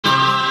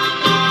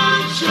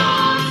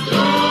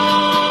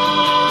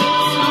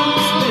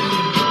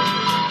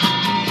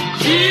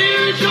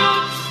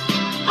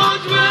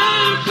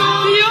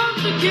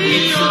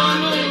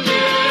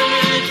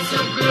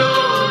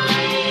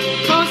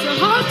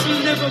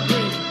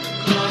break.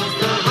 'Cause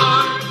the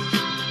heart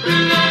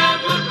will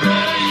never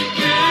break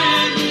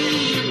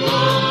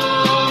anymore.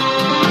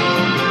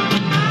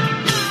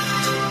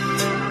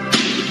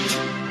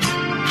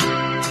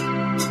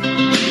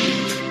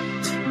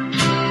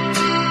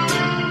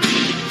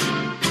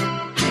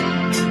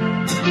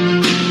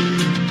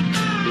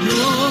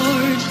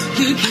 Lord,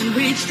 you can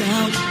reach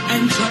down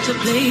and touch a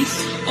place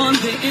on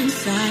the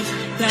inside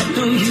that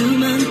no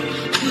human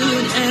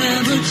could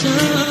ever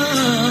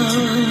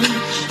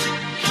touch.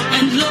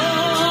 And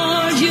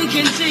Lord, you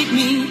can take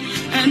me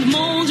and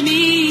mold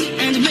me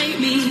and make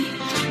me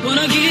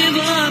wanna give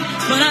up,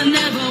 but I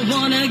never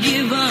wanna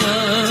give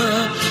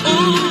up. Oh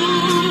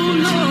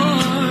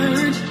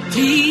Lord,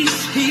 please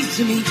speak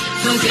to me,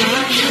 'cause I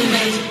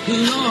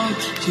long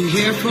to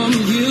hear from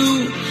you,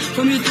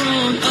 from your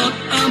throne up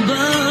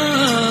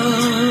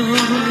above.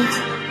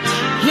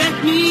 Let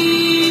me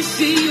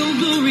see your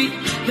glory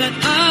that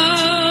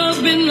I've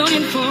been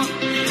longing for,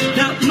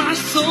 that my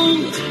soul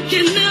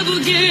can never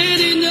get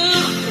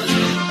enough.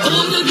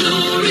 Oh, the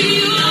glory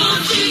of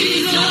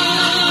Jesus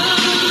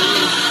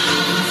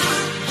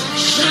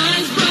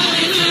shines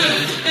brighter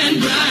and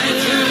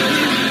brighter.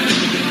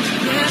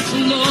 Yes,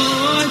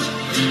 Lord,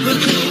 the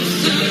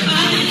closer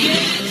I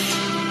get,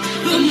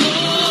 the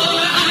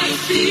more I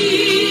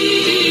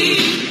see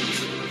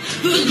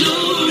the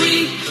glory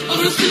of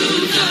a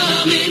soon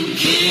coming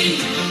King.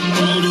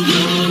 Oh, the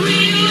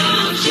glory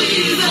of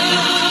Jesus,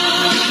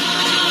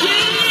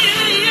 shines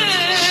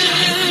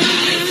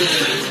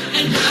brighter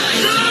and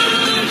brighter.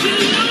 Don't you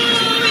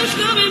know it's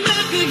coming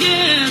back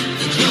again?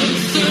 The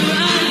closer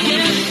I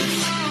get,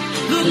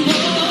 the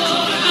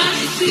more I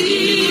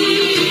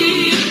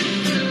see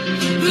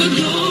the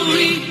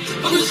glory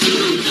of a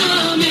soon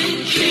coming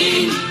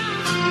King.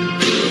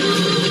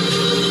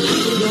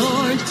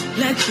 Lord,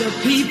 let your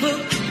people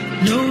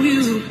know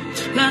you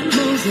like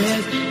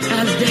Moses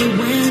as they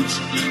went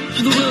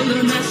to the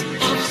wilderness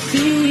of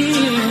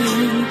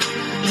sin.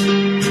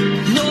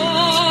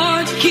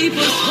 Lord, keep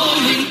us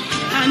holy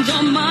and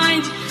our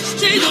mind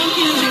stayed on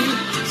you,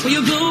 so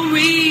your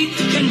glory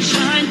can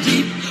shine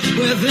deep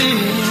within.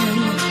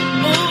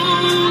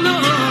 Oh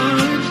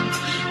Lord,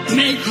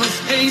 make us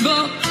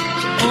able to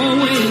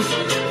always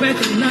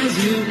recognize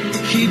you.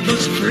 Keep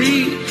us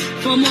free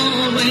from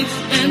all weight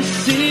and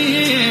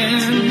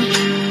sin.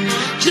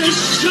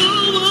 Just show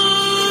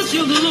us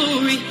your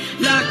glory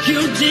like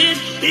you did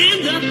in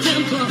the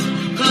temple,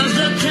 'cause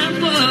the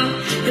temple,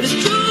 it is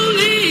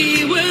truly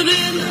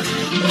within.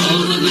 Oh,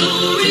 the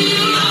glory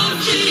of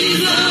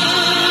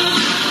Jesus,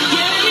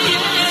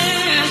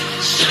 yeah,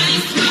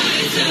 shines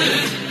brighter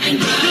and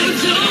brighter. The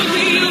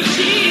glory of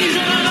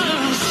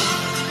Jesus,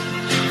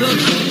 the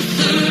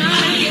closer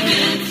I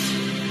get,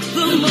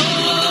 the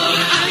more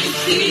I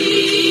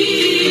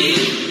see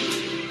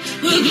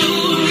the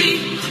glory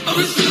of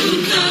a soon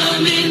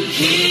coming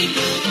King.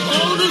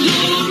 Oh, the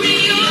glory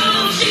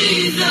of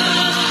Jesus,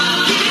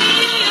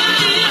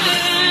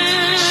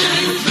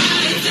 shines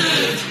brighter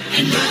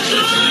and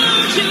brighter.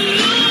 Don't you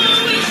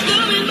know it's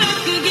coming back?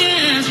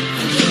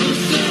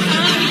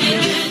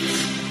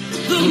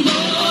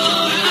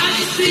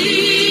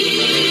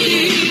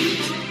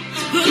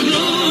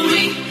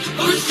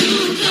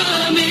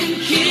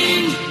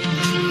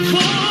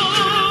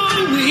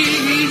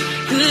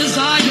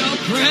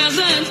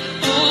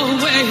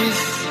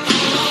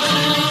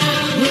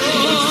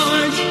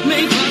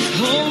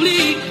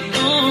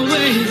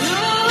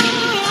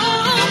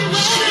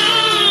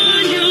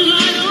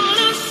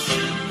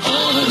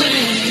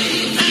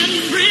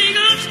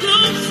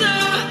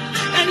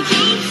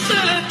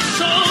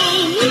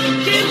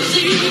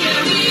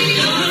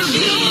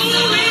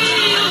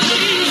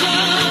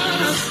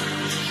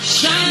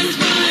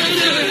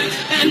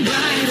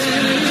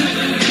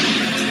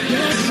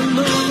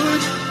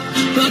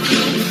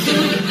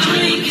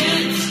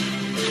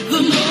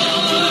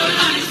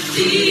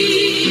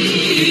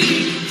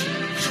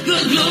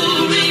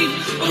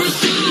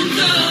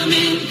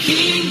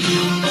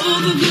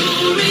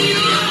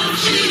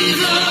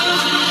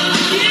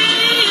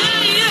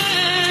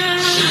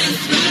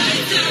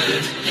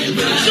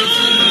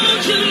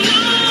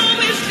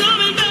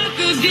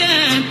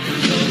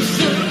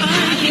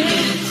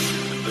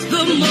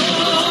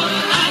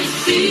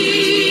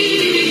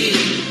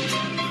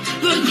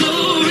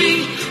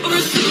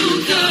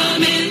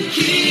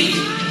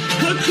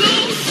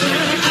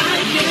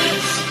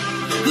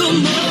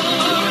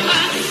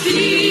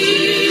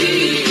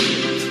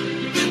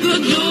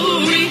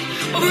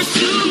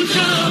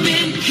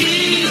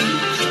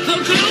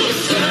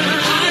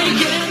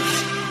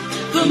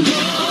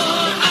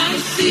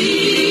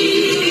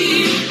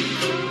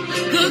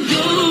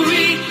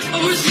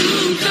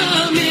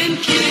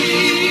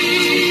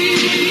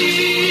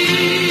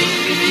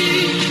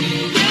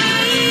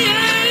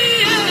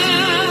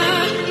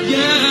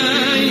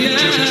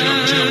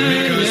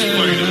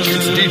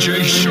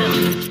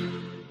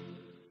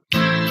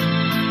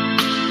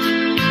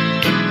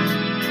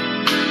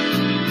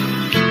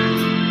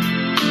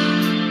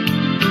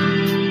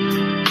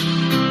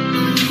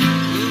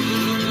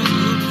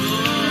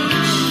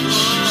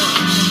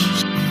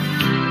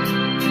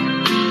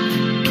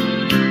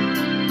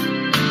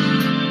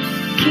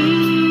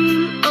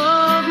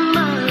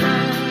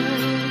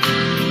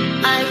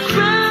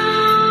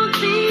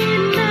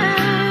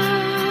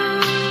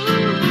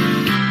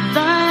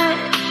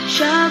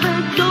 shall the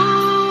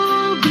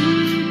glory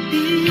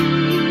be.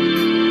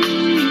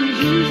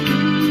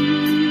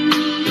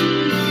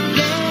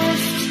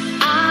 Lest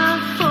I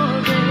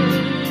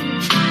forget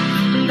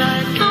thy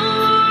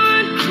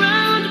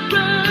thorn-crowned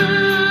brow,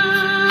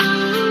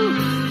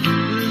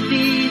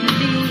 lead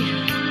me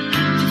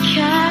to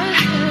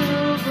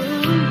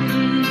Calvary.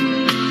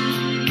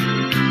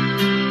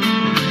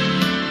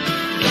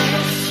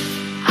 Lest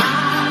I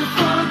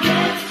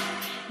forget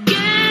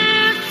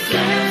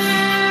Gethsemane,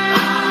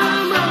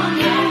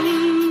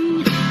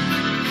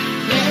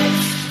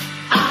 lest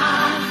I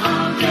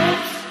forget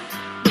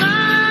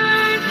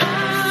thy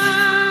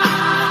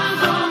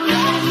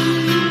agony,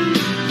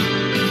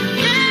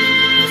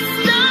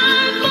 lest I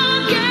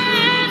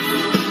forget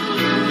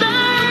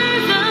thy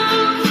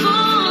love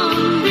for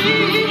me.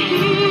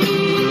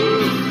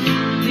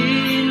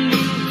 Lead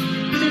me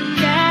to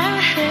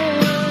Calvary.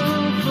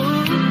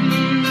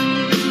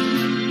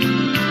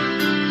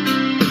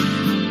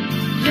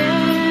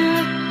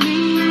 Let me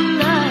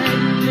like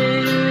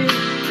Mary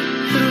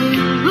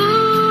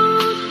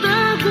through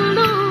the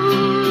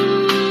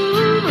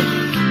gloom,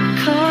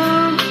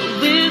 come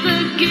with a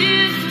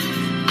gift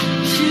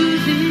to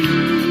thee.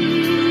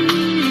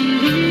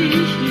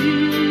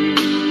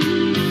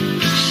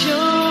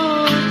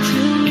 Show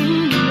to me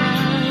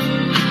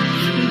now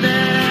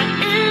the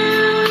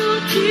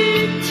empty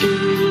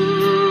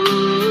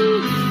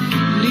tomb.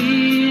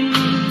 Lead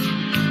me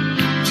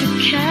to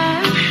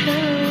Calvary.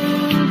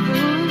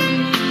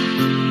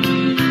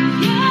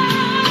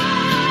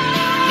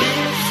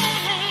 Lest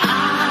I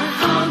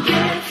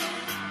forget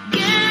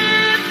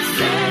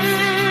Gethsemane,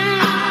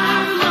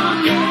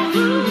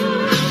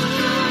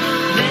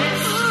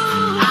 lest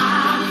I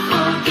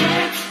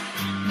forget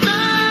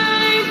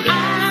thine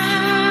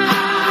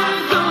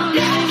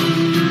agony,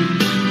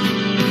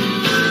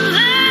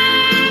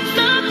 lest I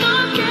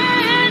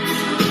forget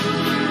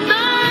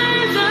thy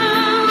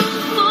love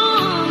for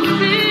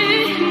me.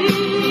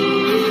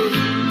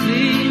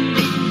 Lead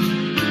me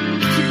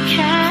to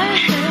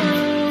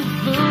Calvary.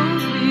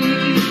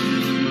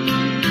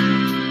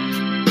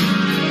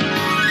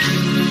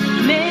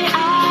 May I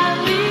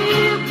be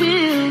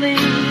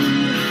willing,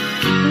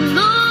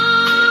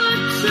 Lord,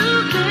 to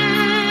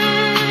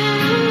bear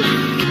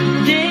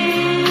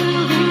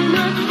daily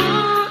my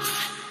cross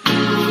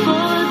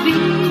for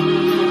thee.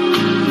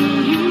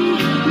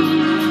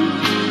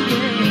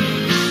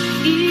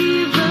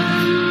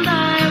 Even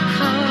thy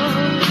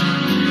cup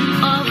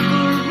of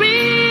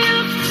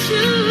grief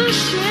to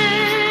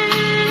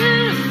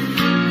share,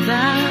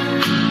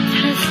 thou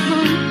hast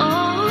done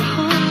all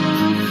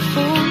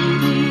for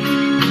me.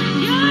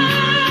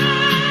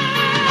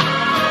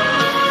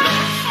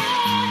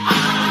 I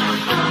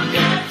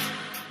forget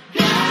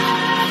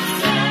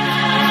Gethsemane,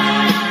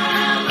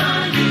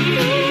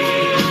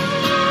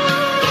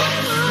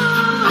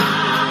 I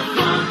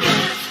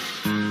forget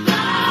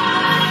thy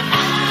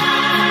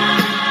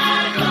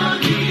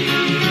agony,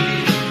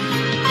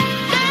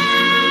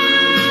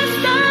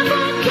 lest I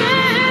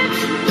forget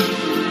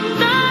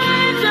thy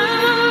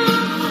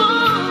love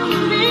for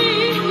me.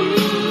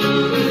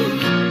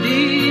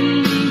 Lead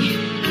me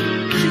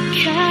to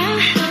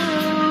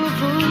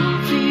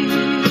Calvary.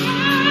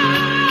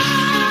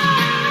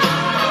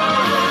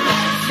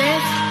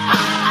 Lest I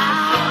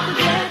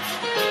forget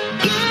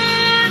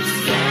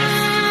Gethsemane,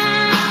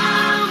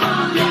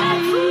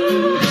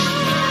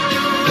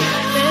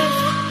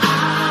 lest I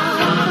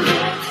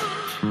forget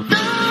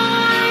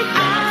thine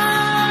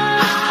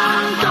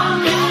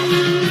agony,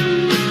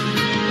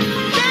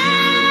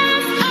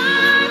 lest I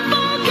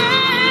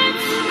forget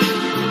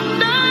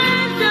thy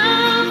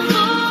love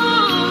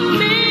for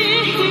me.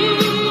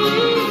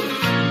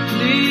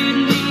 Lead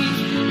me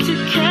to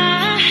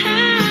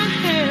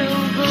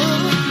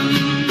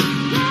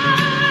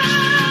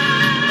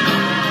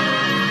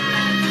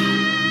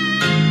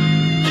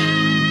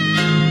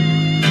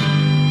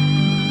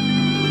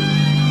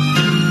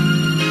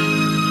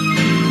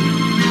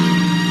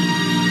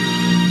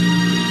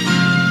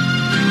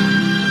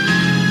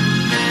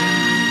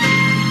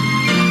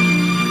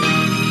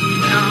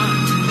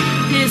not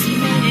his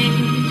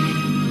name,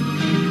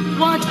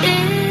 what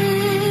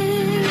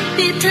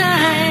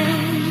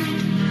betide,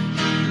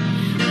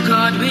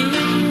 God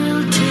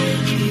will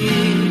take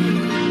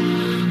care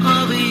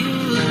of you.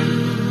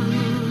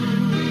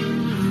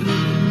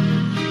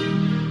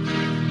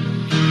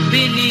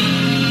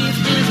 Beneath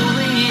his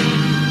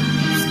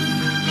wings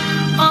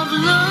of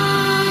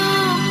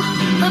love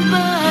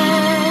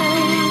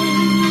abide,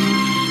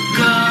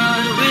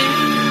 God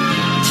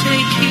will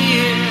take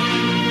care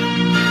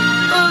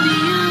of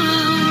you.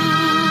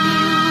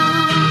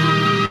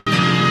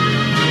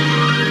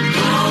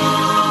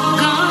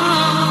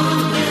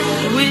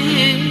 God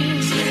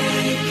will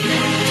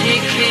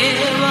take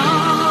care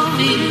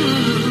of you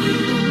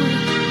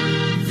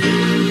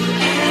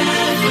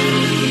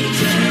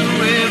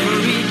through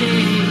every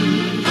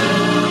day.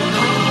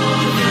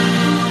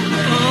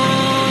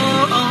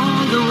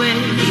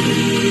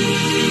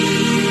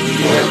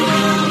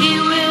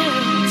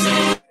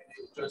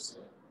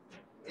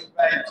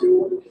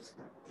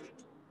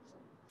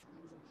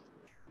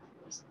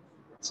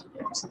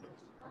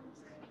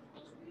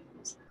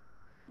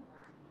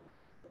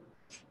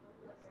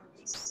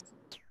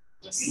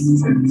 Good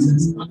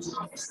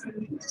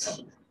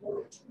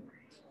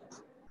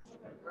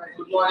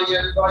morning,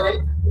 everybody.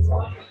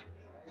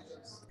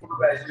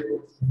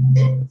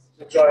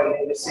 To join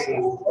in the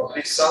singing of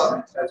this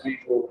song as we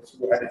go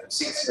through a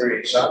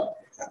inspiration.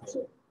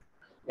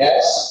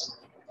 Yes.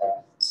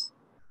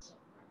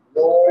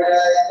 Lord,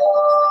 I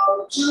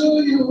come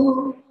to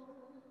you.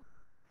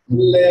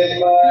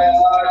 Let my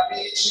heart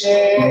be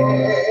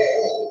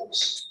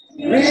changed,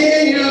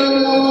 renewed,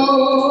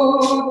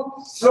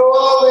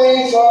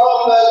 flowing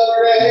from the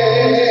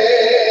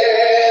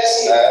grace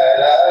that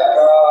I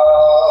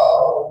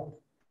found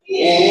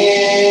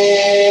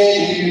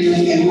in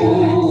you.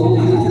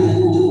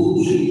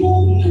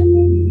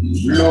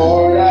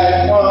 Lord,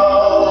 I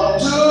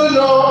want to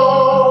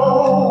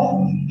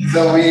know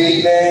the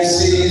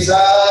weaknesses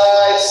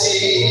I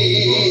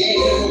see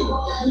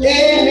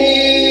in me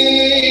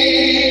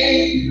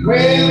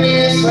will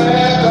be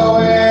swept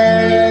away.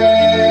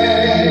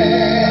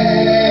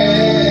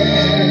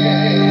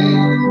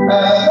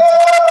 And oh,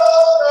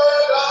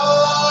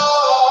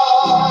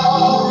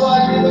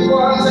 what in the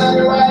world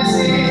everybody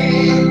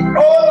see?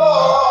 Oh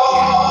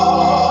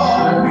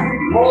Lord,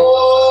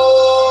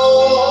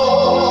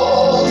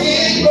 oh,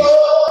 it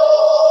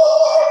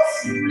goes.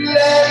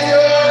 Let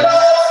your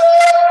love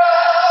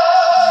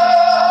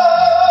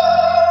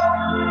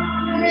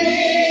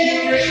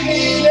me, bring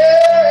me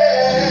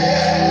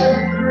there,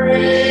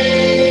 bring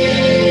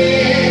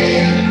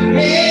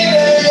me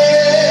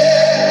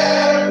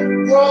there,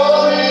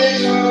 draw me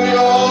to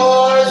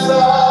your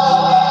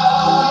side,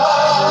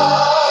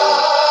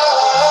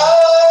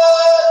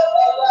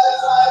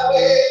 as I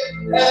wait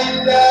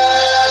and that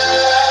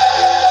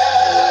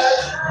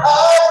I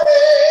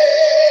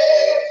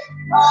wait,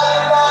 I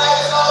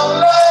rise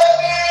up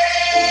like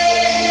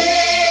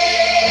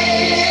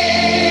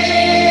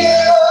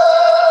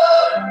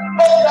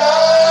and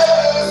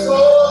I will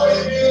go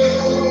with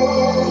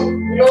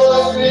you.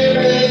 Your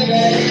spirit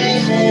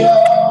makes me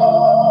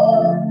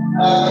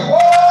on. I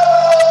walk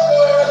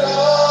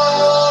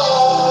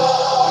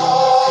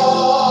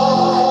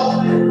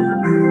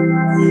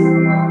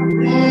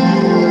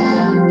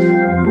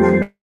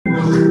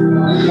alone.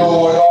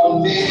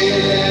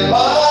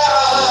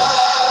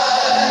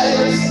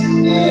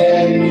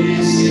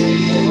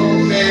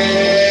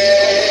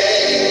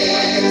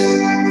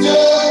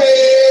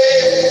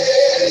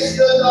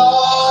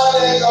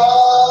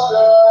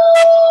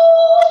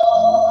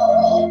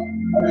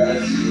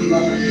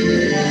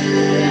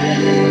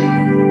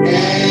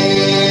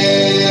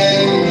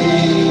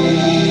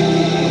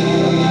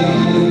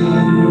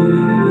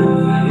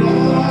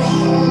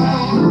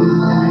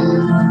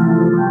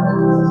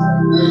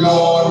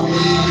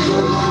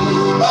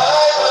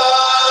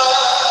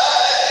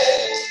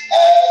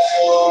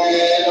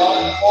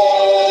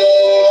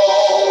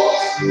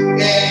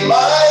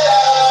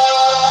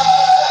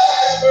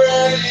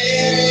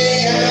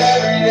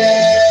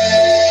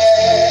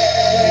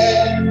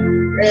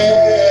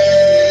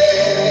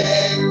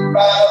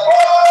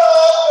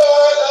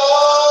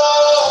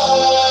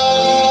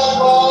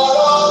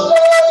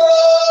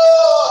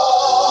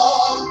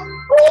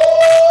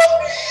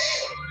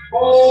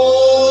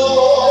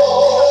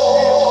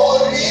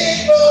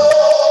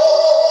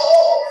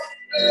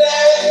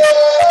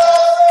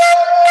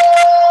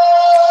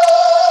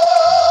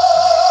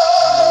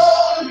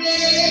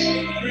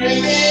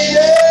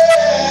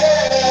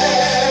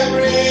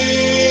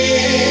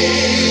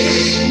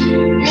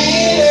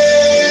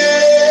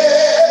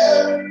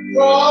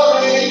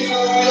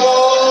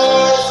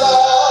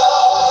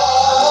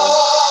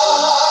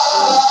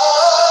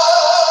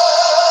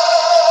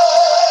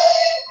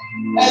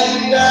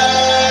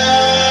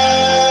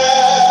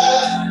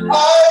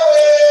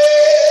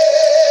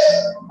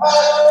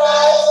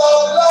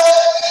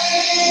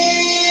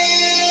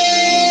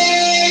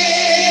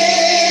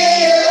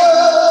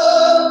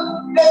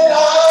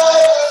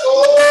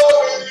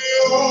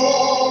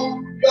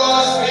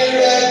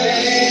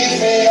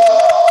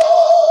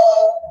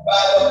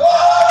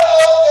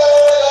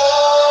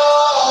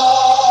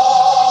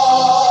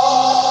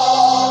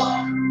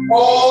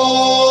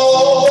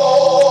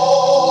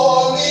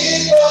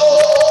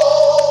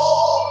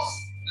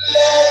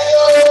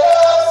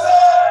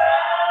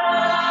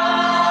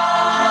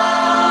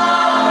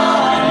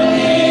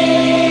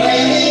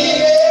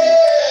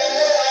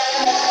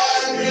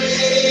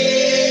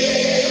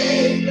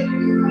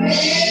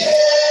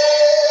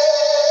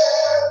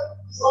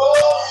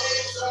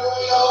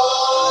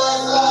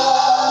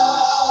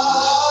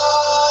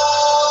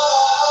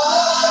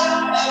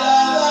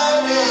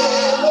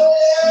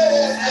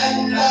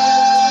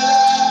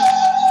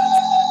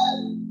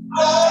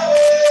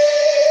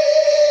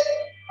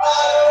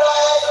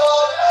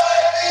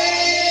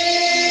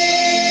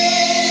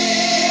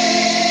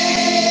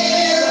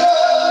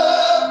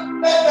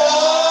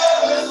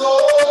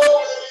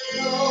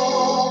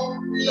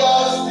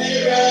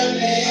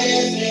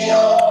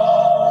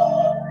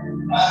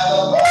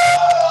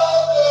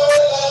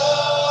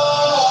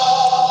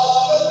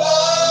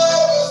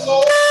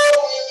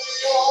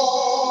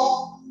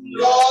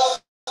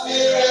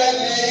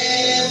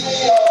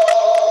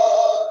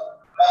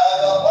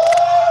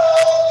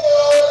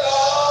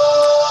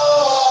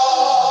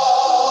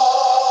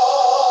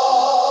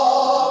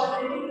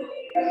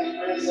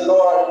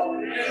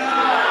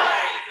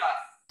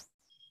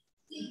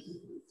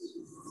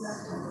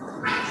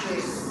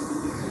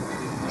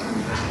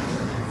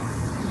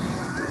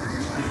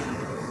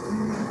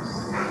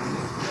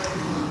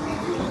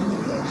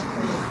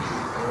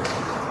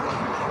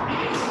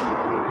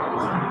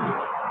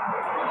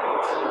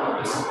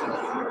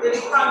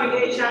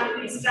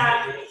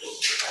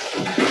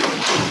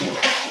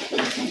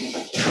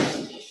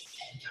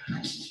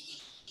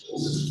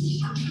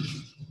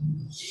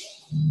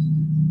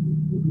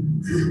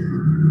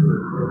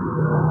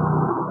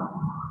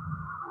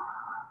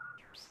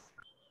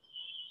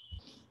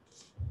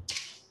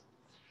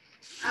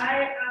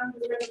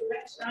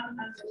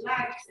 unto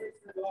life, says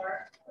the Lord.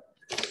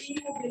 He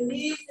who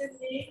believes in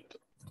me,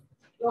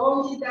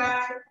 though he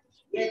die,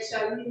 yet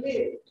shall he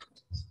live.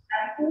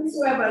 And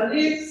whosoever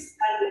lives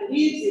and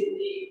believes in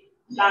me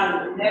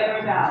shall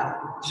never die.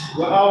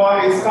 The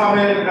hour is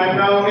coming, and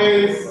now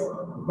is,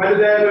 when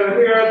they will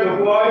hear the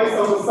voice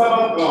of the Son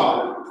of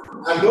God,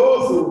 and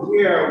those who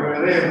hear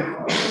will live.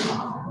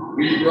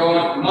 We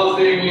brought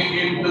nothing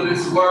into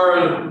this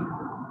world,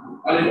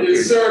 and it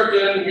is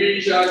certain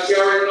we shall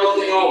carry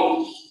nothing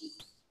out.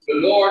 The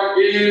Lord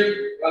gave,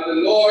 and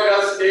the Lord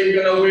has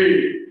taken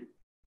away.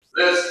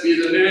 Blessed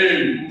be the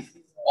name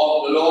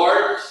of the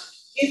Lord.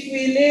 If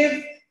we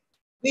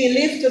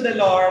live to the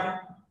Lord.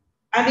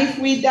 And if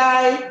we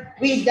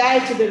die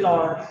to the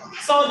Lord.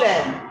 So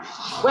then,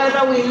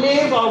 whether we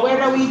live or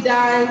whether we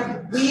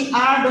die, we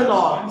are the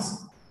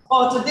Lord's.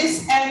 For to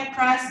this end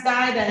Christ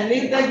died and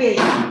lived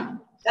again,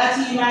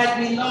 that he might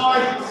be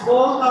Lord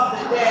both of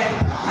the dead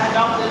and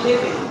of the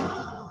living.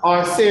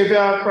 Our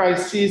Savior,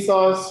 Christ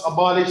Jesus,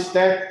 abolished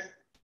death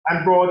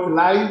and brought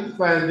life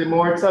and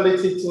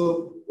immortality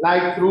to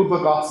life through the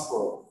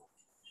gospel.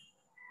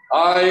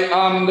 I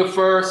am the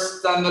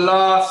first and the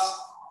last.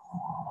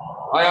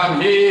 I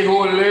am he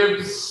who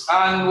lives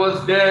and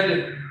was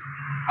dead,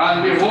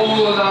 and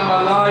behold, I am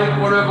alive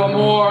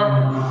forevermore,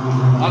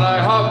 and I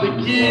have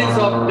the keys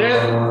of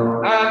death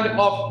and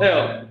of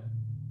hell.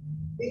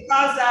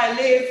 Because I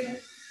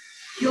live,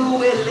 you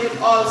will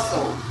live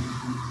also.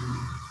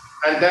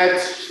 And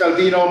death shall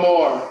be no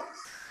more.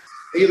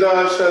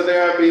 Neither shall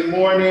there be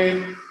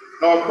mourning,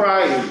 nor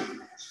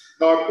crying,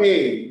 nor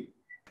pain,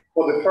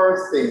 for the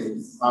first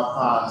things are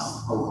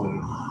passed away.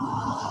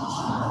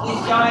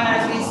 Please join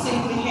as we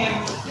sing the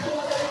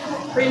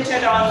hymn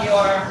printed on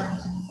your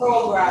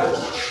program.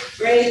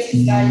 Great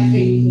is thy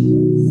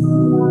faithfulness.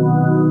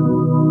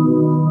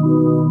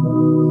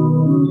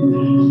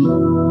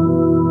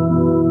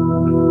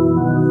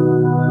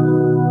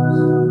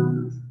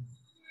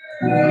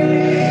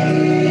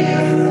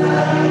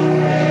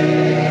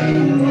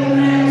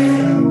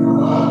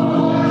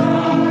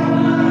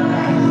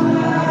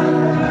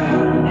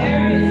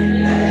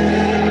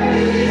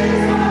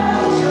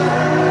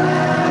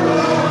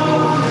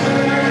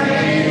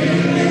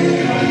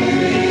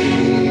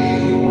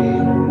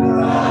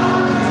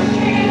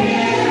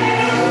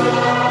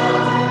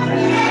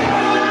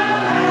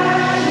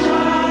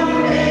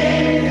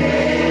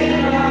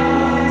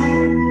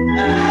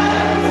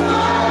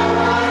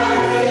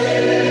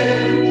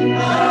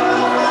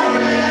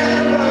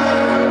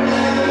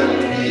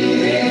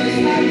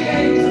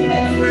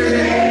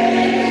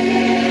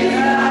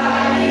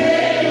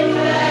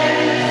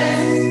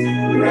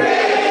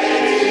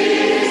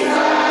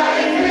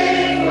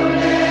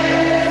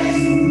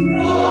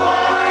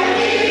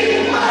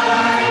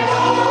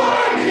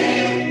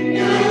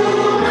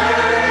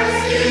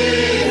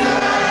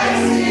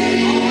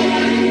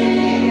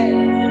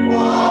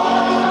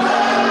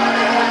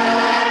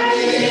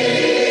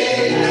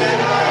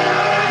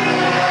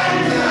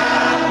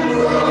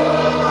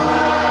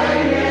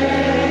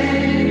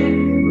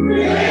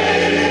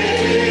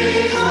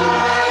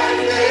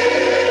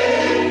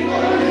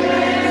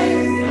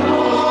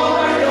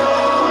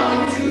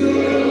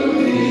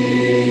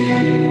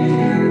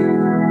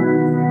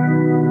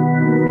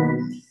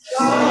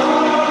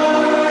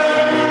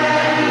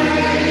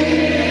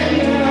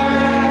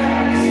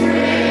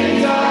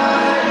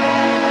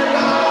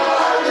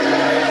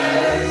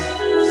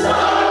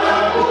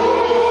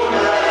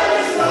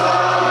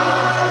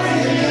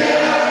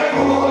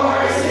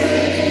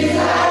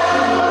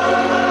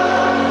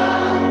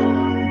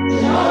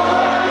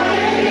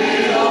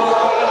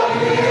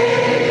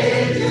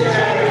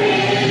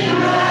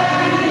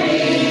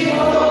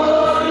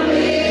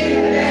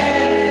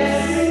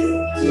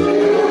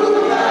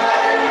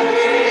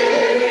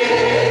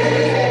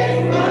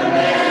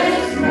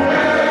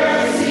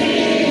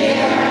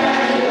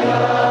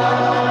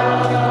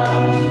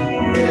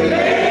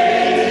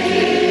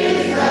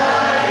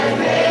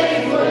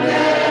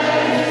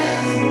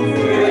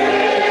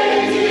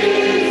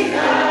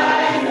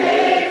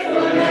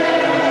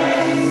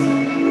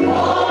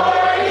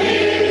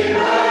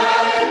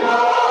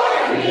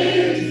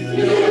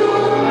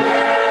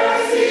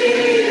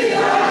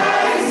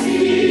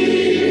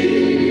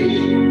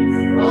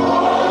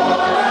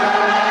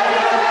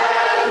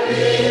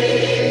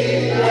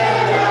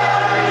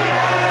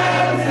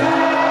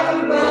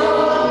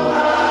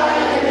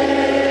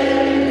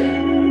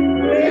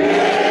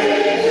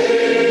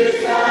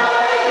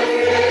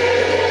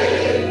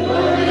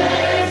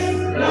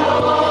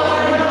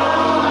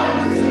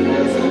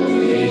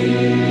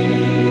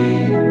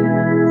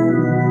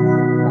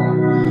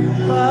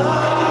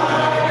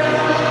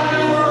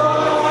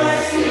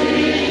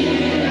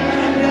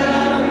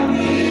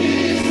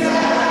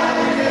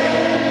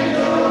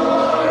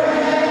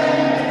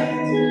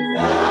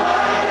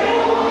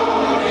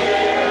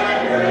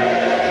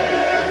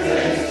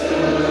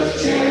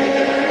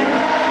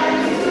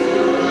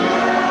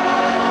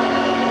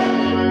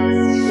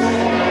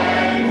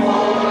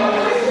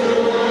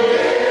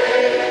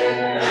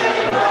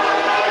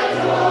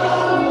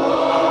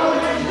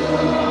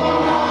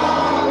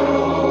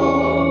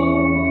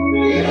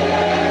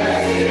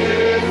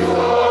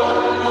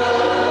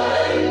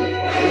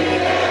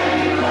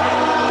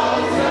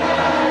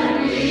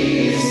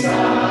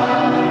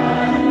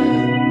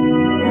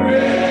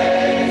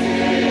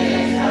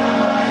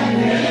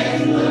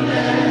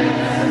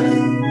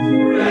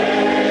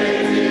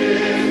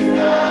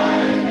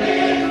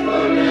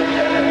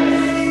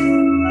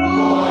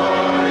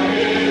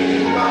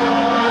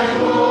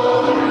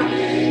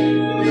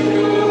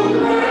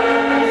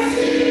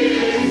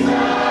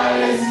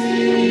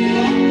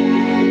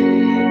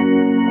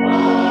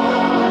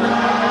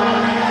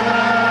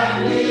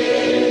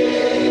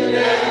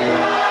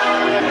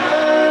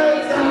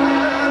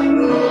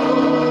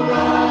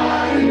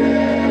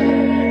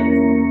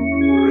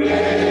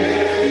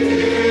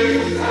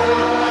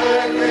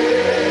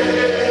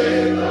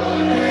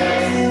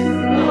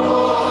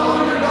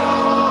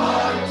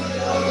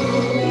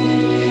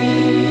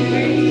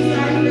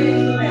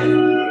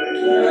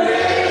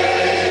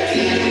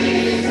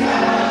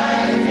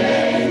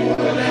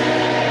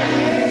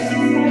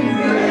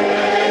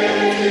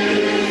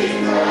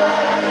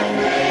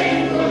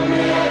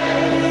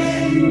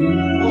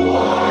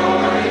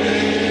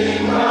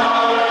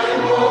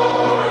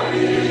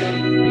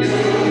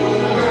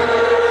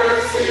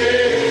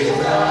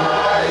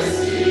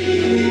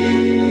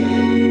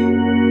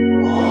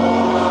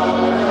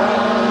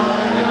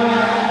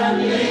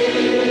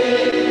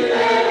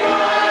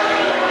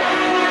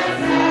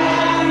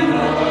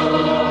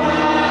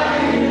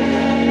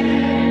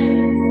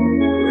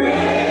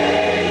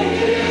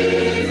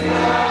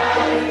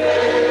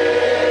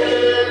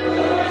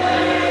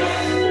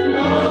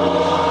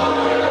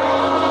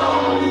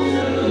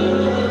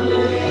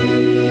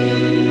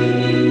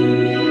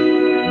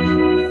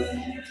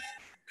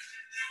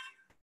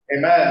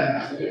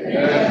 Amen.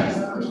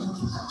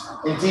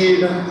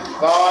 Indeed,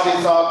 God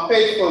is our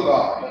faithful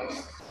God.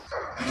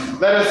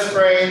 Let us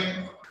pray.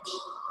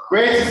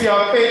 Great is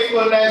your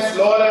faithfulness,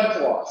 Lord,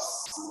 unto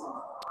us.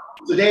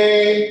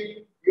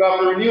 Today, you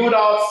have renewed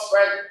our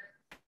strength.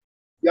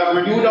 You have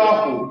renewed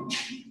our hope.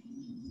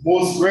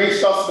 Most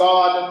gracious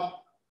God,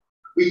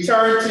 we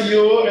turn to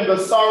you in the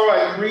sorrow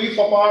and grief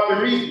of our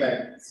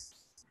bereavement,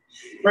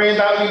 praying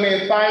that we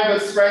may find the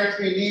strength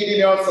we need in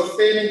your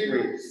sustaining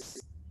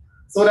grace,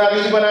 so that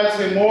even as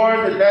we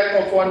mourn the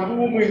death of one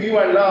whom we knew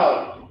and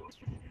loved,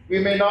 we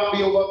may not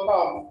be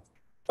overcome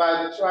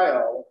by the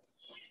trial,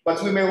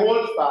 but we may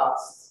hold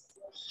fast,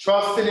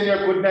 trusting in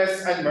your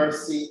goodness and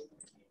mercy.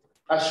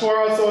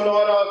 Assure us, O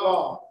Lord our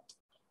God,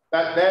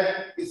 that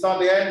death is not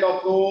the end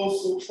of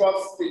those who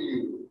trust in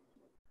you,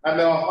 and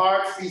may our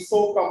hearts be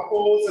so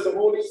composed in the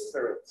Holy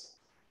Spirit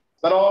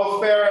that all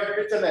fear and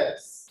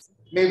bitterness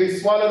may be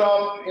swallowed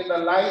up in the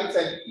light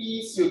and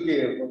peace you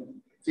give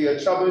to your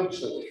troubled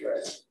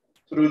children.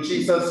 Through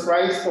Jesus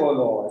Christ, our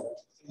Lord.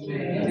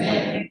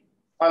 Amen.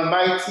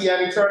 Almighty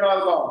and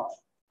eternal God,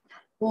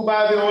 who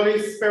by the Holy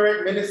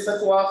Spirit minister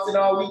to us in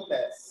our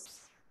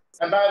weakness,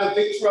 and by the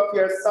victory of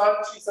your Son,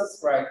 Jesus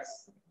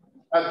Christ,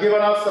 have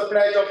given us the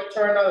pledge of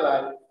eternal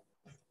life,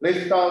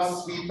 lift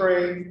us, we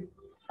pray,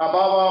 above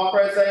our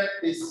present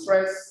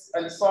distress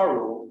and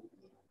sorrow,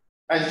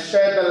 and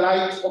shed the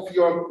light of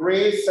your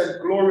grace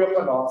and glory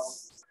upon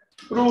us,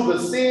 through the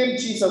same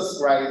Jesus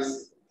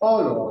Christ,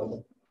 our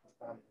Lord.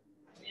 Amen.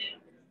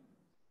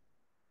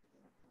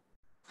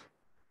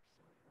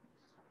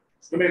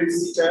 You may be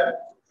seated.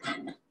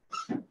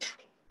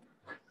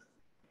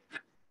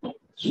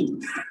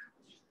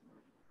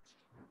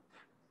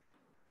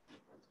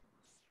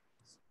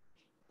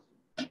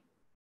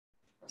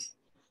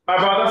 My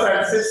brothers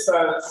and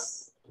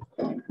sisters,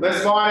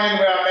 this morning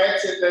we are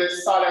met in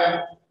this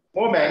solemn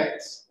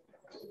moment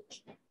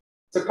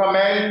to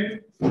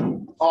commend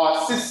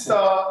our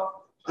sister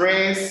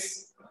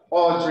Grace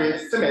Audrey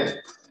Smith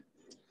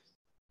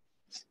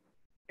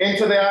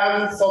into the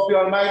hands of the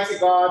Almighty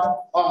God,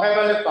 our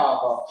Heavenly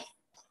Father,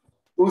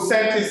 who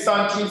sent his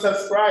Son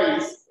Jesus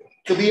Christ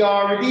to be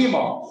our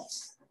Redeemer,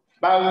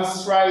 by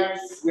whose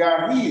stripes we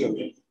are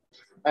healed,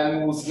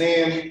 and whose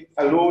name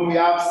alone we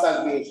have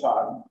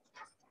salvation.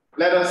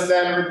 Let us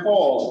then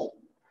recall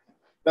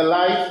the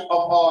life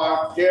of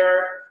our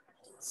dear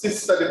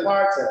sister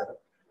departed,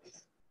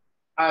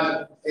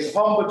 and in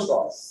humble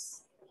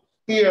trust,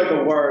 hear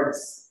the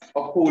words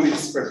of Holy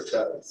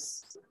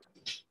Scriptures.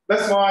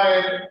 This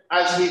morning,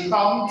 as we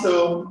come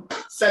to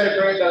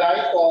celebrate the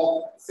life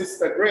of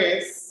Sister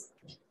Grace,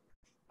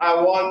 I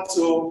want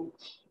to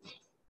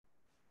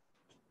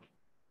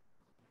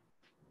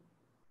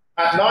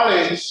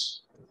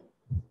acknowledge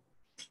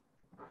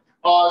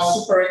our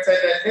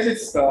superintendent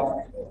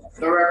minister,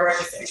 the Reverend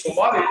Stephen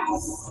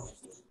Mullins,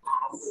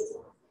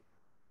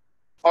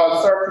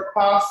 our circuit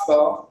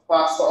pastor,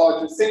 Pastor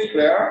Audrey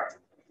Sinclair,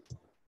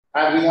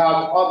 and we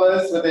have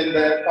others within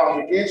the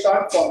congregation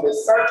from the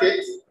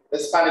circuit, the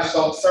Spanish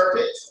Town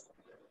Circuit,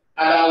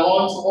 and I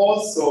want to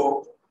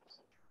also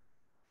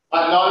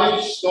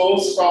acknowledge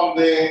those from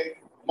the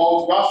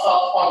Mount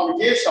Russell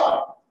congregation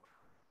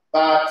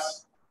that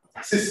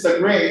Sister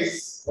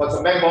Grace was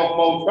a member of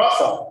Mount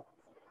Russell.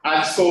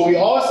 And so we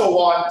also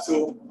want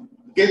to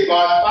give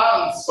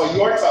God thanks for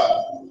your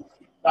time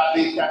that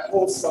they can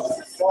host us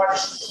this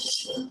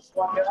morning.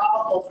 On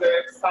behalf of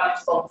the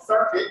Spanish Town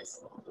Circuit,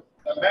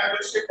 the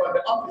membership and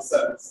the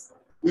officers,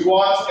 we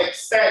want to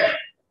extend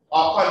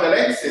our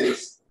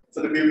condolences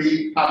to the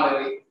bereaved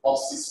family of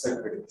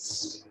Sister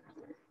Grace.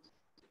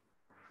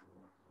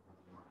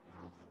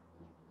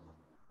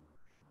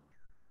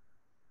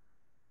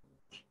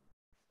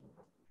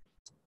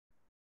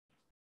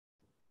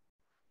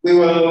 We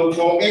will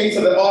go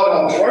into the order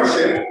of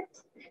worship,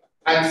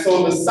 and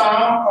so the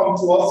psalm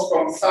comes to us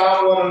from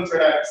Psalm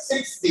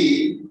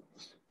 160,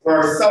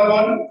 verse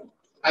 7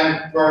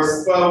 and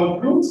verse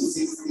 12 through to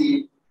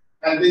 16,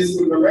 and this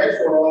will be read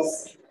for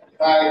us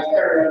by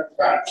Terry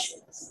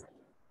Francis.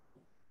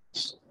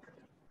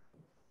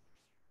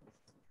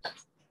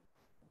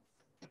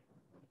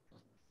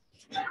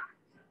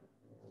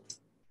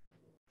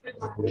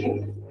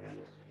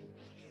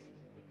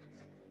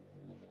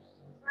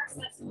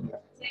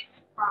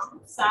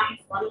 From Psalm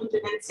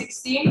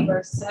 116,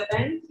 verse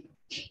 7,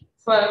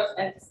 12,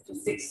 and to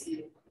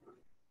 16.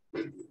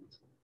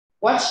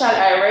 What shall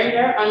I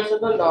render unto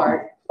the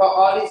Lord for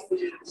all his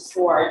goodness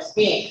towards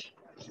me?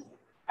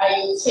 I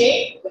will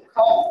take the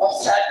cup of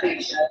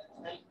salvation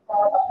and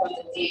call upon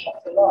the name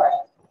of the Lord.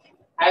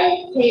 I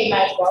will pay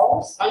my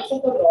vows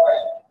unto the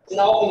Lord,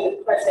 now in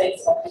the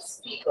presence of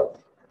his people.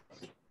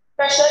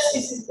 Precious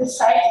is the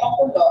sight of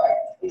the Lord,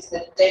 is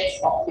the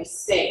death of his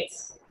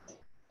saints.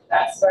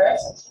 That's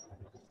verse.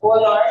 O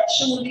Lord,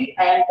 truly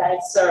I am thy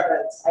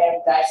servant. I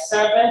am thy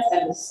servant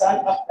and the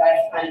son of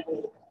thy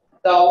handmaid.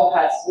 Thou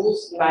hast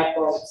loosed my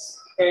bonds.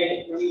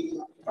 Thanks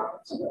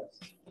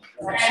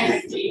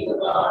be to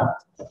God.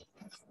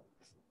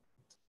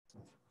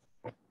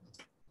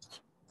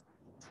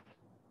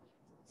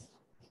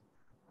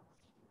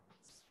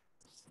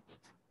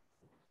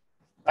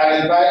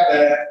 and invite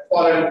the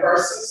following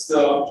persons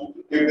to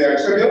give their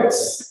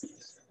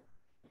tributes.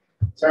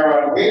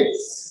 Gerald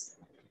Wicks,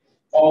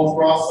 Old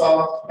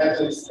Russell,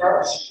 Methodist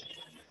Church,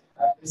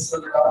 and this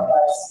will be done by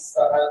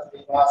Sister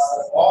Anthony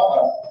Master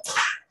Author,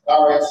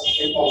 Garrett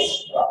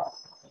Nichols.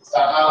 To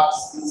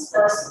ask these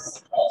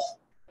persons.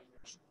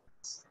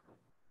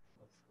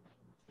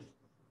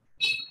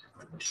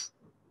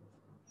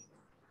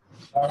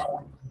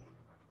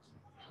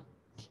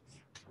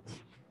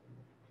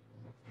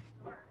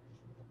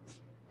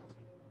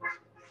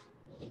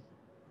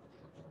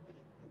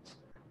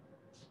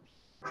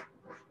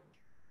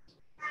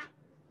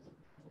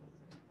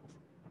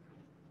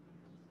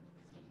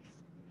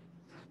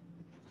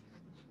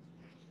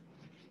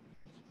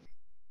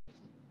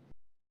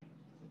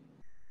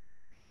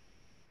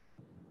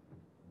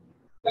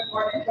 Good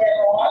morning,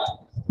 everyone.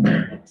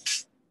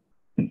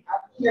 I'm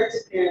here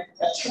to give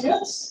a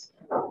tribute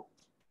to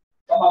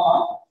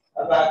Mama,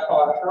 as I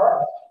call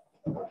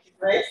her,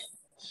 Grace,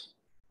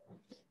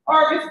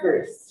 or Miss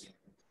Grace.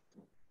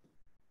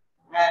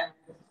 And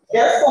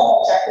there's so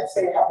much I could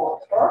say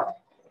about her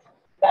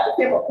that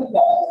the people could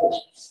not hold.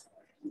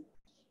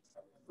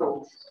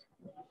 So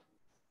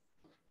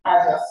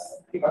I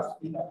just give us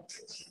a minute.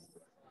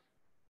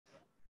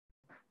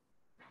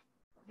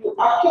 You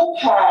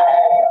occupy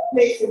a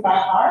place in my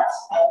heart,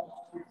 and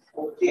you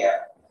go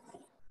there.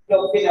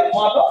 You've been a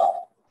mother,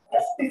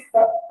 a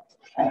sister,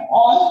 an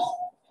aunt,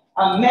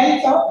 a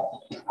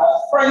mentor, a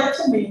friend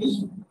to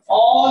me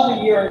all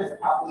the years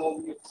I've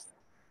known you.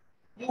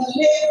 You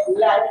live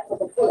life to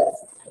the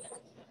fullest.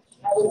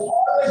 I will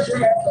always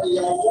remember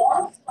your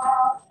warm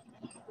smile,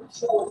 which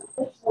shows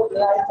good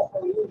life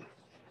for you.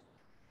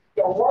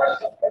 Your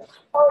words of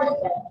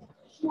encouragement,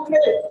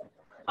 humility,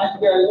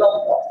 and your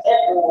love for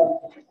everyone.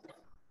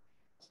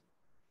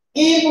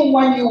 Even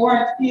when you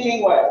weren't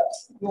feeling well,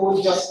 you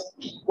would just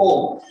keep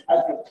going as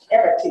if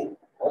everything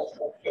was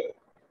okay.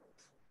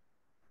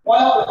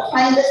 One of the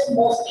kindest,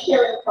 most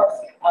caring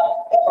persons I've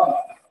ever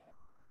met.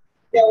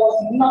 There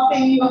was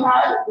nothing you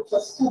had which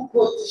was too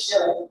good to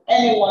share with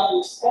anyone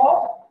you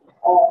saw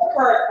or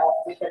heard of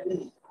with a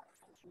need,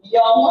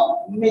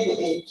 young,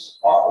 middle-aged,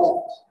 or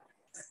old.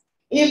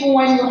 Even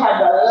when you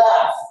had the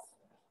last,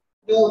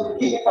 you would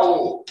give it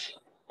away,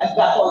 and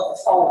that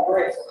was how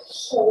great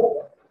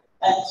show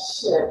and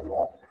share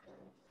love.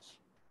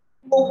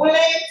 You were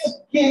willing to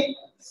give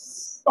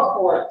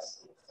support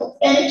to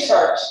any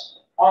church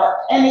or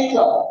any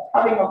club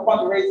having a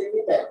fundraising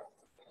event,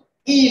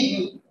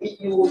 even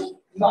if you would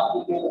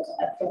not be able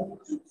to attend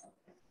it.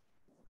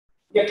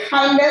 Your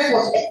kindness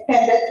was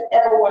extended to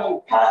everyone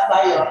who passed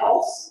by your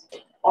house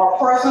or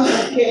persons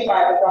who came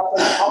by the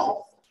doctor's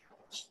office.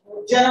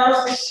 You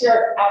generously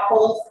shared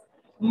apples,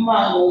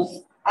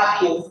 mangoes,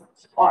 apples,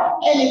 or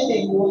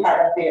anything you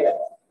had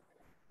available.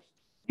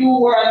 You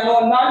were a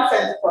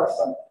no-nonsense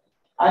person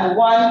and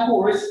one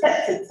who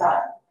respected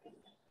time.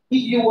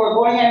 If you were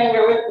going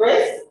anywhere with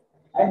Grace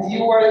and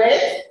you were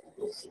late,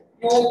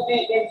 you would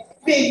be in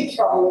big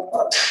trouble with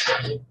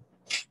her.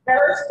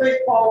 Very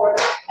straightforward,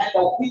 and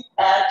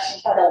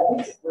she had a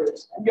witty brain.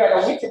 You had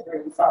a witty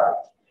brain, sorry.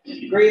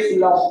 Grace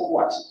loved to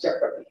watch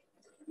Jeopardy.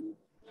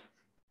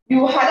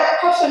 You had a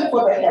passion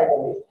for the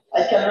elderly.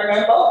 I can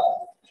remember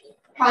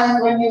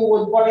times when you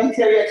would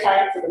volunteer your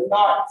time to the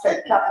North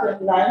St.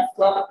 Catherine Lions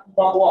Club,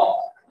 Dog Walk.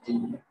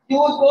 You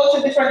would go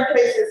to different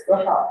places to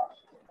help.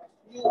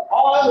 You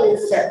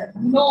always said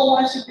no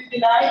one should be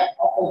denied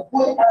of a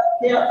good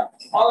health care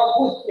or a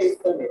good place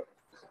to live.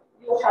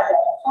 You had a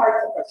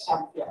heart of a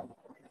champion.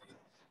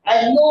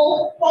 I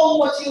know how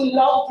much you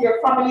loved your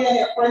family and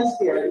your friends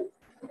dearly.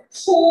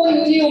 So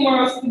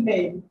numerous to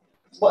name,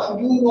 but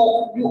you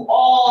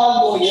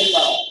all know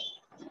yourself.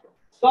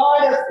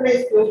 God has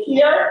placed you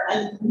here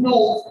and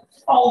knows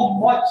how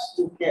much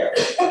you care.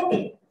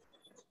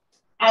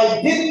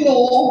 I didn't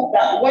know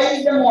that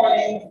Wednesday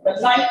morning,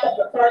 the night of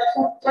the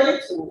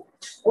 22,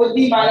 would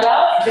be my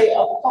last day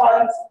of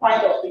calling to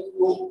find out if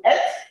you ate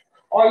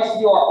or if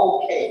you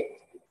are okay.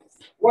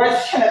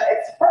 Words cannot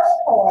express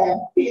how I am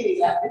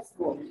feeling at this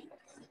moment.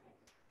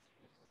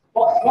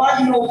 But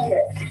God knows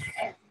best,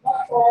 and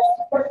not for us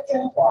to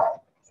question why.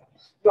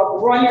 You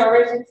have run your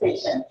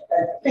reputation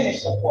and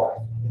finished the work.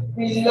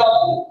 We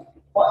love you,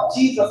 but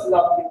Jesus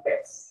loved you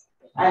best.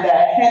 And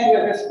I hand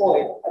with this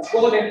boy a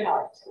golden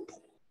heart.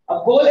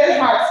 A golden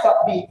heart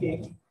stopped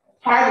beating,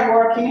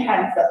 hard-working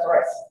hands at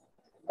rest.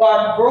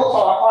 God broke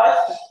our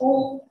hearts to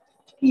prove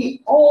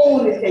He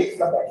only takes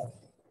the best.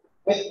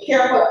 With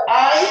careful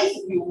eyes,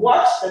 we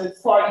watched and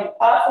saw you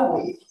pass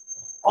away.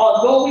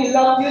 Although we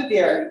loved you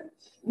dearly,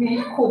 we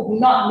could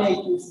not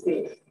make you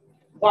stay.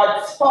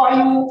 God saw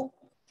you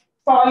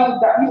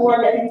that you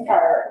were getting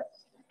tired,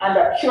 and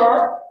the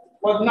cure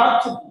was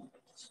not to be.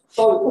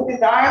 So He put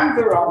His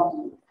arms around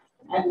you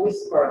and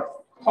whispered,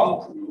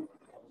 "Come to me."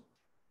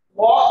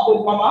 Walk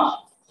with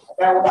Mama,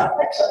 that was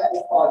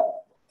affectionately called.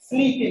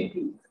 Sleep in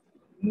peace.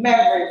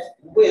 Memories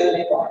will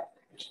live on.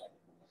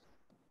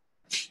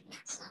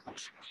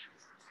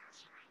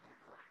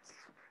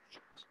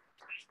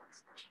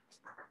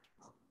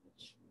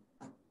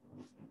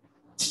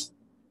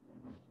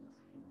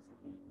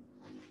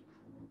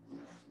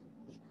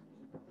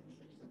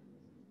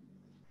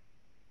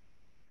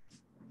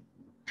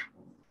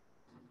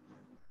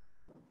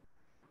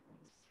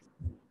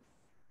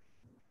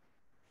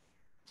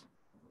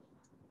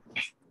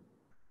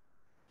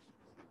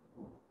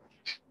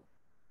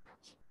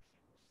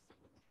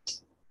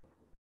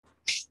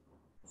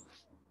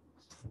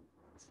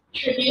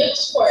 Tribute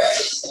for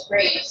Sister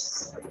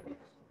Grace.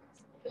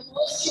 The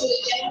most truly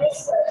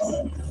generous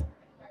person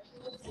are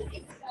those who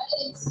give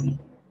silence and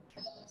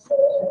the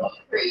full of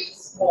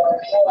praise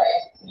for Lord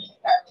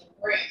Captain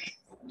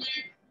Grace.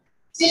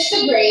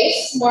 Sister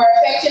Grace, more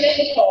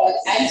affectionately called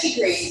Auntie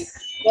Grace,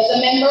 was a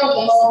member of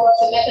the Mount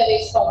Russell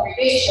Methodist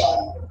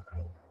congregation.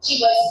 She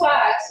was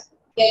fat,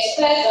 yet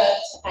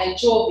pleasant and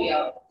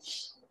jovial.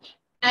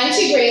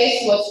 Auntie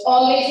Grace was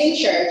always in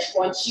church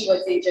once she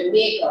was in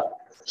Jamaica.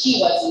 She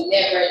was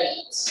never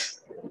late.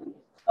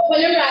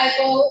 Upon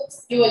arrival,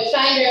 you would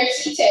find her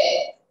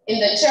seated in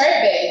the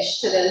third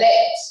bench to the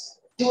left,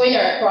 doing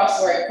her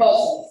crossword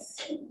puzzles.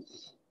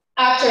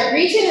 After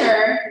greeting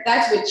her,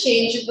 that would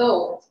change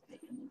though.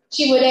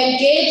 She would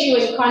engage you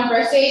in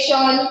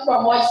conversation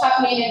from what's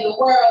happening in the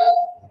world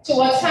to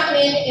what's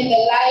happening in the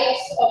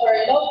lives of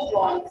her loved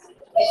ones,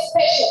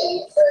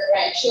 especially her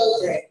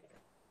grandchildren.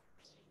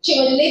 She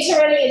would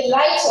literally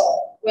light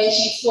up when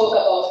she spoke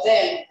about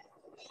them.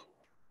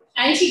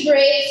 Auntie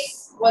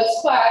Grace was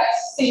fat,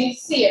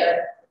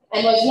 sincere,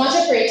 and was not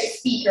afraid to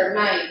speak her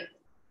mind.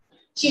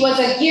 She was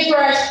a giver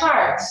at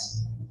heart,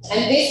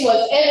 and this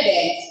was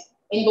evident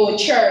in both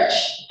church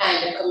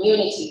and the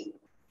community.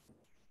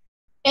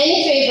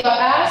 Any favor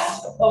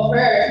asked of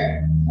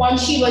her,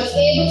 once she was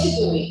able to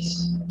do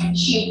it,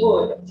 she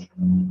would.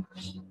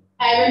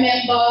 I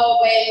remember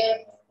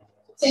when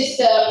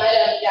Sister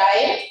Madam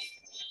died,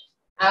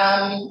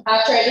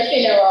 after the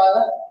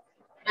funeral,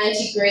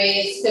 Auntie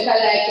Grace took a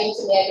liking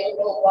to me. I don't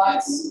know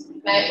what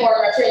my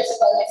former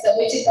principal, Mr.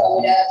 Whitaker,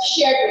 would have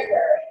shared with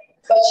her,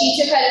 but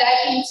she took a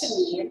liking to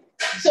me,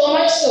 so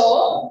much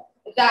so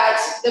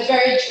that the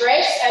very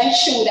dress and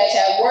shoe that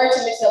I wore to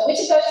Mr.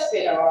 Whitaker's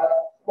funeral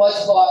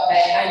was bought by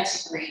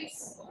Auntie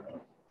Grace.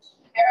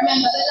 I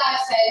remember the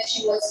last time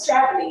she was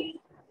traveling,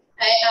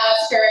 I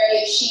asked her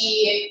if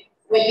she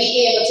would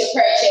be able to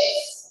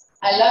purchase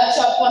a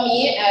laptop for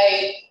me.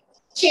 I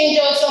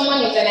changed out some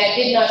monies and I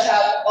did not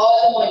have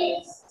all the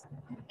monies.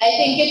 I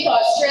think it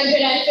cost $350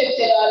 and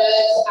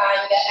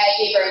I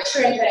gave her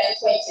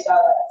 $320.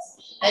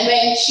 And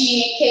when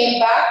she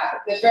came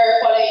back the very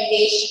following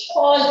day, she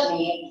called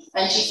me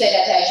and she said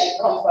that I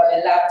should come for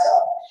the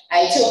laptop.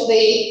 I took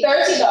the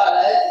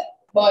 $30,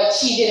 but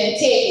she didn't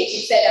take it.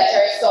 She said that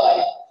her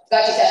son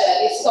got it at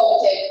a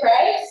discounted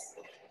price.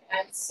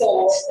 And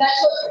so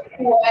that's what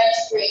who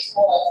Auntie Grace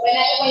was. When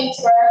I went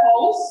to her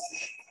house,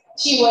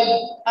 she would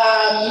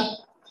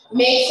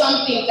make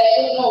some things.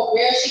 I don't know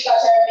where she got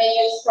her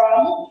menus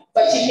from,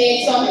 but she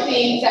made some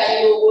things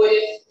and you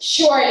would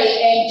surely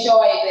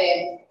enjoy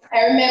them.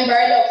 I remember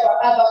I love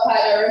for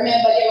avocado. I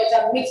remember there was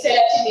a mixture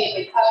that she made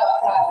with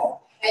avocado.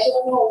 I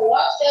don't know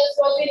what else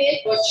was in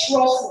it, but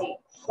trust me,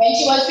 when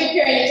she was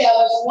preparing it, I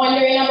was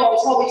wondering about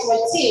how it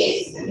would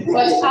taste.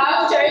 But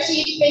after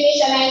she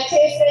finished and I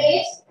tasted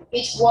it,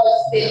 it was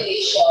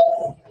delicious.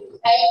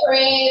 I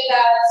pray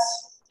that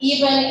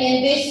even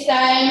in this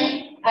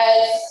time,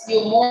 as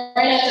you mourn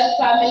as a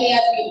family,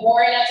 as we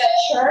mourn as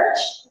a church,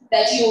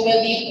 that you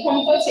will be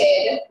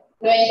comforted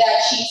knowing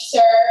that she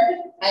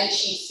served and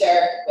she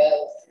served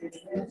well.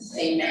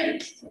 Amen.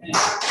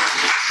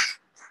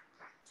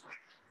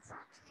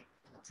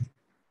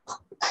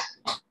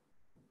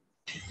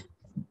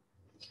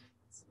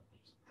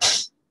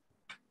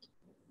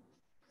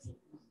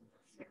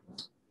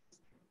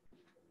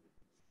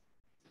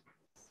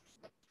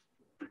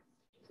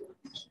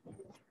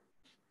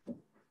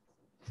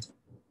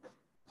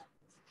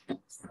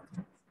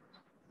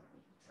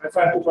 I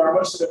thank you very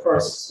much to the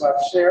first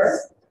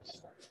share.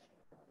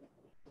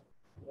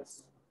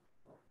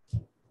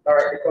 All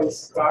right,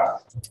 because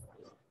Clark.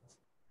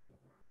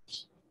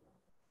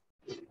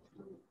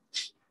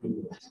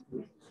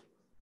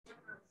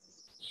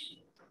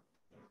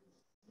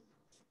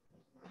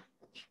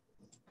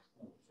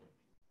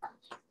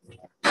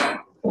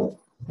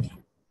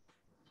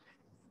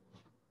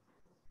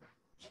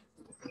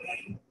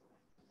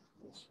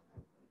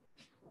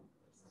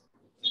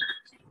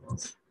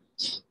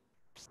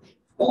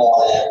 Good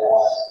morning,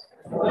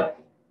 everyone.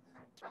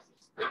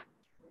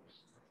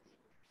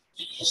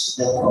 It's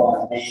still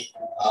on me.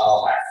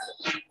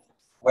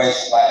 Grace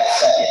is my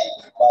second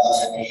mother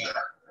to me.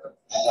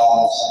 I know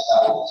her since I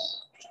was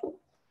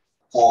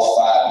 4 or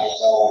 5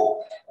 years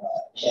old.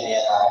 Kenny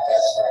and I,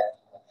 best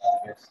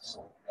friends.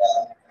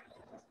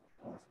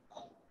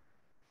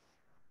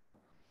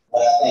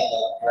 When I think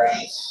of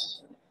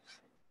Grace,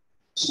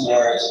 2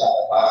 words come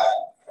to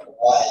mind.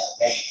 One is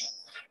amazing.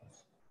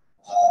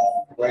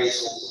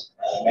 Grace is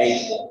an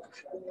amazing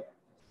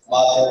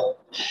mother,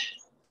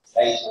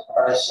 amazing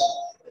person,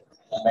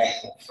 an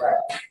amazing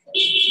friend.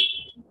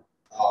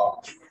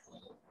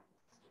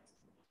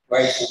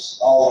 Grace is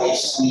always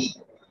sweet,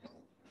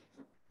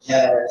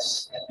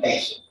 generous, and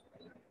patient.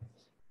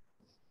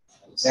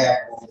 An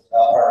example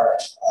of her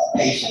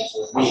patience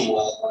with me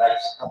was when I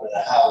used to come to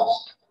the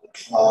house,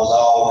 I was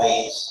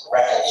always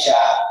wrecking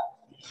shop,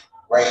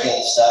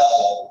 breaking stuff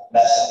and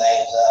messing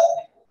things up.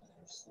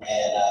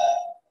 And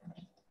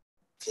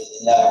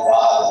it never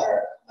bothered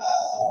her.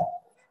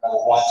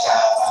 One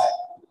time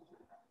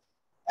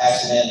I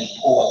accidentally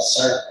poured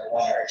syrup in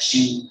one of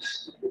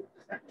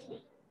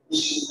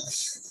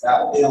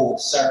got filled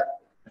with syrup.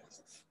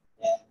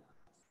 And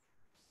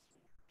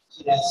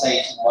she didn't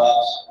say too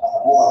much.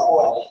 More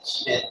importantly,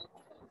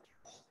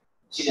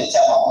 she didn't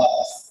tell my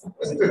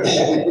mother.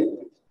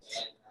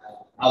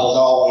 I was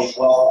always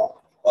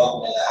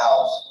welcome in the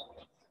house.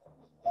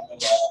 I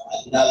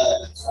remember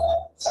another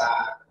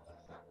time,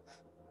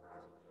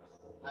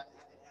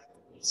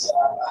 at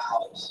my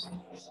house.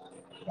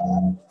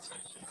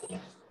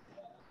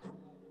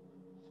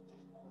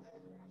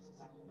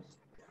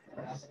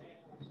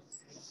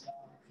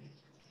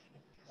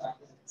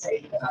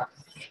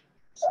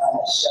 Trying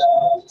to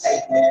shove the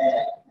tape in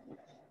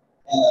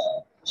and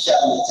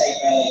shoving the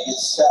tape in and get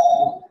stuck.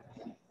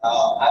 I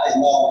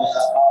didn't know it was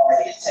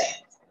already a tape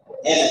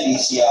in the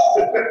VCR.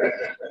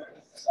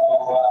 So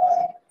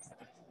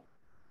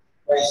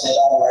Grace said,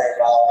 don't worry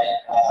about it.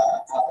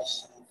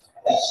 Obviously, I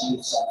think she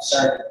used some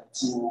surgery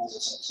tools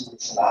and some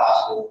tools from the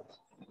hospital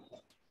to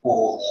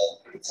pull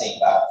the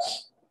tape out.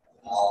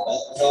 But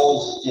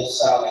those are just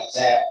some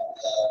examples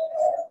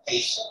of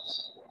patience.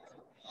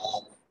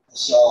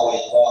 She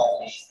always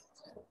welcomed me.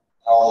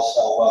 I always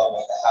felt welcome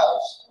in the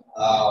house.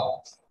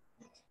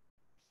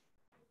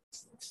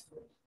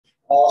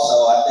 Also,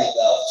 I think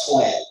of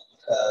twin,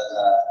 because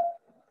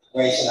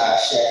Grace and I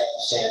shared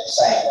the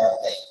same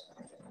birthday.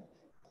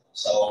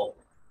 So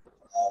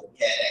we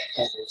had that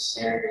kindred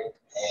spirit,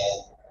 and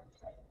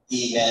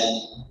even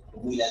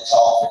if we didn't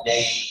talk for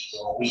days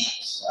or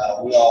weeks,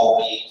 we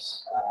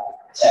always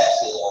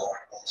texted or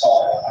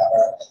talked on our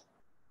birthday.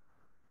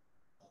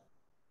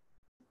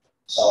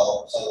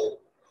 So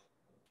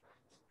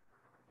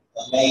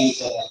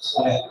amazing and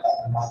twin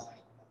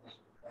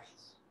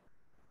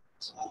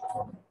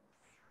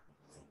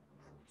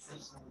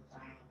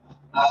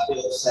I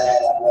feel sad.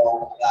 I know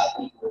a lot of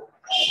people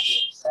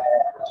feel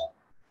sad.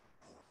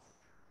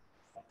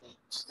 I think it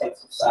takes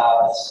some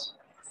solace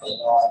in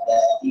knowing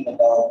that even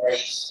though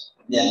Grace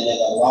didn't live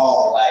a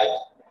long life,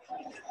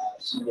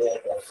 she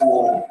lived a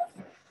full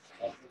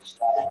and rich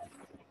life.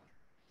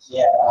 She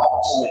had the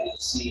opportunity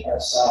to see her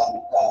son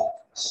become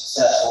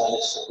successful in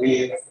his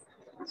career,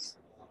 as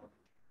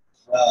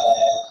well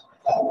as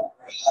become a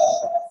great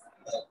husband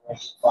and a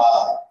great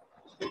father.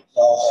 She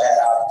also had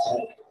the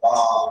opportunity to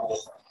bond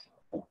with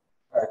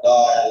her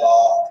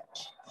daughter-in-law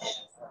and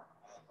her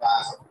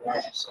five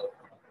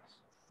grandchildren.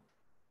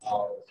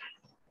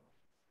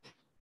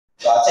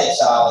 So I take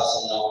solace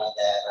in knowing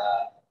that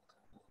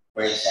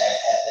Grace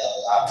had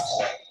those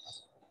opportunities.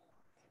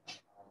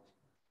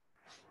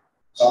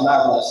 So I'm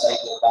not going to say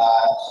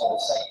goodbye. I'm just going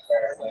to say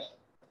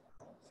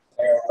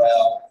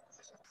farewell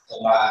to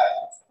my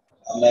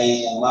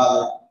amazing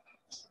mother,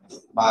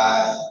 my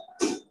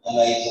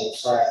amazing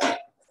friend,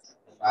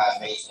 and my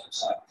amazing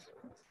son.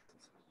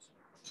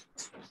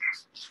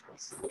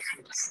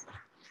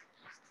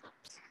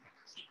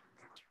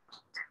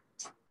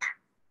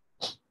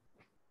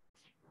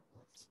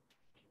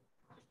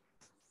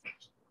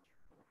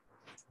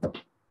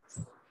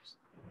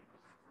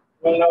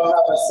 We'll now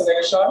have a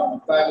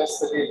selection by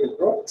Mr. David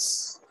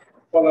Brooks,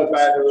 followed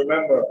by the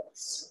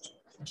Remembrance.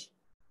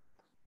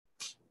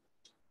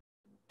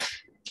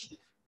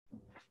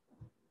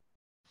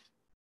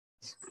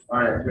 All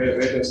right, we're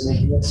just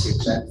making a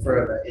switch and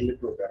further in the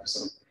program,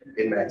 so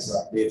it might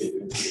start David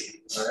will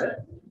be. All right,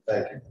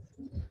 thank you.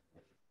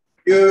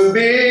 You've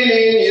been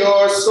in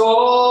your soul.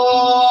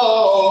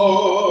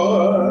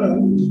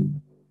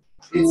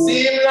 It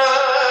seemed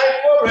like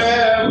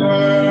forever.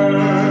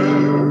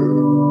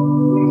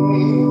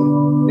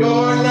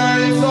 Your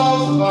nights of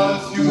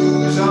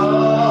confusion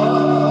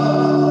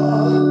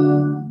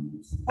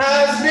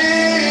has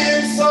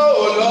been so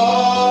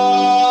long.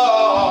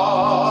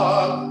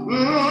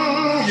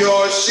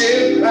 Your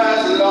ship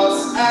has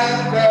lost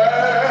anchor,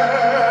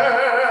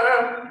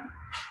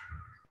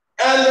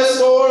 and the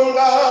storm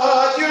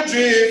got you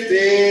drifting.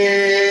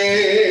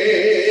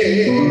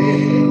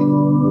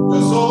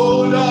 Just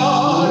hold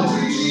on to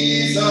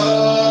Jesus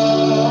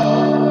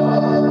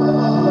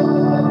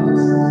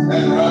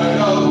and ride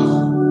out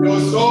your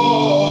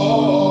storm.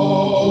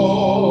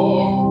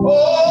 Oh,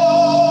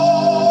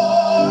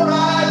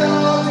 ride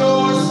out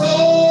your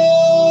storm.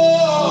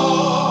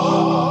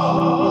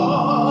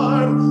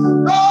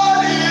 God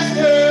is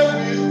there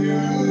with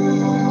you.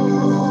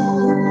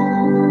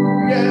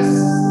 Yes,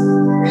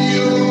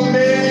 you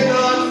may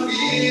not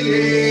feel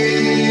it,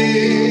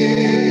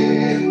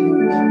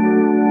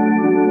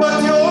 but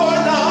you're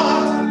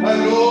not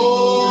alone.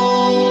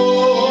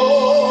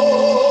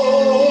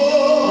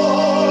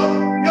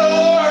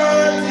 You're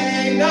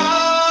hurting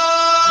now,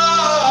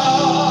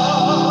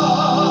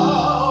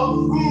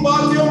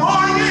 but your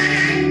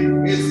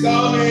morning is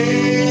coming.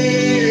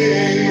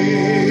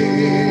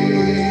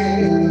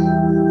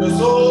 Just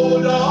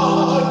hold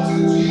on to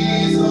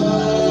Jesus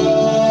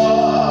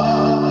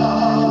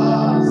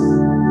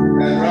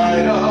and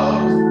ride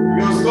out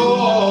your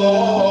storm.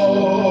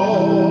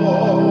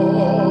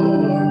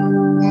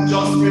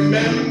 Just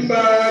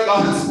remember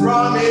God's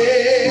promise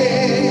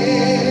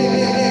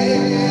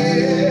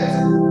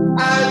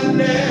and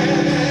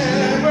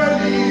never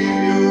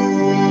leave you.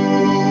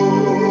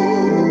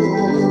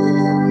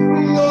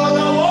 No,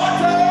 the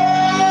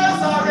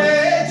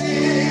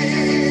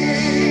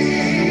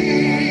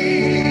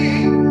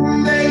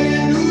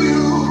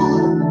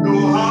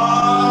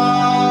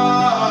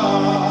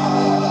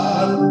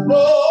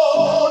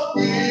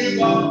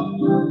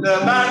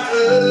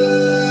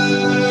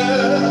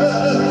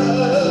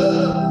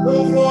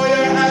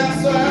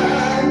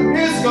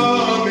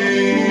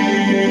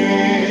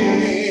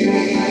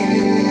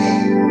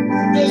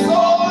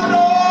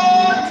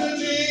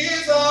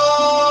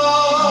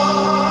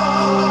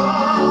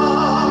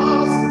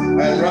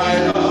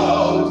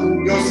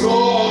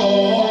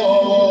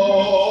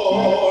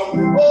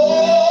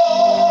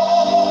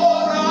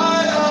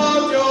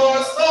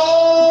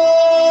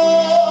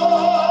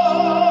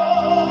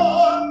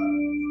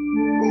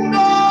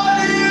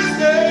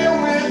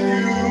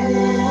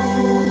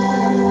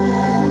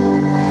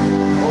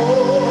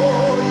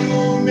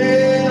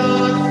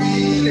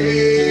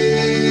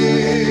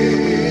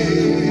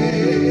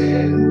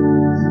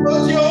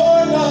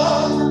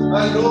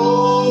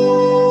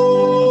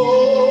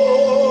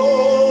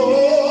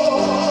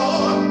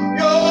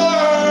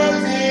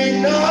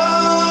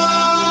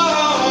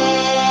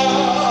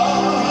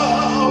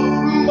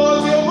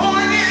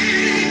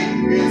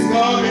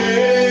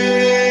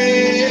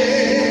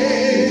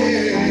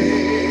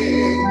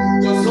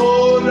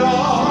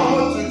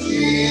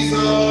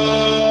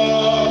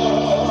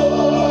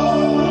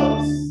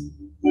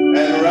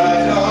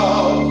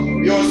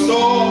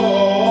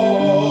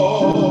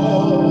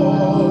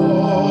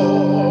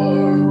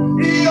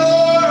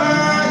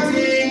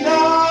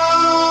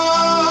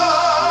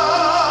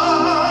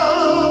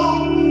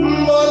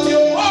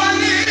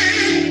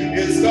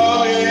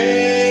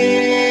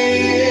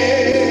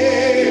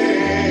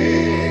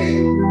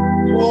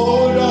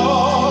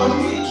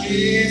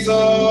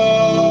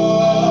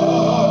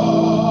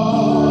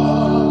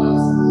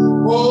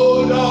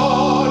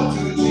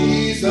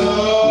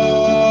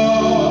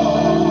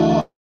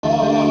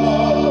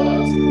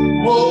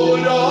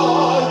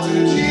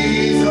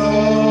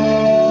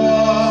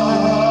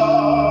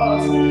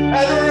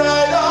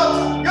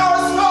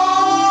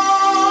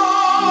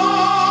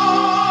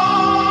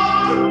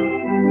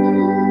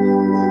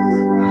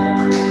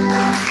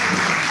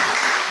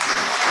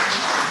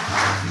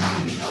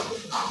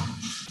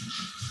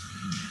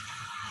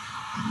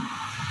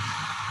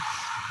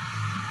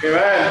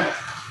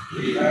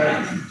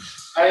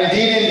And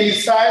indeed, in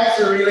these times,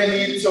 we really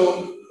need to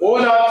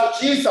hold on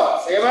to Jesus,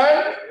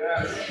 amen?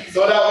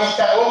 So that we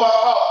can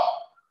overcome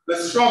the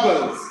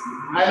struggles.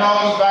 I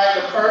now invite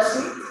the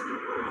person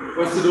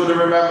who is to do the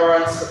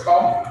remembrance to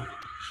come.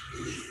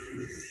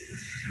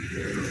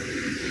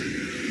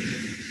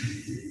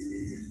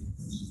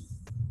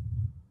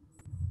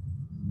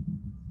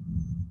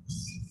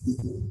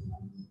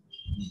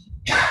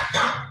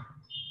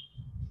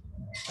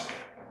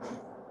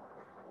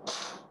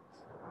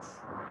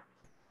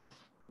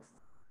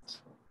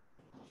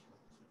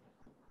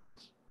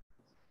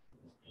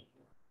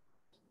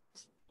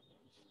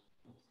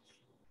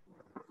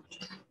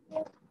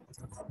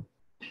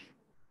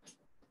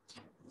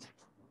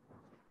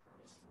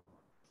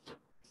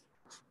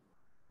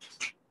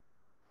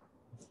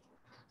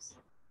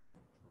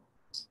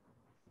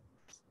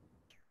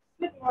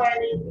 Good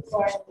morning, good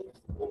morning,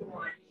 good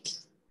morning.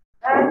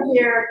 I'm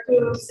here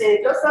to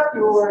say just a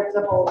few words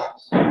about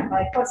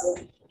my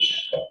cousin.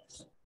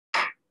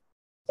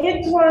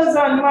 It was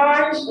on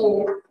March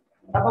 8th,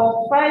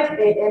 about 5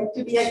 a.m.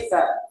 to be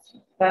exact,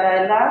 that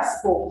I last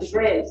spoke to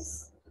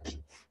Grace.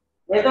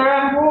 Whether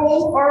I'm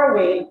home or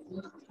away,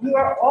 we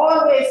were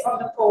always on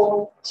the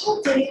phone,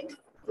 chatting,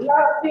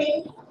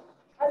 laughing,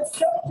 and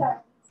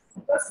sometimes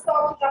just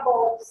talking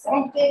about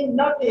something,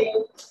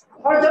 nothing,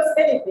 or just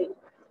anything.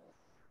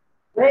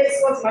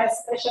 Grace was my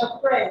special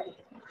friend,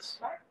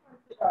 my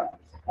confidant,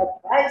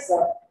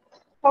 advisor,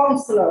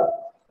 counselor,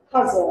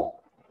 cousin,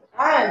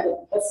 and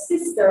a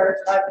sister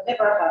I've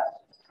never had.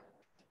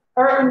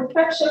 Her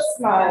infectious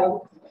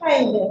smile,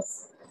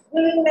 kindness,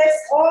 willingness,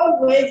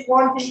 always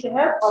wanting to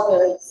help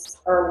others,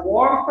 her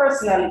warm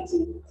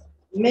personality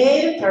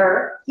made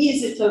her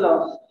easy to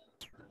love.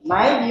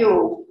 Mind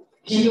you,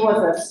 she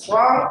was a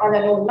strong and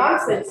a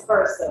no-nonsense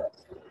person,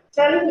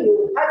 telling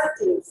you as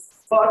it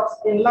is, but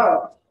in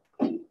love.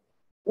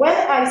 When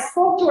I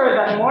spoke to her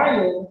that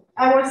morning,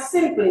 I was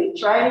simply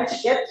trying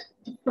to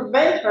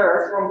prevent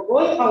her from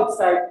going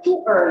outside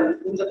too early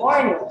in the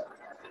morning.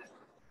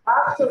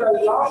 After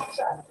a long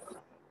chat,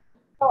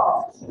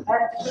 talk, and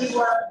we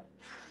were,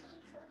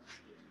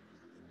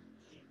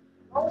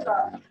 hold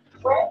on,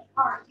 when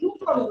are you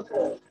coming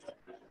home?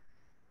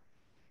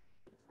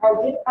 I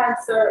didn't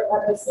answer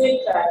at the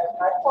same time.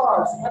 I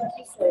paused and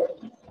she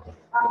said,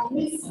 I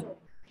miss you.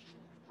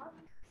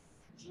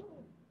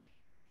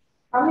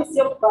 I miss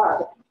you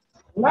bad.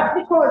 Not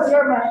because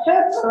you're my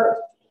helper,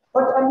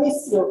 but I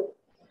miss you.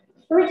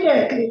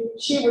 Frequently,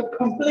 she would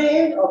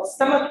complain of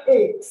stomach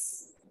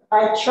aches.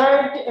 I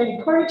tried to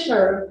encourage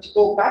her to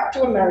go back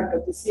to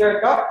America to see her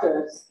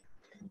doctors,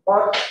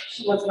 but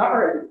she was not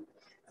ready.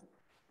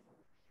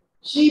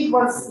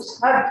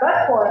 At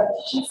that point,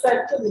 she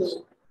said to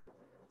me,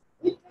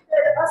 if you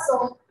get a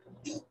son,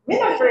 we're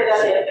not afraid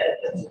of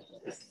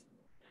it.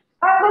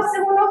 I was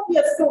saying, well,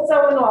 yes, so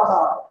I know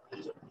about.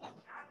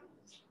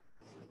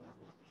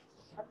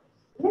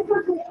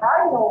 Little did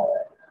I know,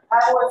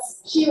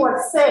 she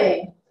was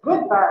saying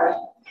goodbye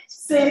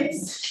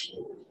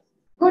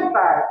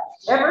goodbye.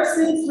 Ever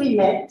since we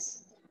met,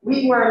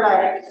 we were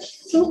like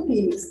two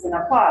peas in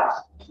a pod.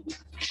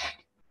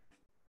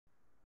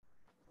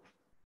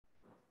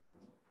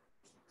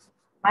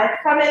 My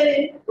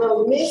family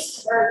will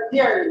miss her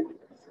dearly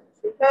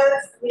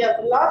because we have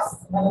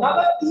lost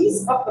another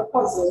piece of the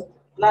puzzle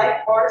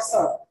like our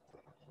son.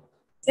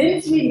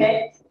 Since we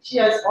met, she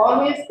has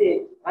always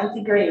been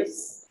Auntie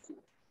Grace.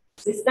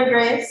 Sister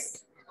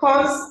Grace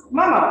calls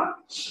Mama.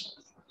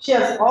 She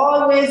has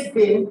always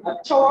been a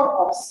tower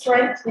of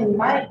strength in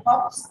my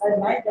ups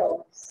and my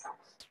downs.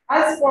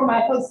 As for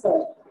my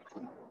husband,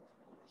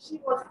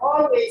 she was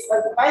always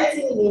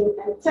advising me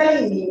and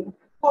telling me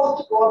how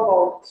to go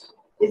about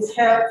his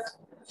health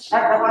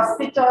at the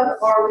hospital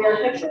or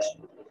wherever.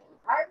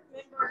 I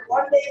remember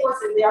one day he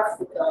was in the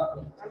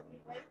hospital and we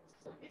went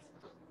to visit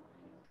him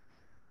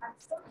and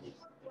something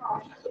was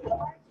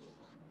wrong.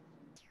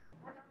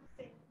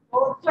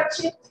 Don't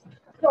touch it,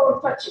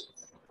 don't touch it.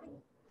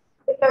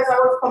 Because I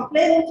was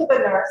complaining to the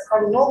nurse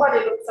and nobody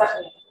looks at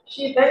me.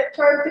 She then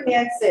turned to me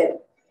and said,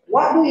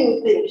 what do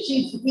you think?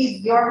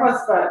 He's your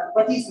husband,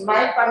 but he's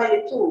my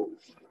family too.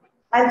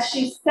 And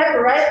she stepped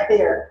right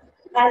there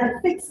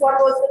and fixed what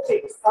was to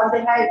fix on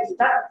the IV.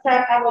 That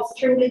time I was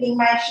trembling in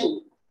my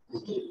shoe.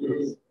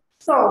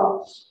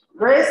 So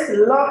Grace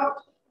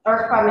loved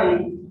her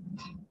family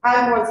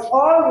and was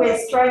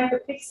always trying to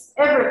fix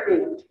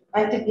everything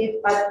and to give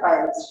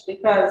advice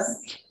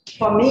because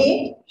for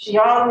me, she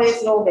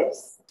always knows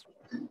best.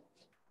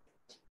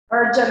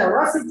 Her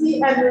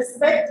generosity and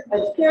respect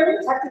and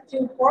caring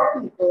attitude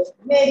for people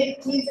made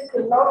it easy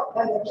to love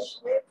and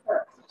appreciate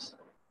her.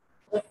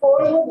 The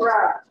phone would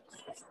ring.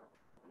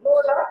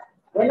 Lola,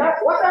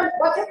 what are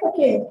you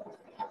cooking?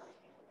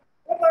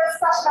 You going to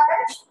stop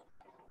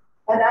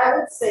by? And I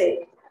would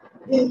say,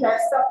 didn't I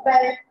stop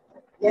by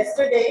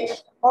yesterday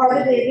or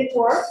the day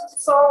before?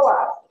 So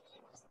what?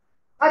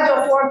 I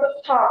just want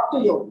to talk to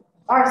you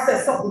or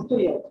say something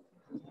to you.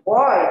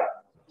 Boy,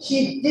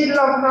 she did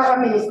love her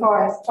mini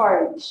corn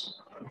porridge.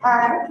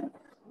 And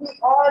we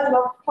all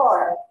love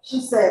corn, she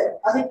said,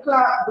 and the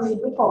Clark breed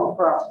we come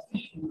from.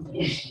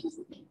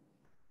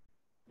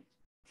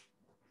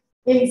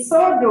 In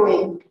so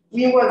doing,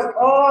 we was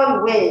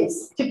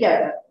always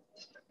together.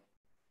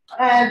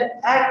 And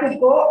I could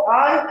go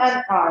on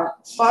and on,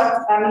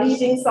 but I'm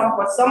leaving some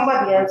for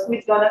somebody else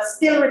who's gonna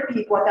still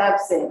repeat what I've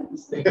said.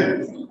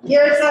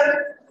 Here's a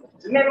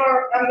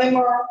memorable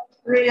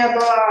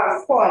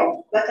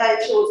point that I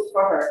chose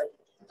for her.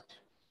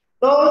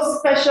 Those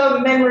special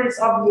memories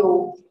of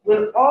you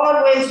will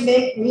always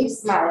make me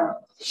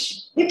smile.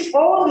 If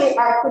only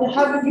I could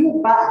have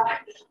you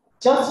back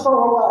just for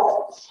a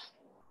while.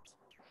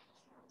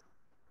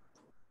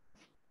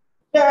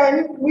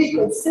 Then we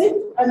could sit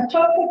and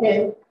talk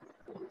again,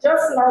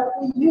 just like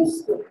we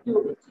used to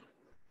do.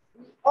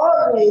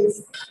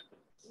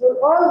 You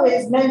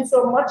always meant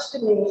so much to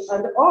me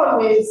and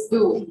always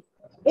do.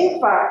 In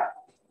fact,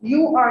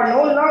 you are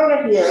no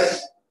longer here,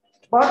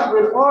 but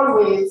will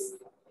always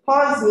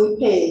cause me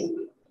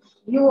pain.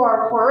 You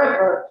are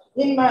forever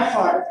in my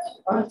heart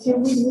until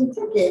we meet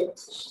again.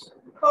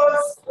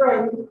 Close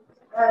friend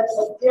and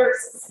a dear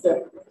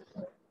sister.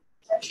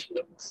 Thank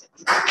you.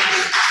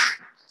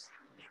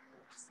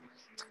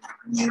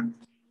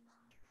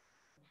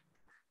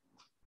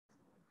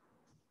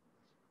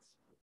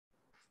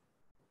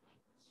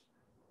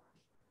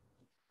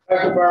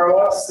 Thank you very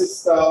much,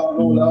 Sister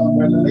Lola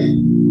Bradley,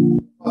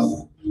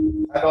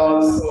 and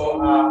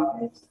also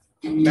a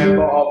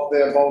member of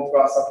the Mount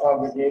Rasa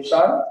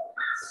congregation,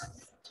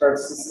 her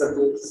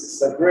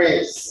Sister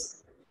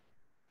Grace.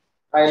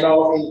 I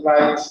now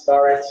invite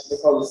Dorothy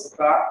Nicholas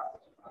Clark.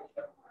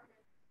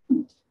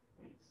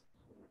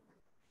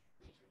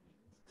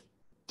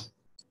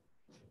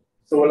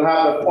 So we'll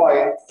have the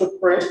poem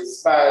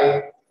Footprints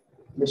by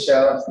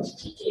Michelle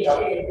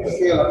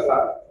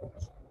Clark.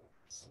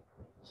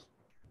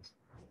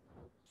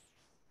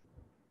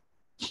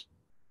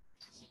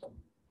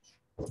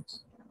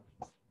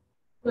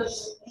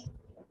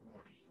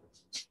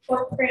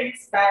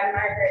 Footprints by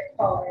Margaret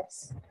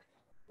Powers.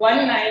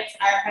 One night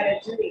I had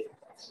a dream.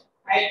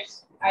 I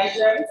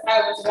dreamt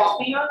I was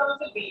walking along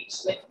the beach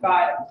with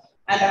God,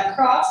 and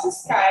across the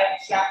sky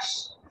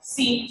flashed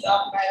scenes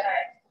of my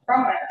life,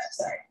 from my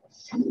life,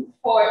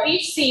 For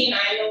each scene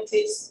I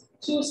noticed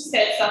two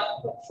sets of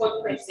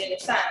footprints in the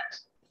sand.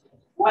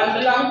 One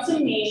belonged to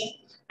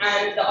me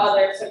and the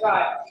other to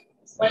God.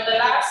 When the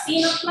last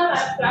scene of my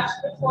life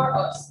flashed before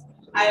us,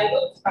 I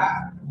looked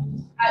back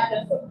at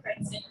the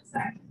footprints in the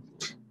sand.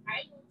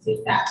 I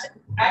noticed that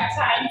at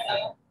times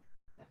along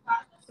the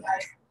path of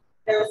life,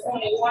 there was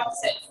only one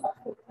set of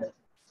footprints.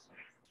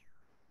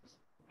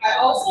 I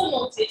also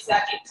noticed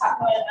that it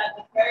happened at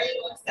the very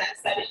lowest that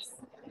is the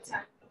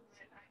time of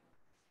my life.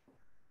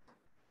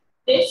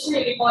 This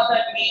really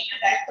bothered me,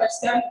 and I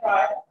questioned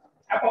God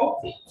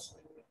about it.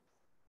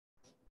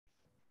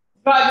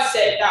 God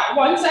said that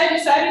once I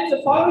decided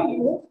to follow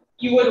you,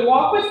 you would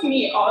walk with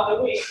me all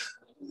the way.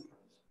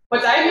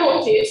 But I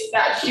noticed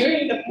that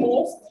during the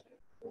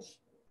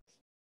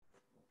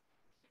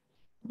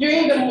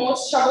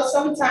most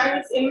troublesome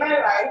times in my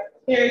life,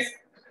 there's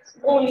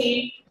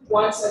only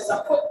one set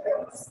of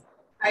footprints.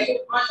 I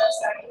don't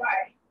understand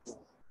why.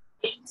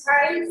 In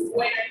times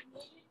when I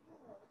needed you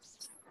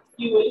most,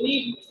 you would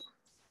leave me.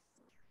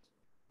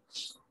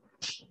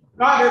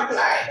 God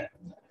replied,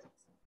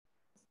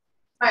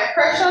 my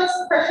precious,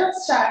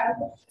 precious child,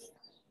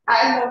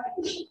 I love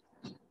you.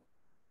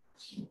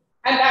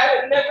 And I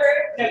would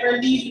never, never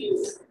leave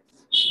you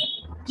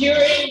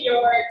during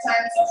your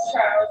times of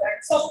trials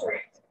and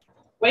suffering.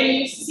 When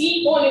you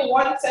see only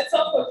one set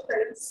of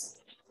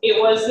footprints,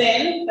 it was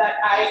then that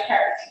I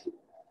carried you.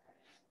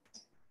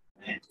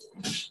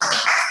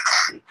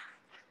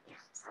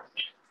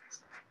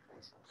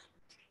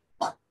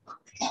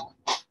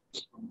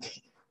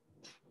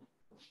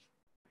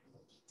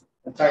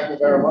 Thank you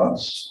very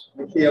much,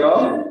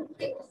 Michaela.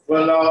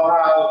 We'll now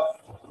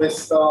have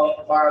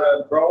Mr.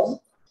 Marlon Brown.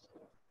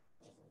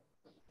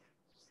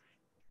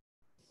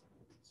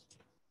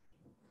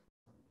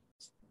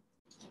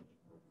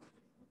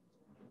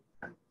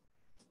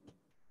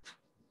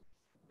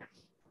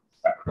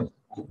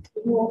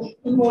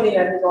 Good morning,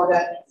 everybody.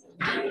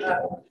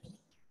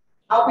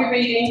 I'll be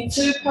reading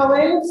two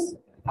poems.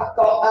 I've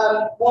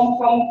got one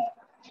from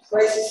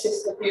Grace's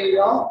sister,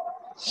 Beulah.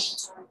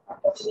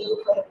 I've got another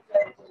from a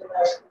friend in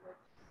America.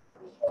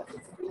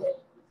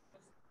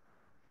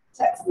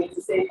 Text me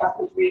to see if I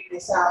could read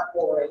this out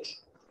for him.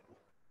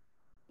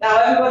 Now,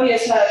 everybody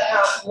has heard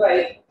how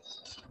great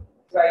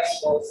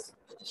Grace was.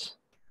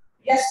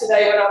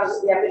 Yesterday, when I was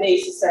at the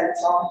Ebenezer Centre,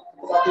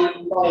 because I've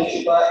been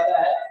volunteer work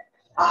there,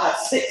 I had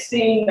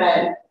 16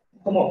 men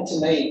come up to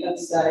me and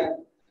say,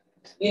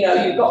 you know,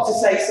 you've got to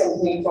say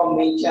something from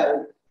me,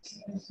 Joe.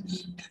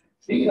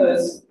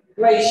 Because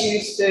Grace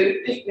used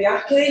to pick the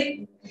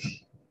ackee,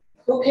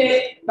 cook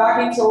it,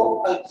 bag it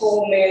up, and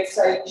call me and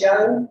say,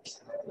 Joe,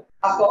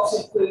 I've got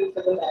some food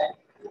for the men.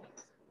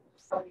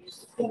 I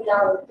used to come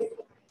down and pick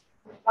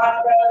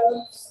bad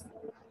rows,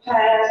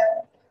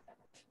 pear,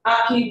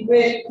 ackee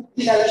rib,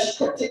 you know, she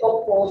cooked it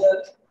up for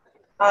them.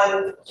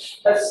 and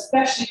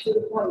especially to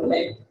the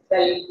family,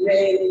 they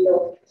really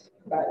love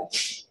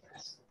Grace.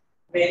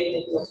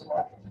 Really did love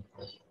her.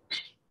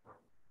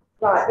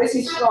 Right, this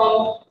is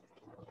from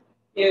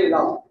you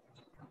lot.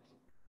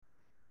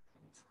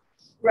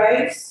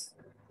 Grace,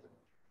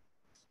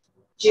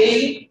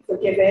 G for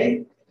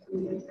giving,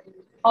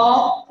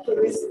 R for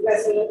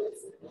resilient,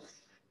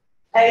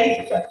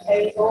 A for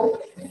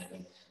able,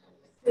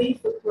 C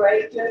for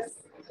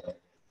courageous,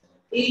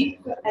 E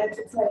for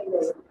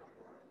entertaining.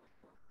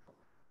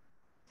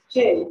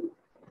 G.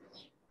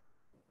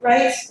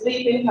 Grace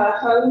leaving her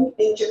home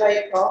in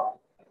Jamaica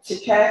to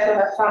care for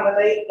her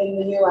family in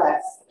the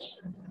US.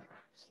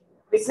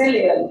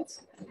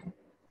 Resilient.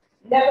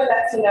 Never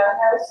letting her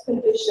health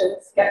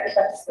conditions get the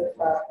best of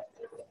her.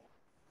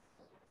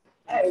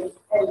 A.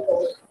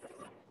 Able.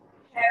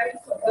 Caring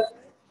for others.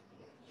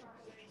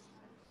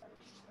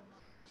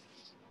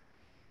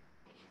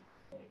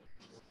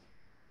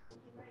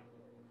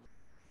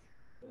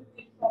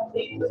 From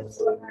England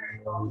to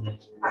America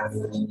at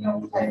such a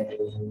young age.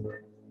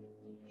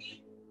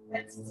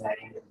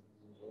 Entertaining.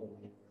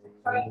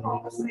 Phone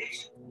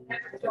conversation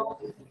never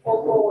dull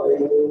or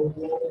boring.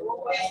 You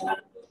always have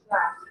a good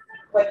laugh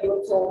when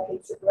you're talking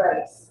to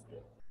Grace.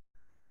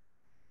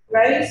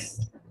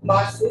 Grace,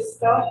 my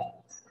sister,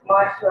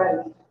 my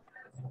friend,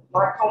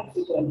 my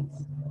confidant.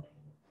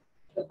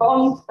 The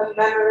bonds and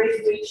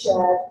memories we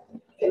shared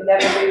can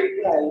never be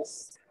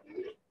replaced.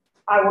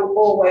 I will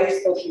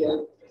always love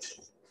you.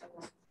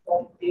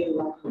 Won't be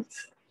alone.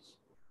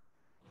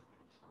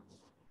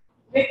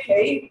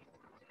 Vicky,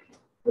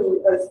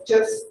 who has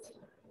just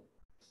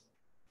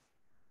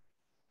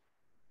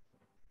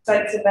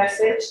sent a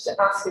message to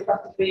ask if I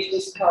could read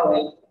this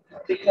poem,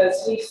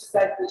 because he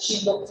said that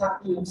she looked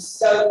at you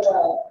so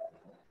well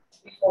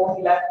before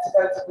he left to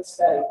go to the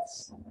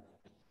States.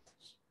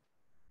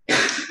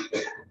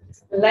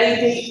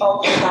 Lady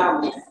of the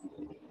Land.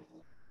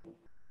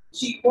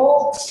 She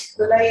walks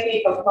the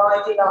lady of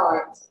my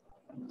delight,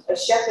 a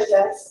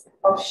shepherdess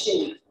of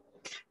sheep.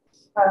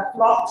 Her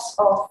flocks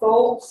are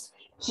thoughts,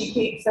 she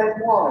keeps them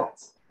white.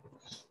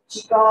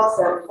 She guards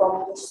them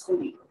from the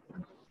sleep.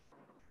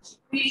 She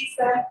feeds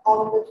them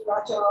on the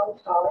fragile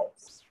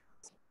heights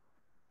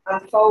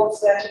and folds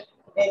them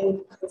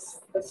in the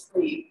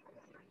sleep.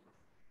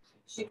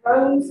 She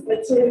roams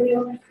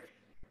maternal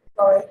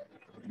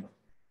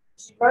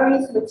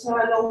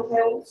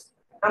hills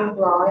and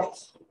bright,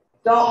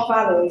 dark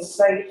valleys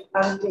safe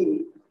and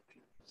deep.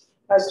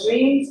 Her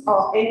dreams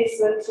are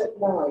innocent at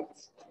night,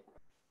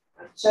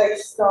 and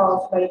chase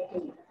stars may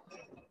peep.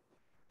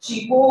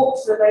 She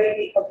walks the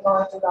lady of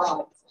my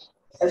delight,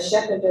 a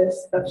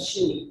shepherdess of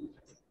sheep.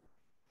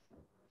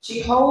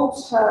 She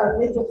holds her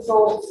little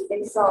thoughts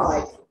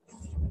inside,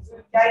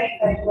 through day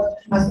they look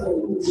and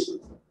move.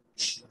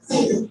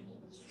 Safe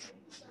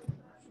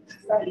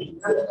and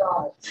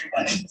light,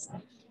 has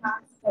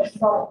her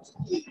sight to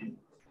keep.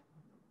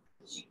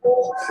 She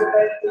walks the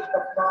lady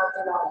of my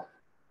delight,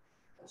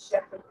 a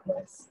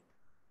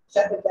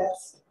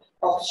shepherdess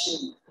of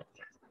sheep.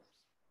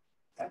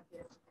 Thank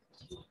you.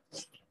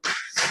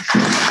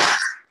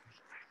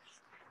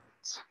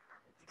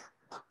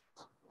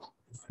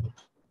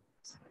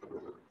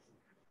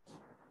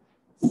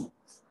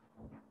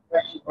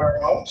 Thank you very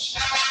much.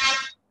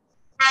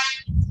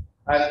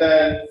 And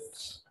then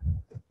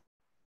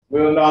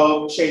we'll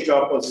now change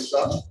our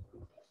position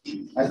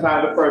and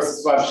find the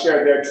persons who have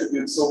shared their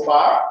tribute so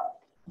far.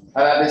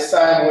 And at this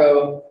time,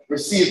 we'll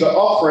receive the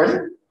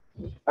offering.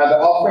 And the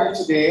offering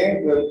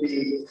today will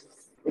be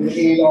in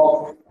aid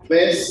of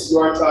this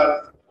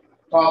Yorkton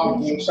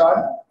congregation,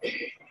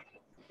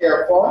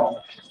 Airport,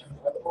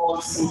 and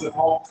also the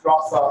Mount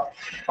Rossa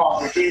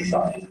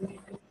congregation.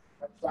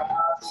 And I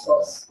ask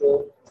us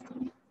to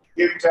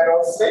give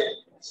generously,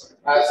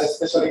 as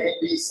especially in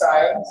these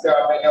times, there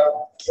are many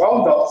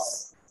around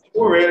us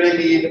who really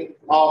need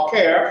our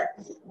care,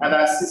 and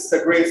as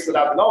Sister Grace would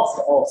have loved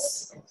for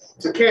us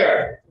to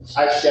care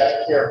as she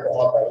had cared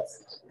for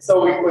others.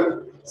 So we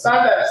could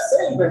stand and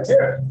sing with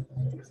her.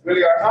 It's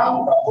really our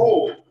anchor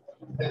hope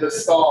in the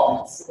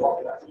storms.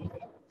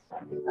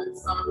 And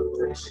sound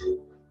preaching.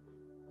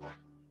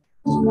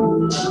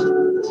 Thank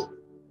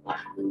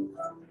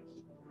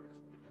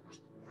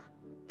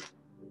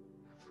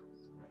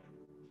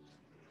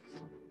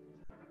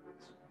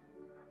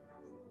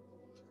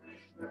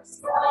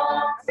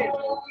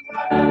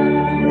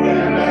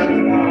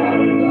you.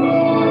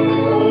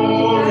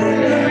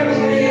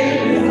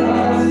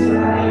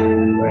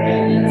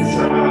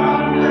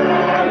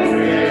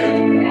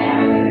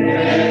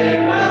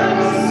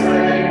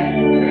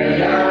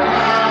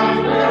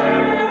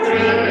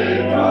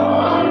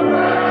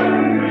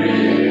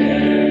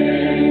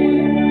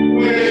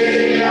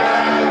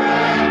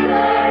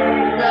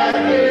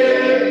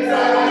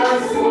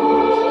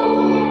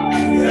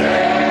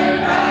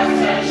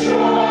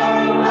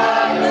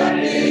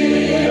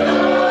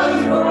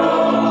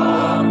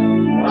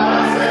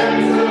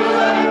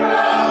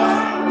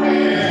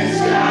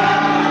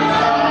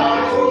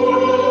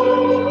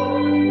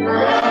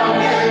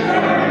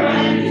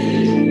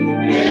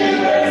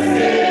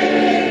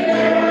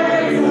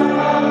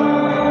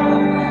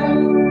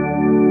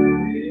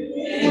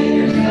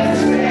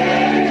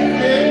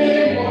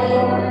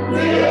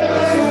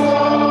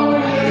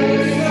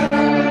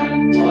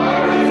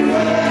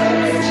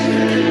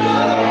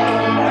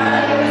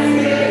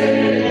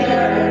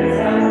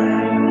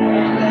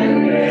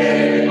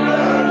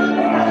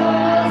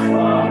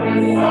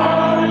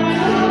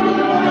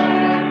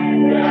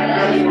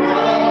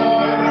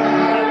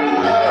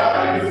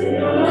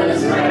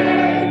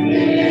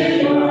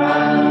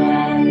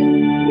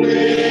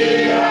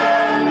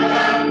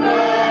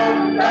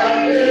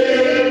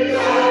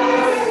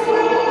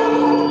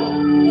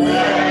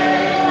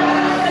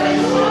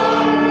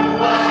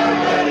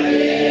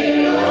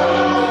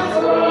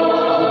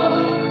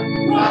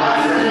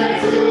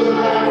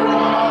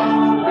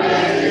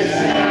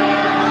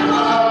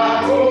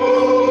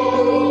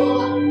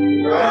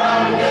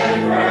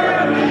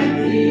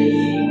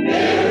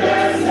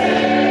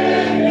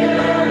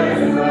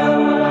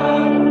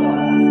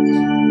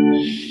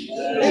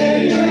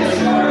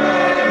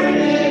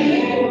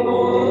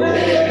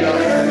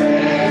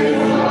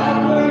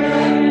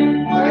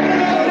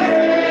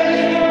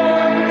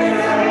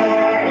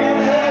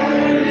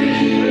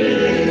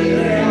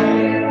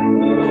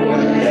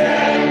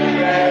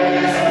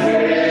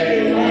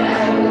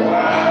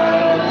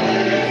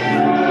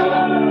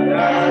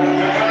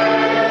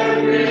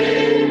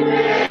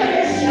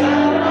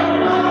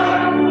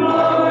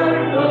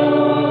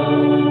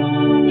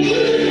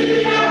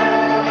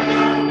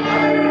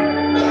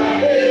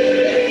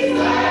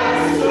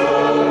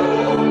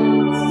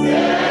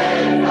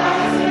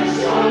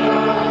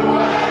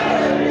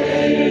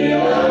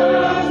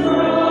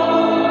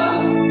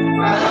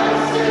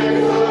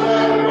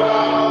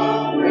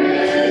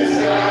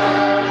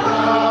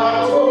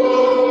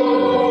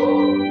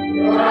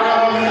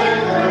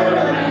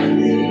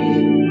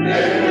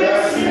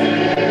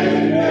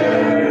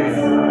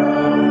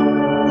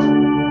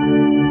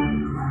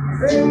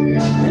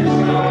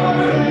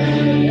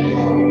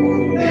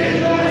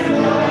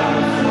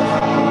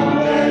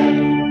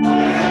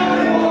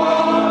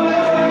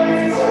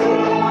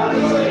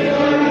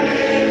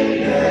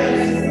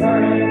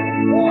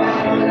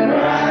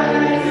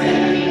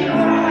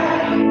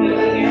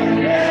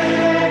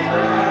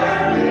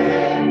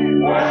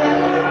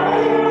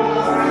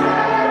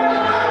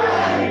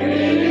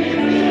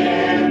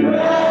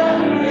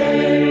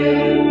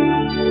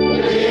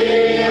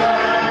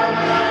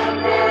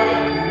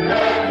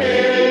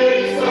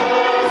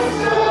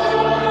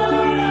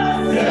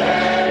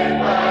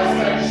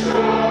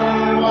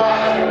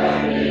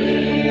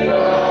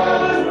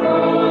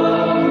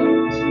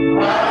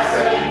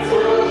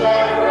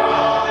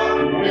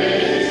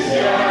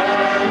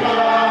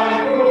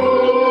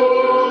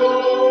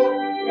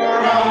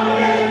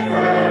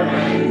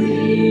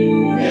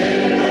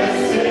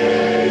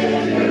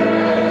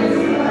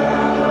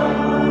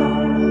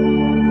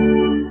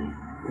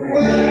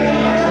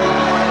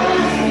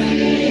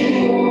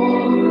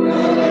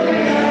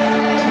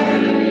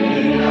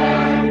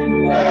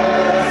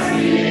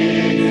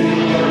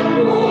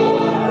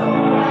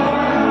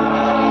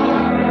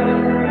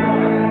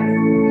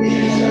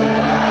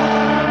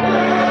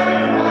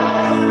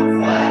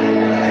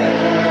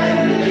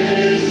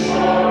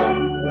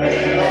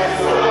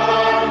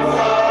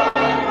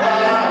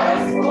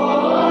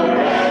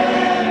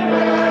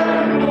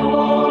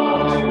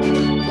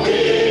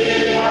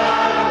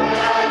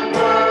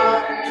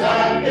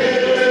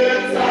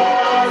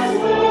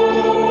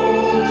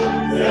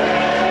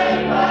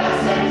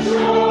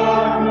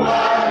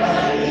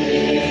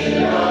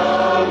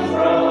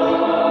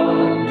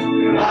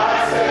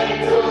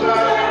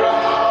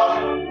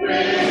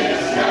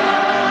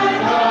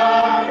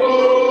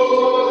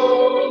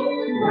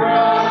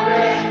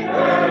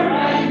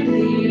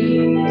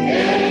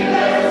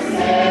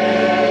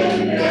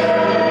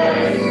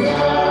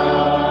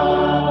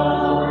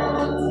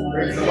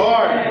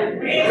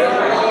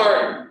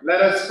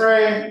 Let us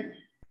pray.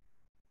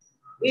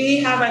 We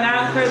have an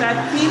anchor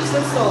that keeps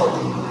the soul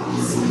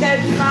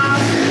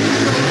steadfast,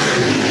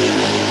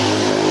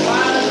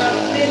 while the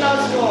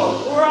billows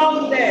roll,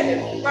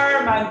 grounded,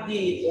 firm and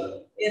deep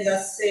in the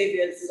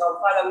Savior's love.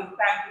 Father, we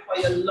thank you for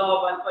your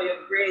love and for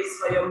your grace,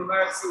 for your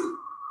mercy,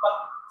 for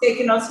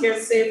taking us here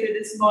safely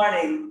this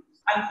morning.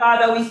 And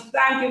Father, we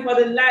thank you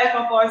for the life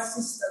of our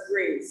sister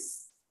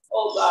Grace.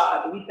 Oh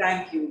God, we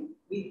thank you.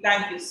 We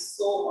thank you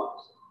so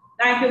much.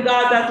 Thank you,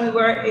 God, that we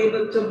were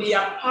able to be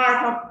a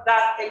part of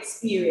that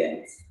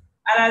experience.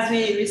 And as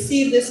we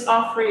receive this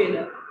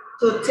offering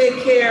to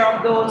take care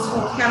of those who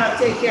cannot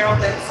take care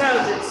of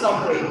themselves in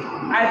some way,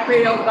 I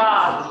pray, oh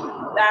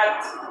God,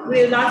 that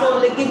we'll not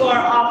only give our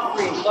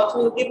offering, but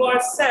we'll give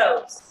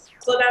ourselves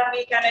so that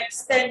we can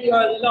extend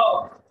your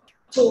love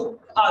to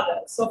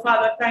others. So,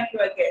 Father, thank you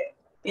again.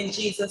 In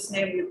Jesus'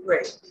 name we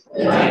pray.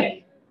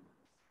 Amen.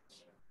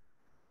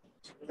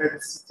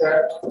 Let's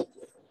start.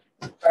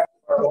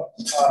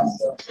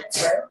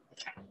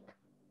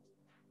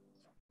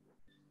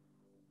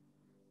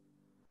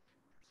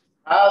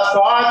 I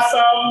thought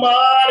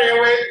somebody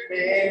with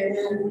me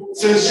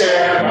to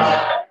share my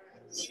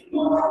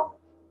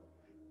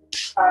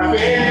I've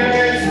been in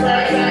this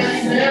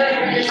presence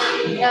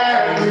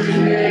every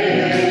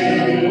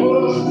day.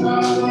 Oh,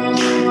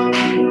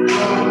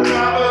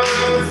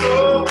 troubles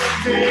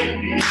overtake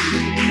me,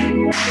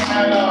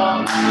 and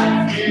all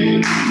my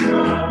fears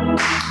gone.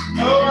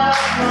 Oh, I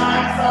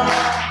find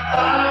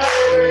somebody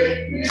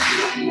with me.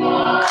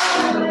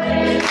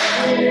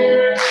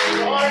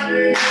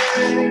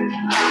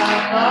 I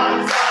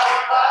found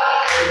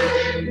somebody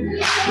with me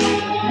to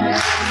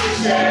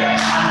share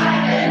my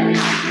every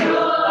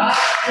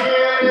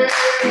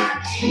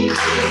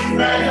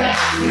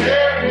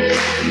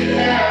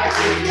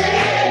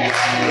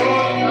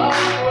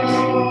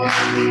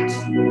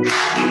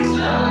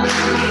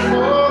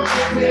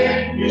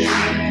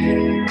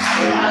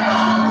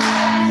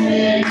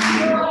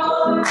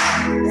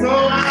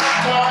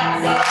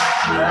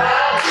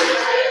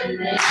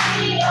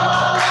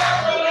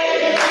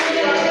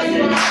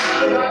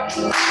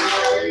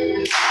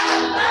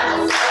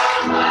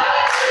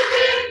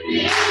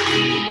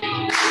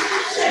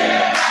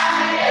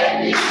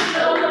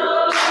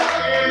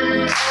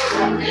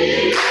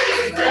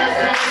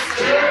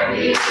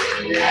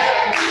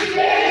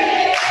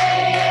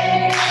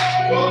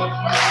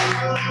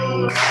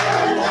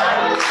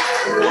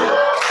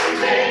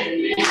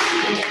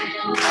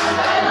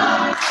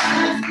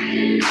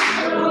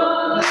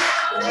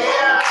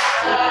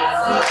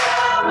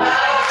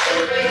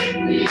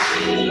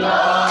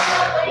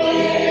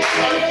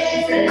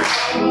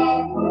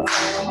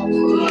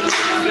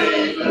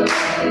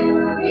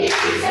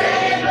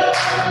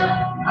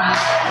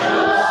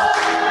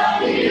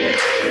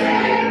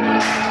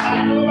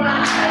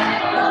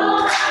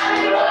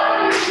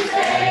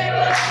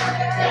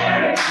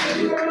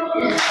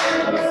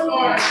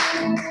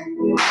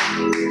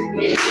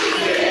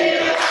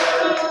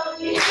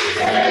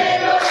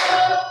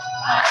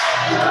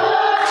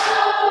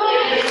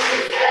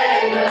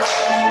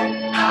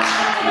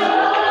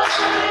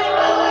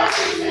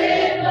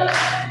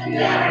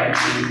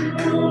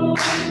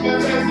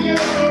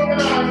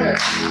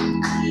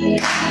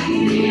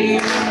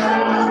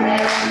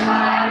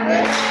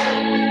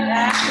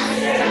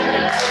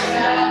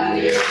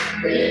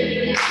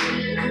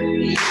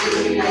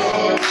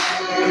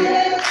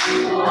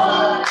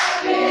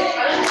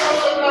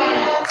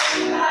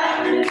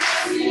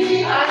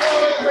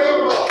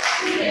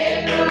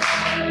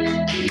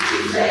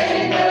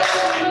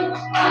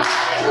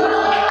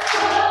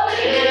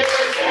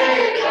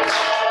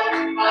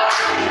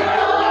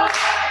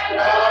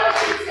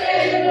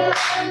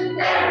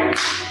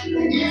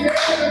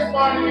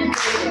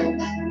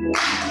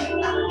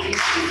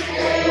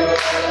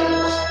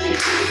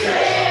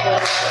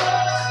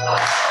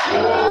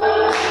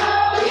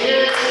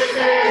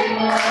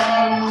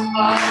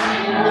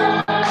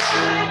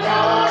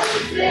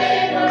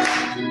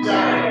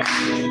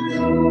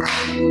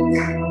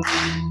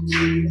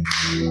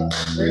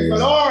Praise the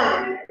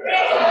Lord.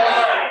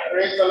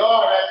 Praise the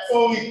Lord. And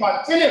so we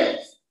continue,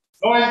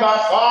 knowing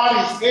that God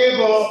is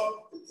able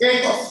to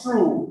take us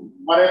through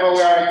whatever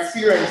we are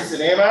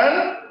experiencing.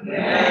 Amen?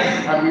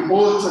 Amen. And we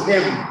owe to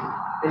him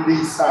in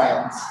these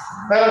times.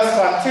 Let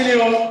us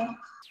continue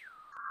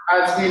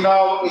as we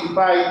now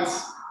invite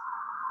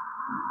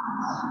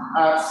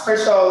a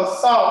special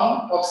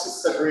song of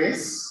Sister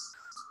Grace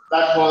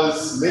that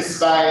was missed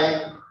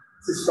by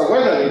Sister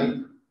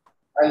Weatherly.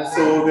 And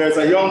so there's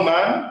a young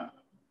man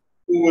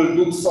who will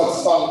do such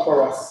song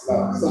for us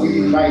now. So we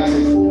invite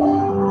him.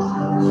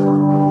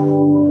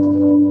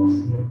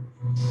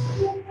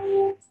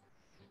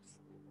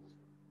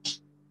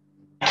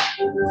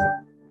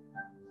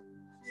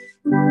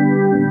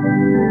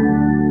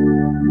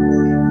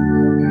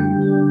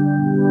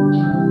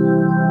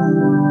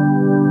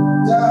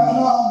 Down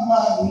on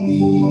my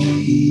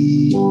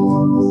knees,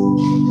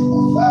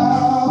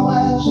 found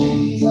my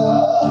Jesus.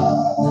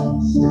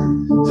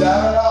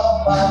 Down on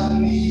my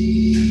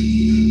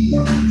knees,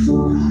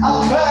 I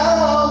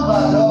found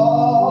my Lord.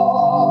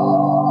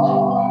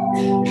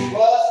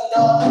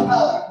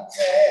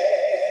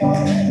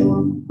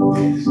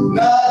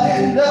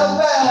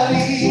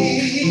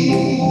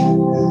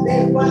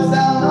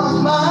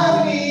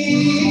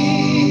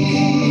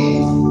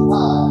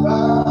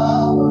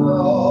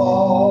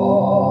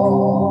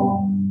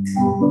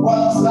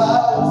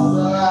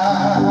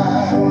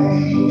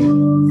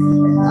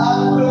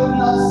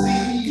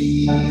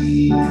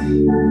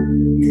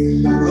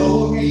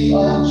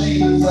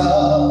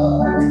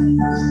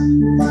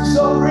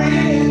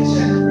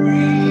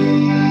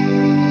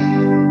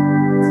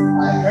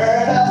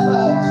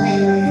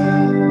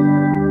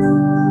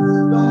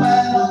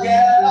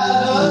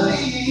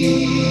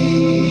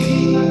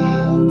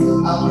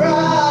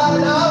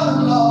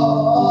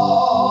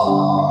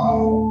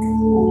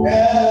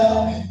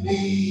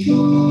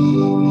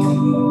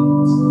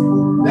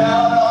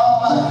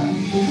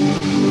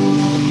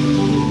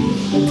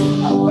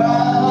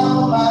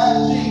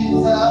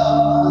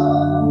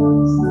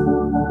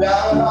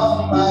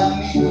 my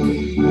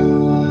knees.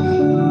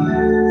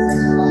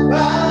 I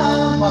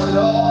found my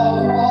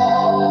Lord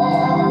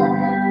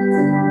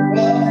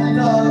on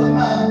the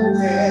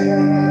mountain,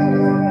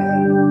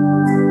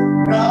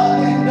 not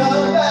in the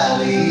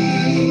valley,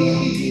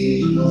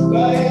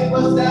 but it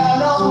was down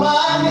on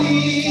my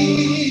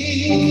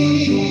knees.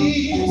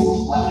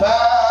 I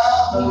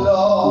found the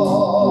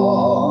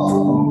Lord,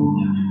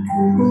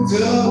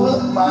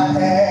 took my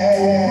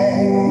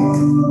hand,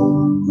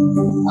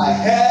 I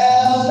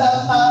held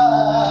up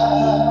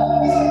high,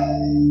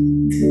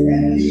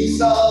 and he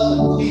saw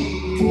the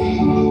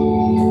tears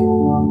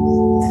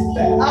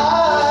that I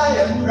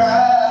have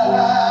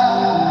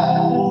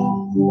cried.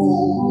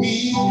 Oh, he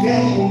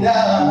came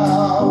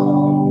down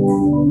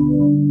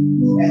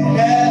and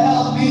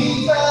held me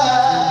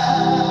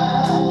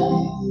tight,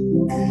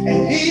 and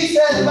he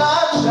said, my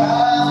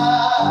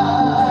child,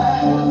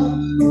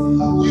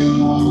 you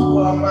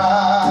are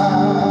mine.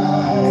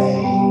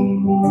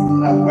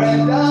 I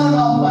went down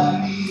on my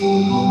knees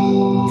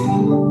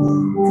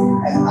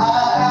and I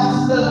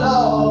asked the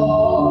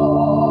Lord,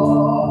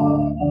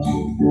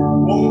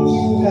 won't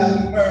you have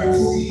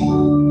mercy,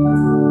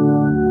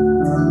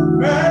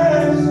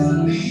 mercy,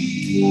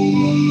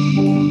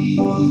 please.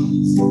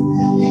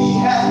 He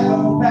had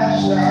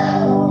compassion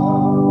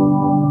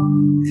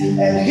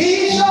and he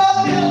showed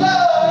me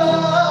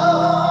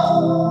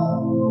love,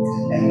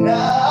 and now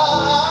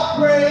I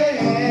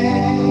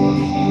praise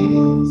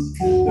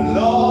the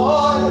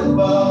Lord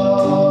above.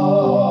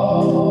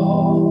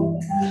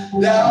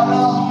 Down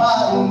on my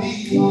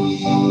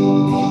knees,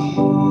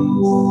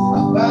 I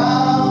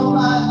found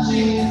my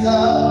Jesus.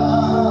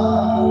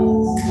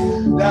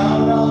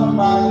 Down on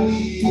my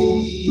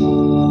knees,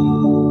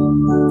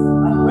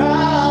 I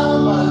found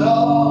my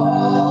Lord.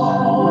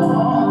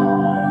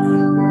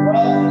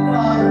 Up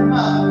on the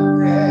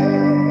mountain,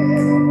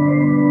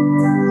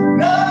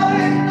 not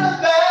in the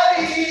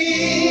valley,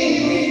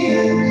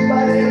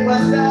 but it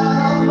was down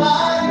on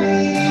my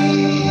knees.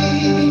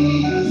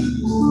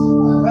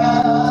 I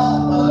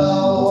found my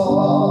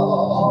Lord.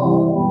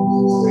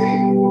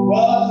 It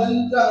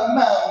wasn't the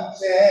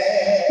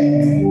mountain,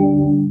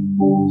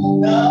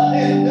 not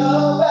in the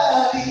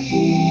valley,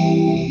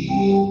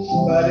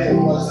 but it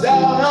was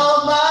down on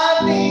my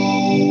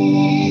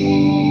knees.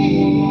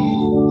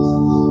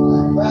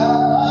 I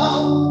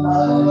found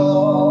my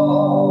Lord.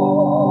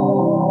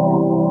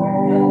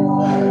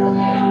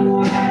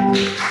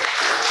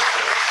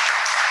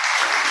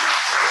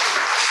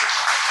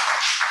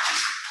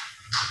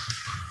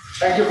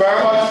 Thank you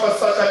very much for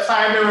such a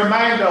timely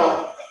reminder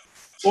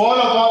to all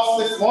of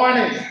us this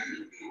morning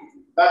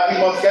that we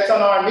must get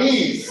on our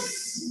knees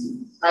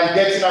and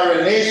get in a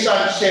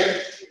relationship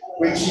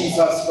with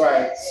Jesus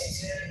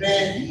Christ.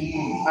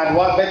 And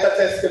what better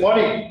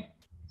testimony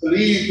to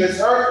leave this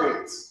earth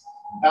with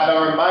than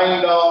a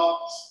reminder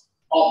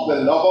of the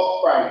love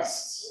of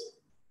Christ,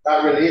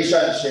 that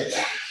relationship.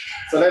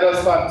 So let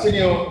us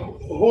continue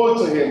to hold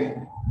to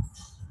him.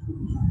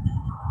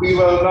 We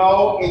will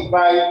now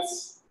invite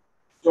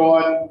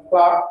John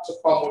Clark to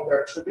come with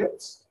their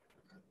tribute.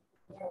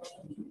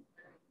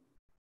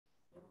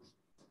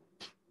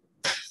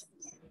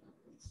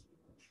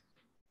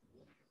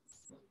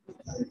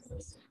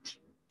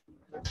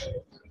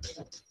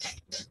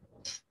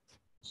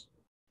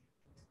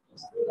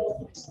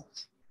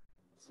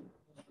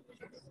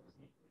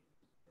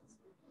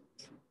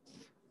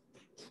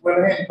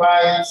 We'll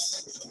invite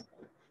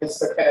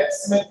Mr. Kenneth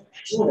Smith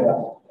Jr.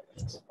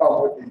 to come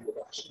with the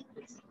introduction.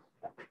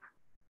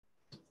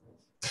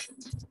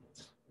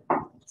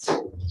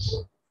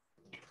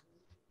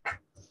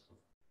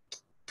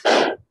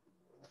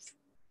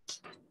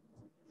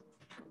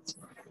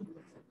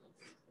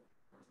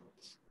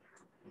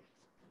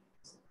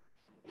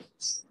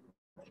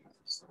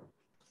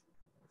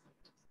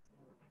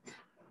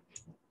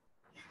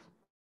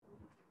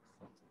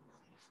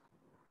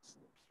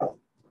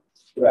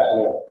 Good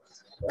afternoon.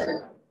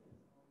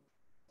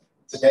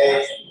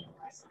 Today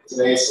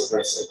is for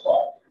Grace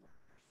Clark.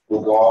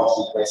 We'll go on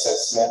to Grace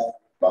Smith,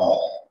 my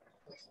mother.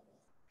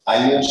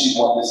 I knew she'd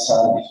want this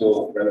time to be filled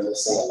with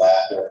reminiscing and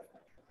laughter,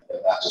 and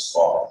not just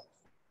falling.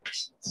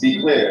 To be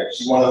clear,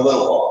 she wanted a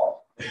little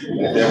ball.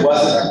 And if there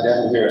wasn't, I could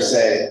definitely hear her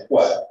say,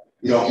 "What,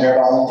 you don't care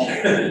about me?"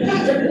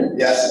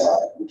 Yes,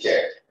 Mom, we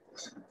care.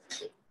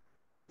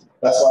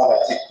 That's why I'd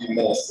like to take a few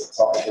minutes to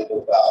talk a little bit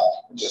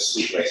about just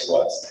who Grace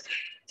was.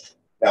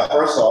 Now,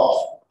 first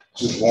off,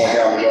 she was born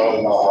down the road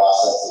in Mount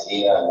Rossa to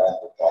Ena and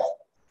Manfred Park.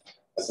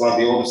 As one of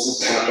the older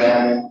sisters in the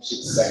family, she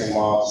was the second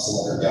mom to some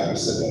of her younger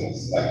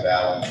siblings, like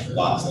Val and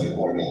Loxley and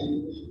Courtney.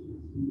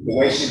 The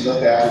way she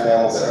looked after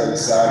them was an early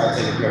sign that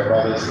taking care of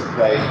others would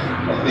play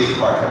a big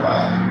part in her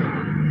life.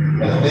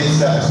 And a big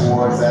step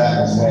towards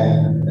that was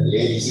when, at the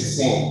age of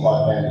 16,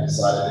 Clark family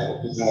decided they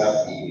were visiting up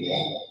to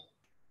England.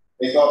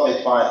 They thought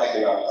they'd find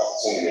economic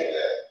opportunity over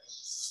there,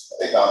 but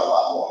they found a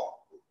lot more.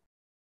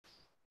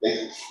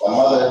 My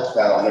mother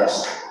found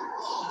nursing,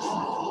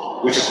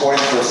 which according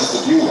to her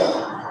sister Beulah,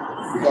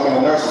 becoming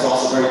a nurse was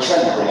also very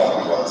trendy for young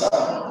people at the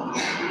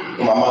time.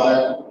 For my mother,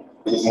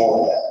 it was more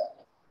than that.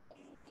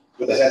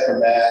 With a head for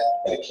math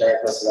and a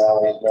caring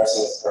personality,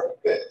 nursing is a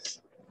perfect fit.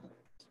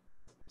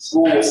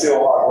 School was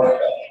still hard work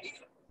though.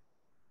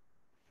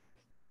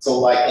 So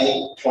like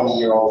any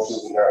 20-year-old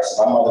student nurse,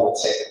 my mother would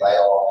take a night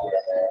off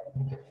here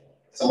and there.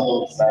 Some of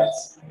those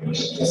nights,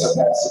 she'd kiss her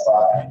pants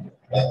goodbye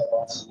and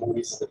go to the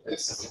movies and the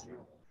places.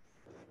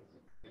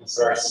 It was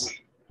very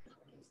sweet.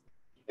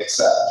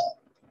 Except,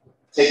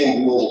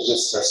 taking Blue was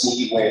just her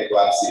sneaky way to go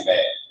out and see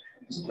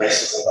man.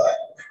 Grace was in life.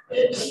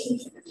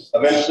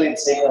 Eventually, the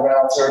sneaking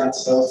around turned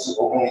into those two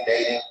openly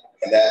dating,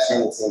 and that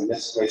turned into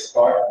Miss Grace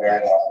Clark,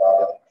 marrying my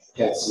father,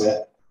 Ken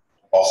Smith,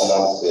 also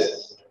known as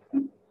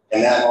Biz.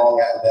 And not long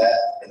after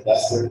that, in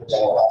Leicester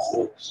General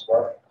Hospital, she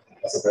worked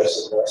as a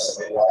registered nurse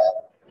and midwife.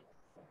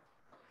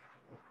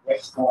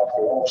 Grace called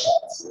her own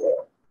shots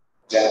with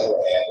Jennifer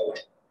and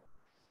Audrey.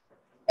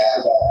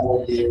 After about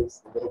 4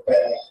 years, the little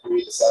family of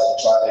three decided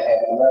to try their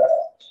hand in America.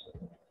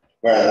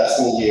 Where in less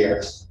than a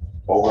year,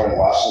 over in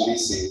Washington,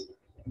 D.C.,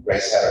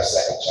 Grace had her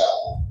second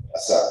child, a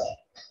son,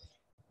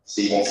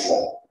 Stephen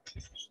Slim.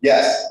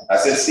 Yes, I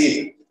said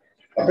Stephen.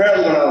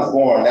 Apparently when I was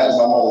born, that was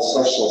my mother's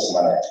first choice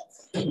of my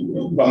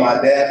name. But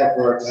my dad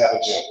preferred to have a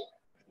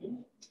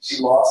junior.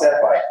 She lost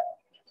that fight.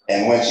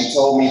 And when she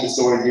told me the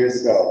story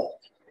years ago,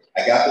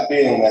 I got the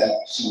feeling that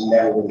she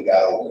never really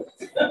got over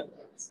it.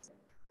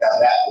 Now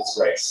that was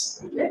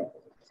Grace.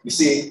 You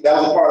see, that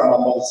was a part of my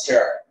mother's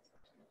character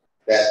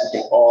that we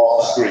can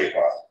all agree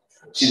upon.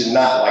 She did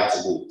not like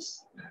to lose.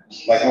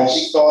 Like when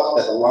she thought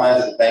that the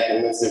lines at the bank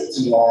in Windsor were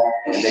too long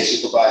and they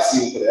should provide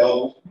seating for the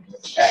elderly,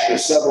 after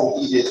several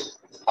heated,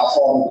 I'll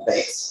call them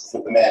debates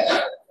with the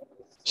manager,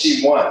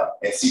 she won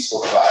and seats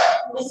were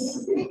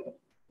provided.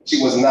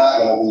 She was not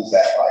going to lose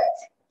that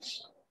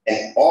fight.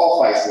 And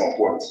all fights were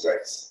important to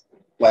Grace.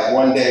 Like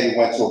one day we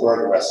went to a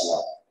burger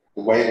restaurant.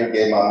 The waiter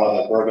gave my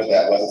mother a burger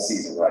that wasn't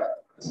seasoned right.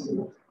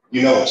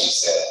 You know what she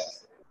said.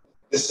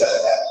 This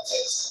doesn't have a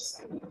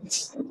taste.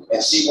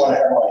 And she wanted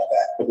her money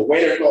back, but the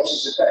waiter thought she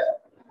should pay.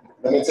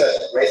 Let me tell you,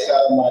 Grace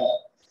got her money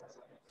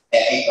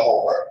and ate the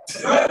whole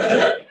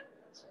burger.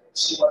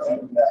 She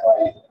wasn't even that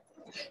money.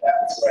 That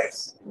was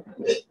Grace.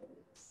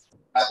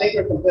 I think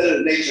her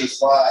competitive nature is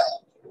why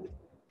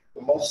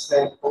the most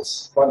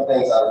fun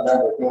things I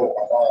remember doing with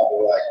my mom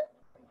were like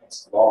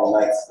long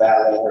nights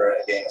battling her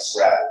in a game of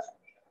Scrabble.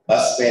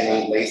 Us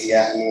spending lazy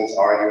afternoons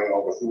arguing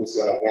over who was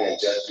going to win and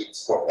judge Judy's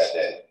sport that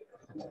day.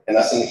 And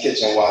us in the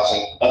kitchen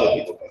watching other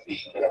people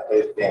compete in our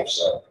favorite game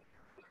show.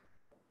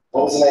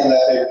 What was the name of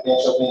that favorite game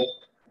show, Pete?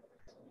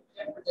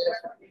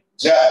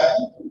 Jeff.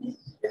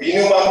 If you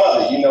knew my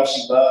mother, you know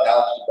she loved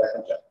Alex Trebek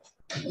and Jeff.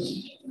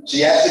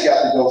 She actually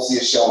got to go see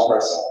a show in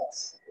person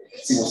once.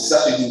 She was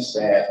such a huge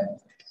fan,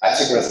 I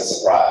took her as a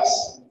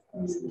surprise.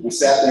 We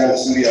sat there in the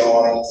studio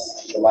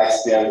audience, the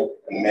lights dimmed,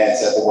 and the man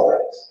said the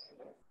words.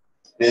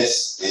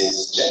 This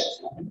is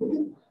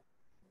Jen.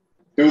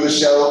 Through the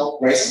show,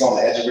 Grace was on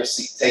the edge of her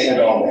seat, taking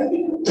it on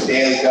in. The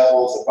daily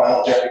doubles, the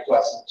final Jeopardy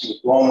question, she was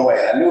blown away.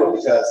 And I knew it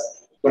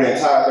because for the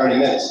entire 30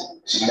 minutes,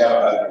 she never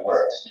uttered a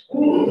word.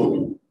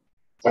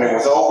 When it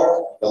was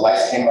over, the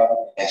lights came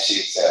up and she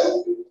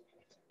exhaled.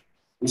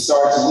 We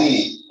started to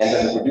leave, and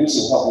then the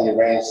producer helped me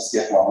arrange this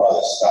gift my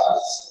mother stopped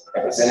us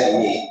and presented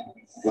me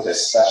with a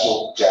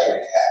special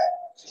Jeopardy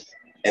hat.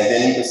 And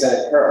then he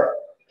presented her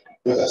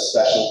with a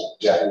special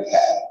Jeopardy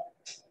hat.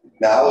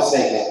 Now I was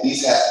thinking,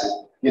 these hats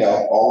would,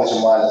 always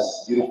remind us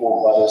of the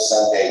beautiful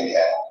mother-son day we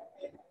had.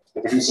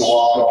 The producer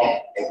walked on,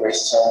 and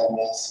Grace turned to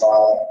me,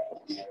 smiling from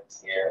ear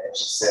to ear, and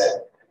she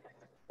said,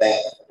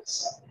 "Thank you for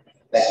this.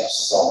 Thank you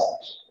so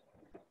much."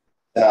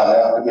 And I'll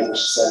never forget what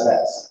she said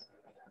next.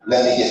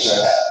 "Let me get your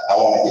hat. I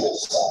want to give it to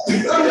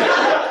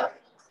someone."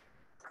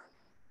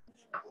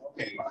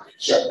 Okay, Mom,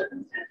 sure.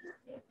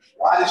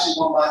 Why did she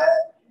want my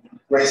hat?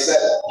 Grace said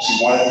it.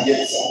 She wanted to give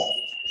it to someone.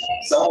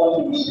 Someone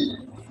who needed it,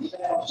 even if it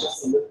was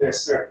just to lift their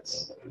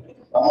spirits.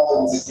 My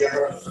mother was a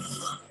giver.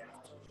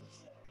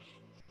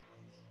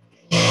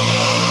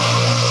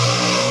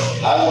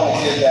 I want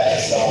to give that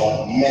to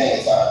someone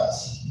many times.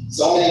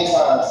 So many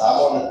times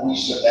I wonder if we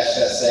should etch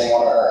that saying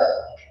on her urn.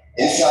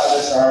 Inside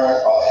this urn are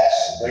the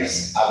ashes of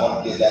Grace. I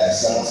want to give that to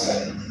someone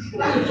Smith.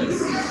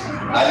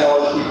 I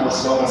know other people have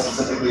spoken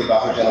specifically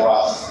about her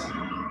generosity.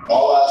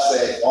 All I'll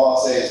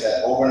say is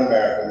that over in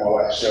America, my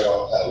wife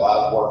Cheryl had a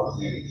lot of work to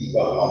do to keep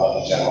up with my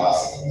mother's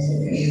generosity.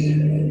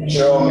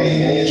 Cheryl made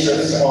many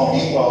trips to Home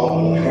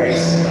Depot with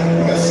Grace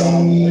because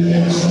someone needed a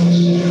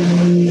demonstration.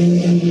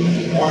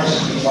 Or she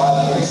could buy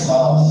the Grace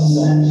smiles to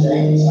some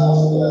stranger's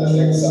house because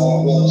they were selling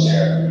a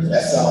wheelchair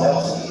that someone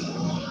else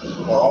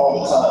needed. Or all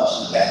the time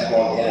she had to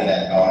go on the internet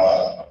and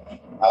online.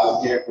 I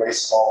would hear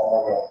Grace call from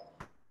her room.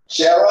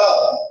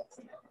 "Cheryl."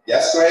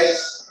 "Yes,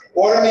 Grace?"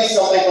 "Order me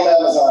something from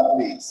Amazon,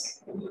 please."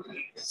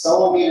 If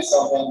someone needed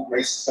something,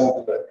 Grace was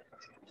going to do it,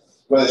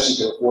 whether she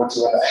could afford to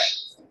or not.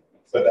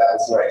 But that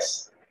was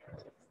Grace.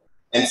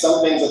 And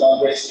some things about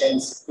Grace came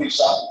as complete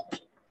shocking,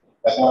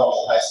 like when I was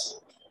in high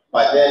school.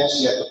 By then,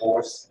 she had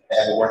divorced and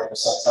had been working for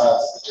some time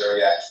as a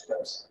geriatric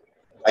nurse.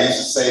 I used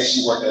to say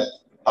she worked at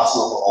a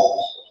hospital for old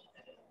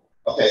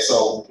people. Okay,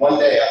 so one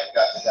day I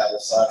forgot to have her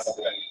sign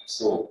something I needed for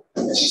school.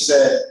 And she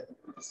said,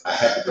 I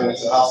had to bring it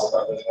to the house if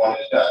I really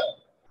wanted it done.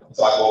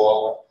 So I go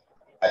over.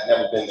 I'd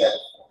never been there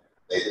before.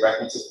 They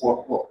direct me to the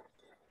fourth floor.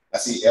 I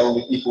see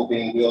elderly people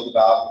being wheeled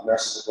about,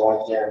 nurses are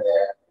going here and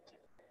there.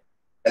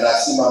 And I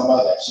see my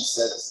mother, she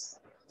says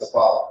to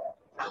follow.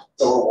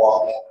 So we're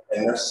walking,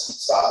 and nurses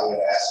keep stopping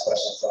and ask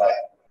questions like,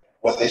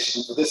 what they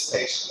should do for this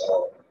patient,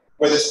 or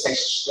where this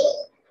patient should go.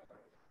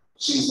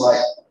 She's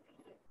like,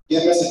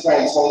 give Mr.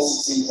 Crane 20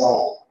 cc's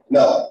only.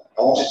 No,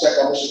 I want you to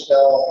check on Mr.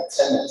 Chappelle in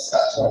 10 minutes,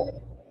 not 20.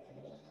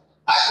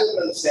 I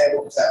couldn't understand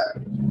what was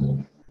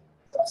happening.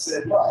 I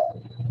said, what?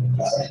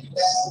 I said, you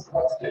asked me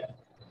what to do.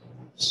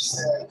 She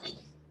said,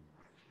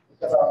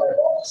 because I'm their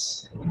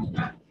boss.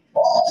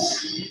 Boss.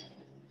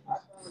 I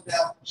found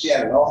out she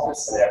had an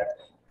office and everything.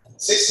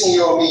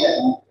 16-year-old me had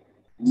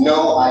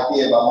no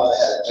idea my mother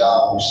had a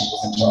job when she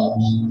was in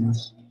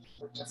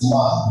charge. Just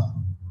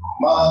mom.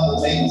 Mom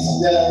was making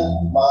some dinner,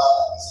 mom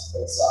was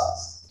some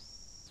socks.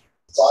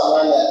 So I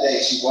learned that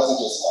day she wasn't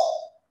just mom.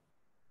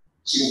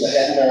 She was the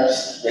head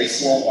nurse,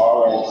 Graceland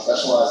RN,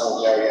 specializing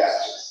in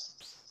geriatrics,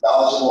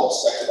 knowledgeable and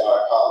respected by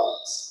her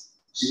colleagues.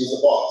 She was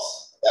the boss.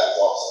 That was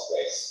also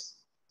Grace.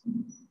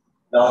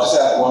 Now I'll just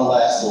have one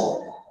last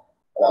story,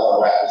 and I'm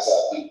gonna wrap this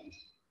up.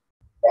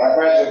 When I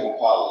graduated from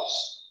college,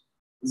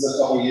 this is a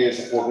couple of years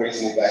before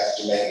Grace moved back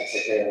to Jamaica to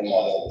take care of my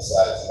mother and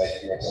decided to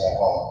make a return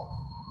home.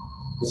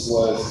 This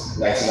was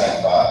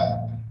 1995.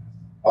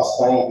 I was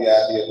playing with the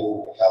idea of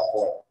moving to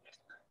California.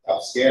 I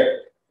was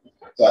scared,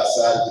 so I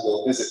decided to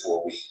go visit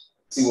for a week,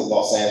 see what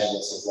Los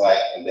Angeles was like,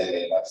 and then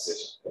make my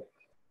decision.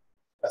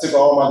 I took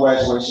all my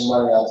graduation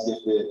money I was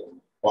gifted,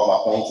 bought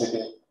my plane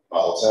ticket, my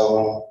hotel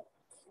room,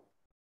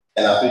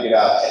 and I figured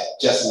out I had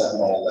just enough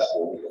money left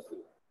for a week of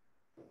food.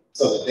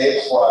 So the day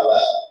before I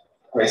left,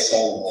 Grace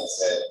came to me and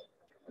said,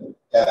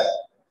 Kenneth,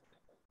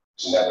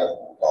 she never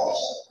called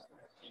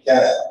me.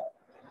 Kenneth,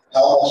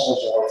 how much was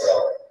your hotel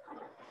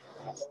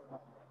rent?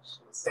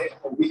 Staying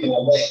for a week in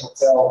LA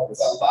hotel was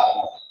a lot of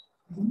money.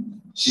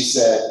 She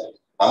said,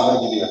 I'm going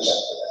to give you a check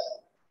for that.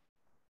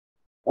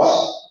 What?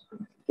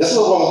 This was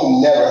a woman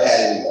who never had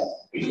any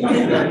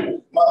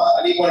money. Ma,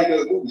 I need money to go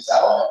to the movies. I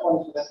don't have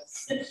money for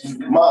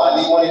that. Ma, I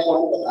need money for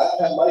it. I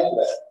don't have money for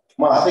that.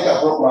 Ma, I think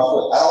I broke my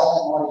foot. I don't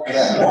have money for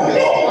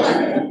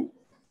that.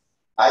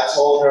 I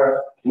told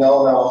her,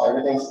 no,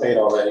 everything's paid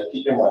already.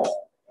 Keep your money.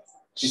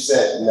 She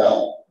said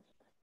no.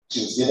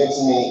 She was giving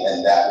to me,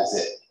 and that was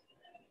it.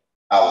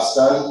 I was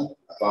stunned.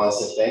 I finally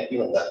said thank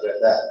you and left it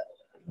at that.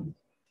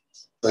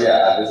 So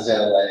yeah, I visited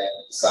LA,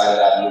 decided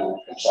I'd move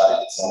and try to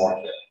get some work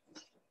there.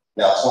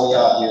 Now, 20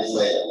 odd years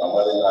later, my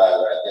mother and I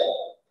were at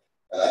dinner,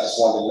 and I just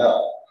wanted to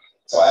know.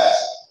 So I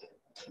asked her,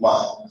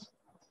 Mom,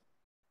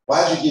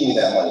 why did you give me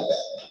that money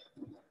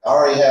back? I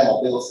already had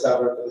my bills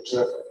covered for the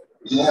trip.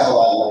 We didn't have a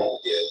lot of money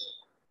to give,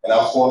 and I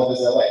was going to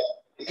visit LA.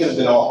 It could have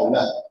been all for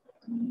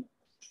nothing.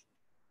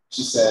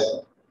 She said,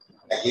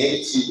 I gave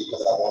it to you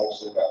because I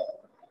wanted you to know.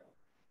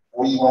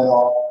 Before you went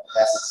on,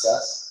 had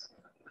success,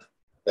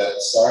 that at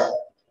the start,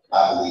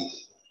 I believed it.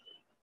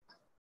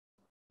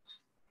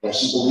 When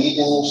she believed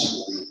in you, she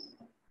believed in you.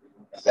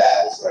 And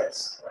that was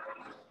grace.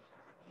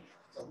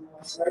 So who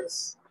wants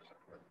grace?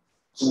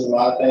 She did a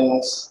lot of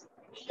things,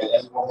 and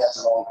everyone has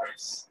their own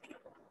grace.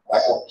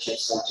 Michael,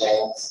 Kirsten,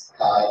 James,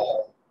 Kai,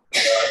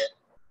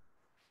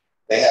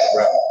 they have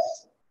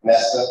grandmas.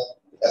 Nesta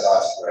has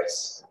Auntie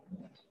Grace.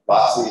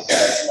 Moxley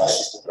has my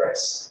sister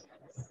Grace.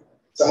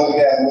 Some of you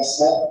have Miss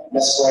Smith,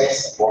 Miss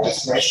Grace, or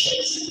Miss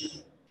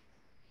Grace.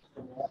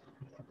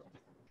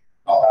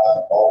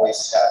 I'll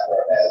always have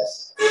her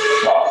as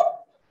Mom.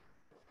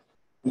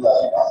 We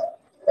love you, Mom.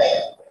 Thank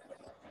you.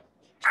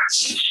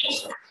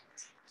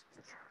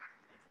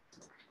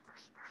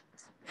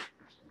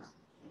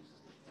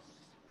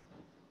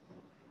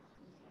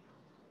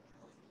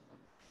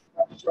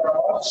 Thank you very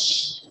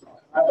much.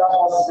 And that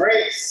was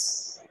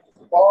Grace.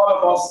 All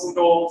of us who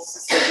know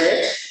Sister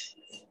Grace.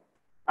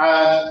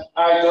 And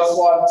I just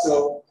want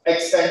to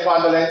extend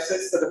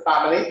condolences to the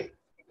family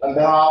on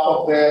behalf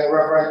of the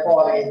Reverend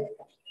Pauline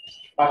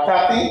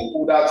McCarthy,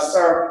 who would have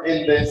served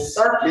in the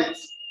circuit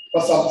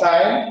for some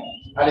time,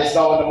 and is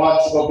now in the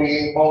Montego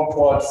Bay Mount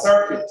Ward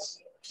circuit.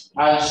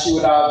 And she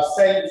would have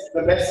sent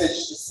the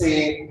message to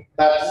say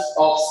that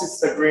of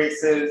Sister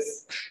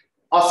Grace's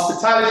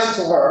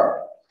hospitality to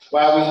her,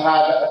 while we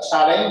had a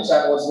challenge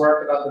and was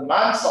working on the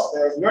manse up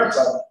there in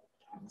Yorkton.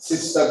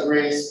 Sister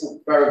Grace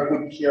took very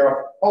good care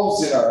of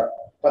housing her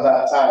for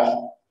that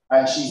time,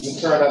 and she's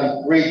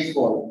eternally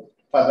grateful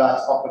for that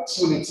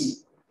opportunity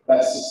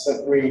that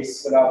Sister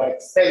Grace would have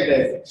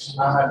extended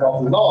a hand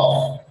of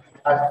love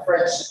and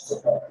friendship to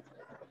her.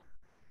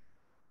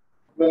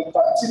 We'll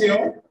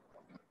continue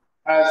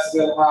as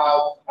we'll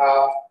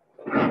have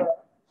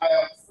I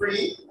Am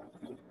Free,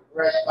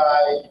 read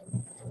by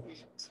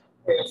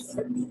Grace.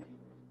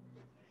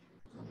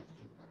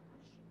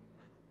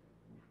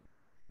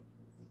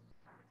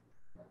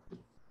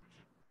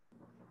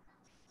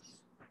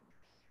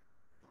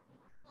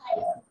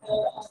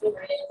 I'll be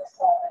reading this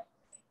one.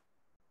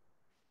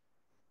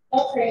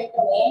 Don't pray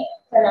for me,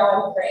 for now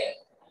I'm free.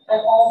 I'm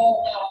following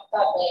the path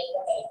God made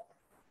for me.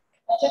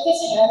 I took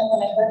his hand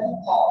when I heard him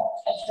call.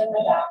 I turned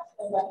my back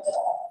and left it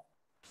all.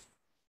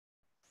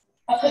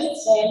 I couldn't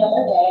stay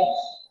another day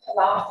to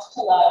laugh,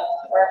 to love,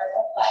 to work,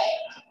 or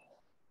play.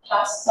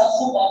 Past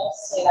social levels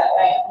stay that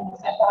way.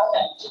 I found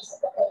that peace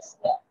at the place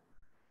of it.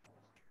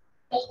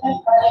 If my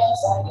heart I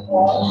desire to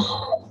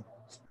grow,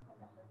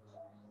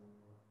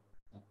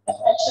 a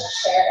friendship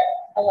shared,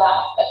 a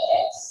laugh, a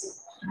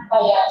kiss.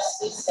 Oh yes,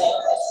 these things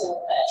I soon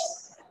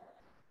miss.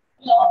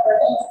 No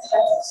burden with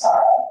times of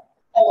sorrow.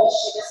 I wish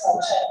she was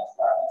sunshine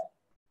for me.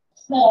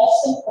 My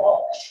life's been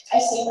full. I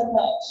savor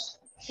much.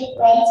 Good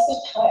friends,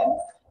 good time.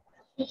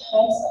 Good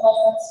times of my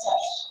friends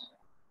touch.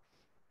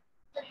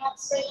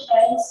 Perhaps great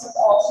times was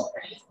also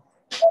great.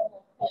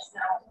 But is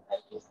now my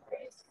youth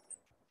great.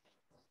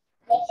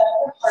 Lift up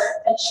your heart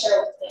and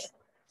share with me.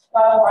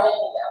 God wanted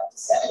me now to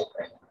set me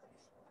free.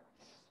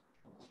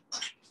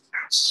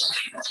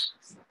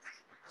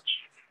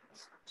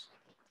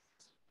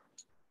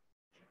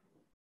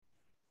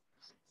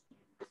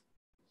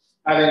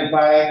 I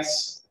invite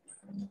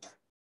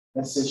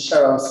Mrs.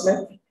 Cheryl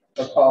Smith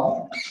to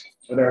come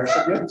with her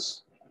tribute.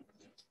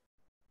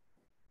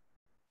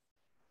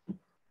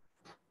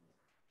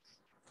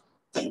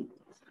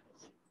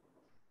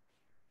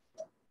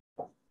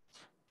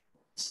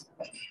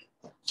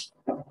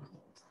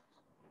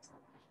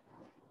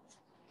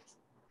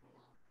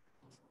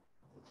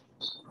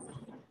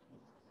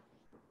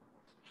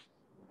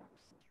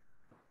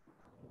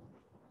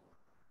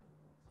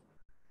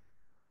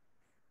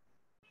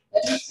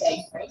 Let me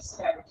say, Grace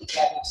and I were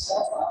together so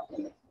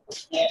often, we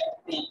can't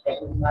think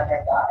that we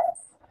mother God.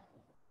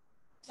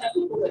 Some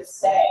people would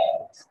say,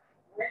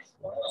 where's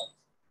Mom?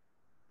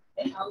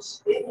 And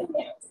how's she living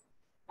there?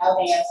 I'll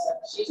answer,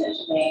 she's in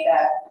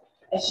Jamaica,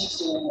 and she's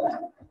doing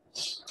well.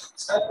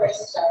 I'm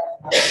Grace's daughter.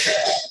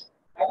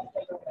 I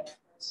remember when I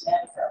first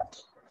met her.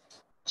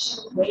 She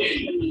was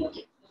waiting for me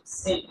to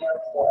sit in her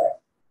for.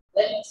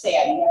 Let me say,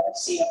 I'd never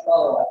seen a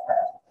photo of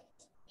her.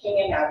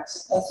 King and I were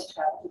supposed to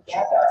travel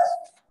together.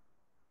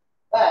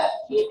 But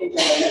he had been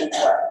doing good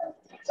work,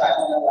 so I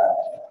went alone.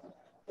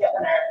 Yet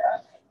when I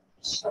arrived,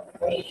 she was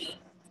waiting.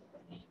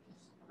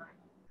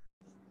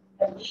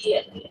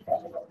 Immediately,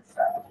 I knew it was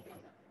her.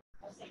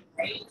 I was like,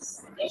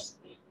 Grace, this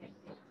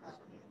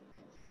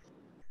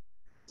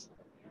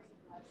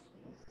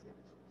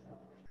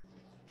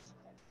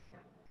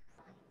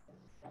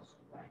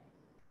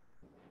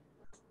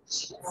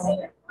she would say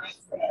that my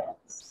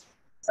friends,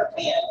 her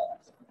family,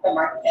 the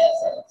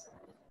Marquezes,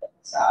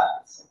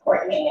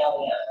 Courtney and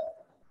Eliana,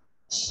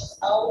 she was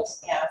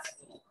always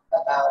asking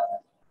about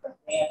her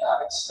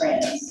granddaughter's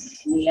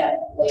friends, Mia,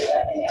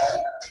 Layla, and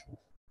Eliana.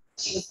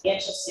 She was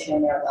interested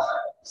in their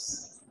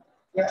lives.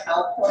 Your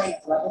outpouring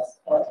of love and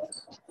support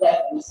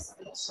left me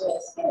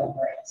speechless and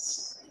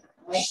embraced.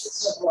 My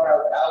sister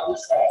Laura would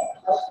always say,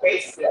 how's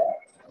Grace feeling?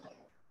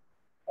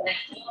 And I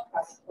came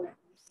across a point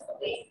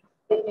recently.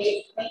 It made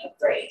me think of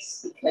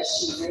Grace because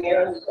she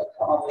rarely would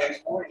call me in the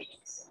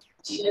mornings.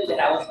 She knew that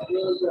I was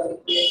really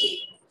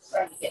busy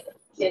trying to get the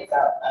kids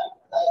out of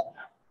the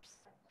house.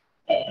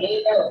 And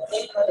anybody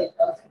that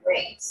comes to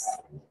Grace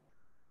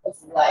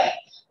was like,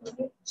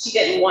 she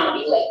didn't want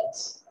to be late.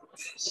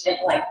 She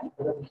didn't like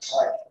people to be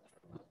tardy.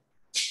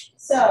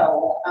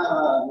 So,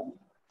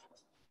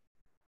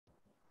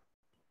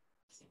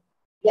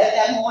 yeah,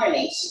 that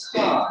morning she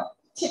called.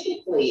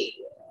 Typically,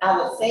 I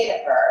would say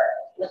to her,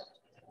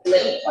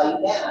 let me call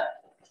you back.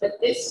 But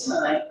this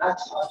time, I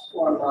talked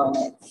for a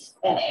moment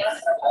and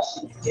asked her how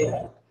she was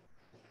doing.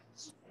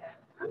 She said,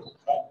 I'm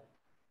okay.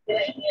 Then I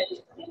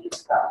handed him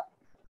his cup.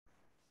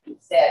 He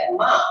said,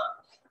 Mom.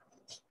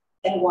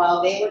 And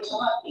while they were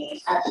talking,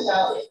 I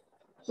shouted,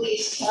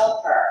 please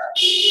tell her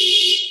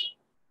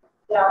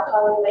that I'll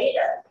call her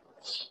later.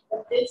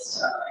 But this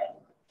time,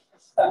 for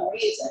some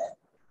reason,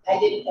 I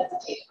didn't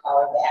hesitate to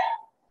call her back.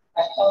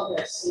 I told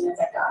her as soon as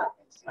I got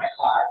into my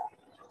car.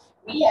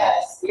 We had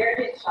a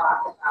spirited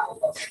talk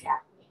about what was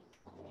happening.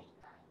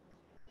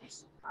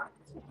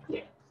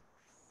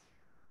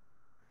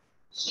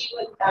 She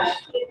would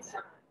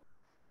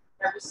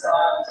every so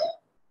often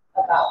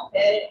about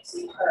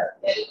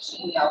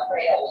fettuccine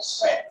Alfredo with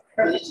shrimp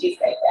from the Cheesecake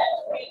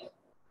Factory.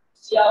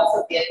 She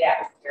also did that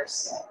with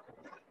Kirsten.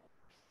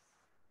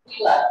 We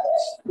loved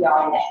it, we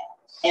all met,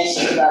 and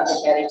she loved the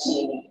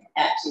fettuccine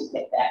at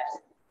Cheesecake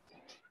Factory.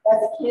 As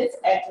the kids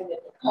exited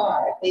the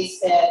car, they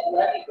said,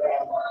 love you,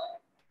 Grandma.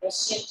 And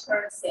she in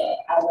turn said,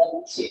 I love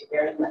you too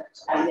very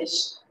much. I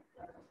miss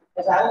you.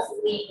 As I was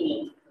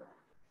leaving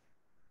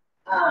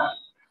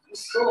to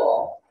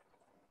school,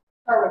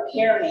 her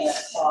repairman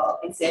called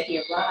and said he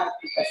arrived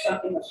because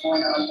something was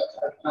going on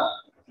with her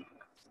pump.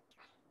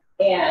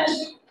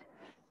 And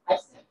I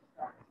said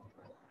to her,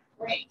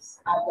 Grace,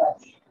 I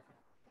love you.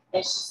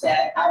 And she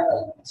said, I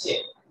love you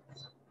too.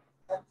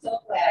 I'm so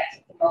glad I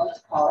took the moment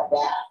to call her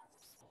back.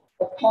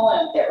 The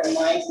poem that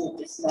reminds me of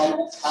this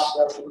moment is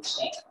called Broken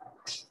Chain.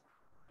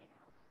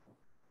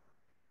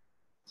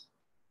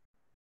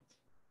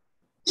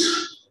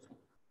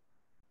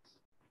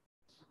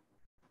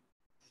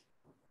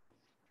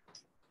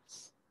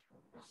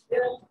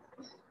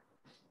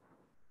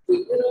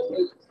 We little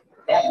knew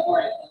that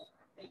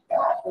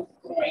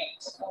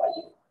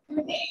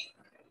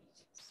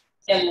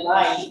In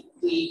life,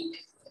 we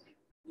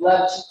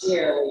love you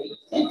dearly,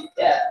 and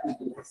death we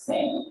do the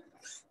same.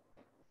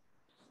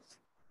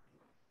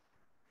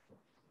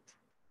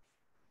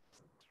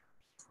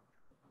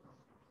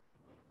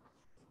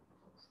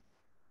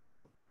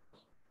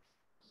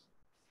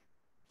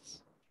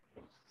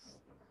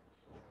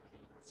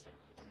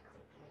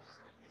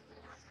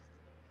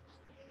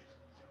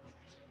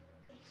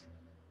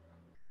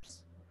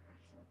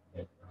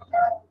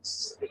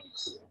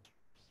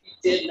 You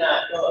did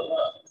not go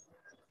alone.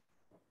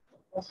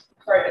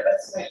 Part of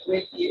us went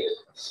with you.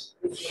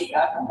 We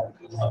got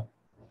you know.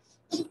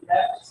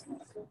 That's we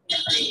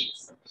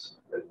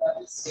love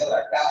you still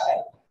our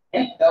God.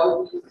 And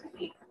though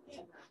we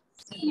cannot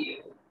see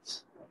you,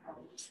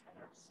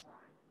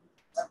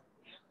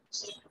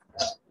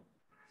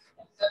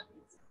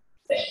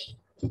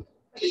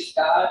 please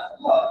God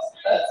loves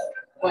us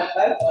one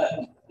by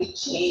one. We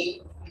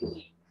change.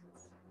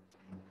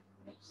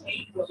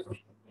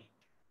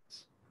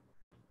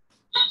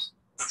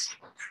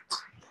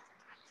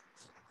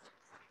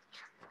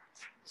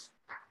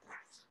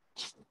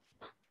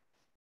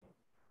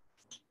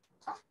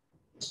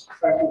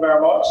 Thank you very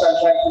much, and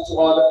thank you to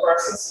all the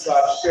persons who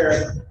have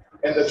shared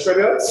in the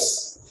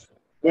tributes.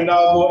 We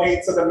now go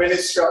into the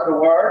ministry of the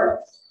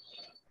word.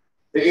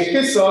 The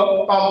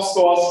epistle comes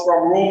to us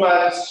from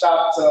Romans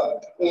chapter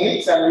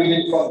 8 and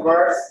reading from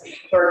verse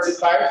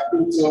 35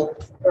 through to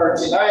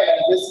 39,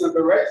 and this will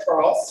be read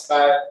for us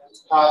by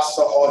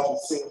Pastor Audrey.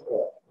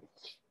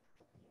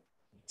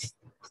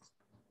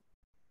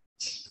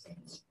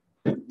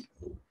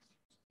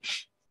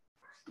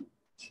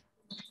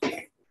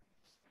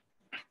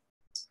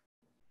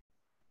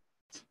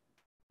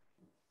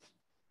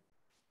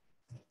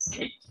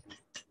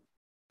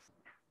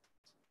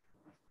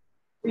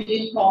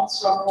 Reading comes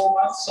from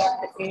Romans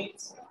chapter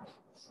 8,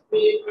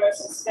 reading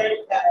verses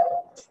 35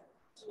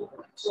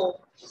 to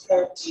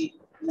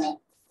 39.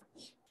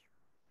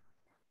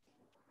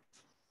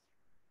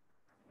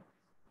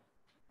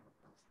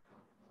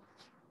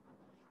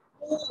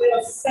 Who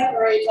will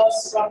separate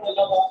us from the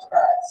love of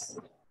Christ?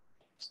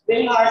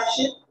 Will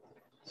hardship,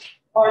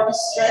 or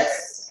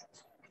distress,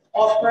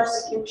 or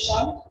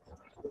persecution,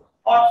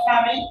 or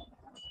famine,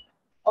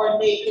 or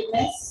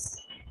nakedness,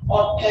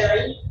 or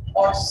peril,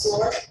 or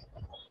sword?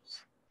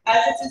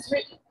 As it is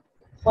written,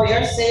 for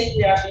your sake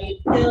we are being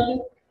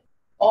killed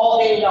all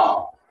day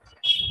long.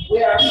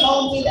 We are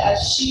counted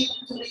as sheep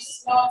to be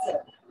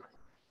slaughtered.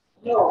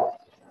 No,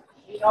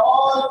 in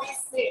all these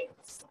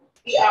things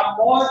we are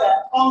more than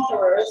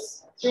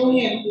conquerors through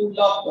him who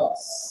loved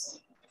us.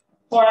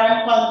 For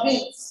I am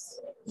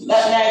convinced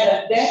that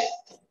neither death,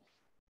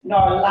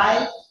 nor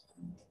life,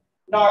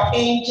 nor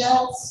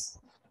angels,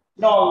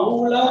 nor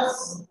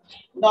rulers,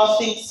 nor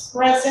things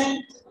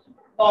present,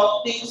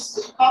 nor things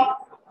to come,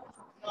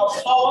 nor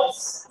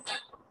powers,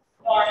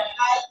 nor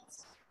height,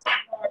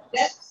 nor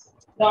depth,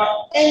 nor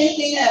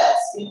anything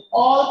else in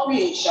all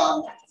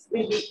creation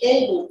will be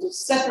able to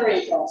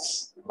separate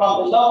us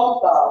from the love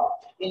of God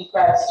in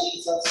Christ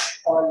Jesus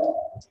our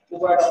Lord. The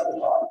word of the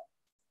Lord.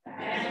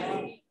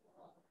 Amen.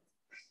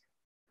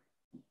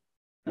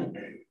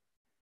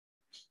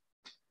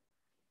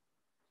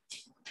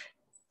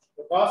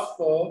 The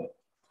Gospel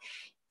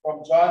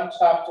from John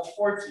chapter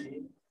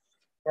 14,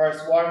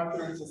 verse 1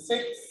 through to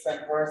 6 and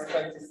verse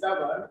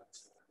 27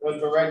 will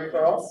be read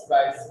for us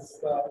by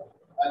Sister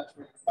and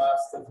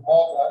Pastor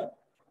Morgan.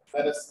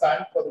 Let us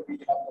stand for the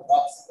reading of the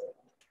Gospel.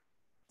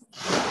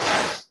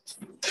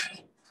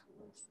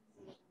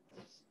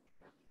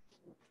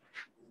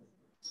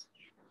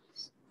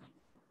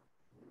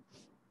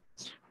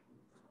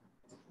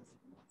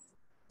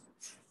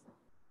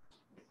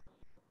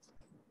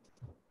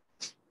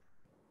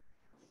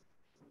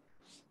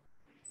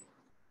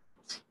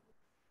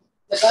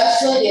 The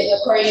Gospel is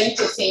according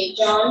to St.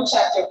 John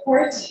chapter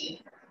 14,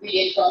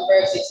 reading from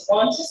verses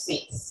 1 to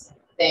 6,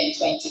 then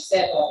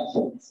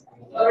 27.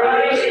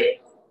 Right.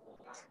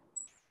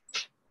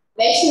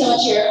 Let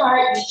not your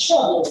heart be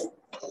troubled.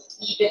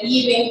 Ye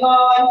believe in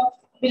God,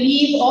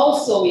 believe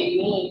also in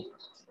me.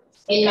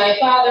 In my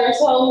Father's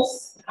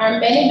house are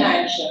many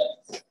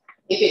mansions.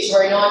 If it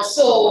were not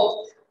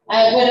so,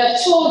 I would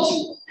have told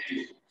you.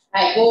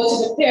 I go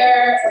to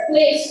prepare a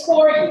place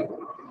for you.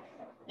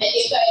 And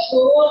if I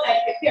go and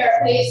prepare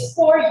a place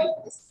for you,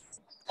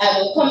 I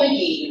will come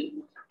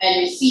again and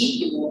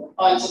receive you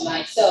unto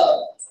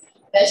myself,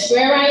 that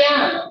where I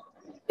am,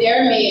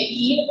 there may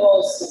be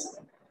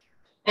also.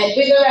 And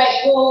whither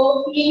I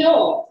go, ye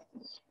know,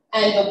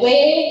 and the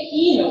way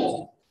ye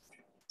know.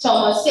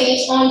 Thomas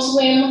saith unto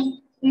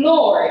him,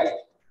 Lord,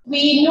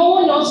 we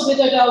know not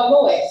whither thou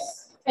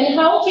goest, and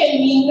how can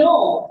we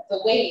know the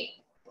way?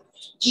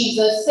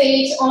 Jesus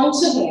saith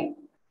unto him,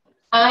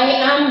 I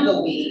am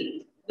the way,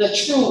 the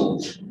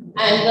truth,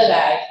 and the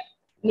life.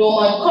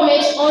 No man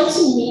cometh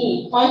unto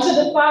me, unto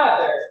the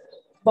Father,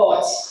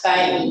 but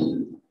by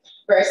me.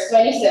 Verse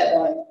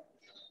 27.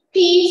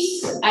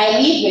 Peace I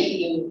leave with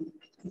you,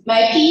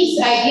 my peace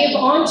I give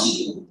unto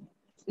you.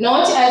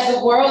 Not as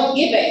the world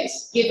giveth,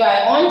 give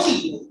I unto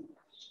you.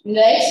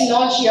 Let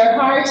not your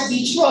heart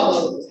be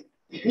troubled,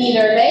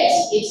 Neither let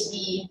it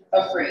be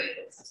afraid.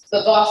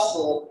 The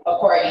gospel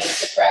according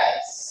to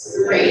Christ.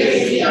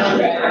 Praise be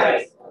unto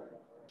Christ.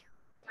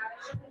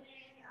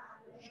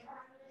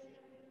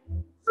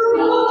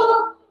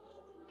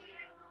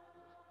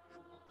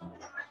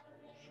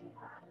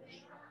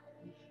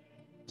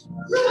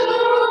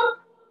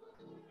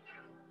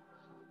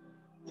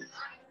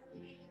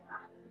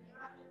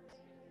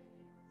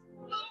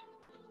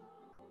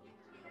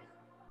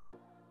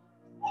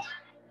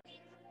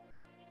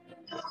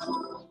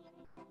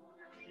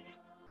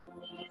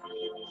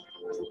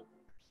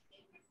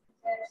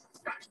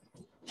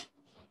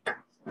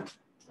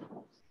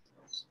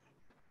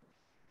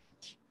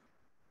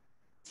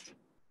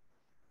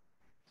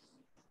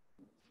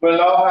 We'll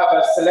now have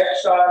a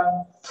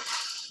selection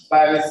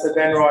by Mr.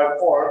 Denroy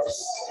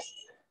Forbes,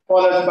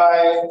 followed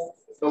by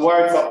the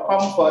words of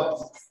comfort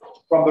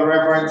from the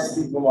Reverend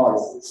Steve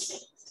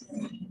Morris.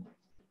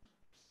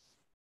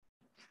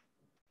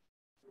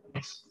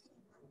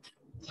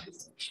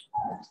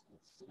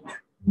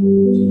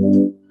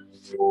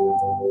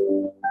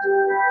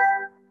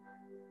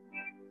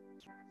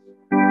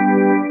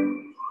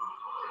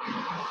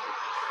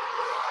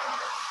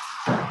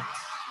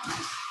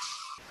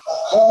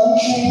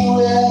 Country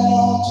where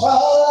no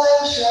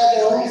twilight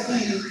shadows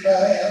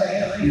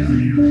deepen,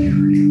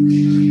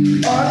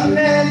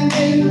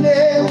 unending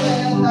day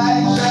when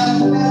night shall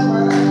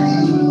never be.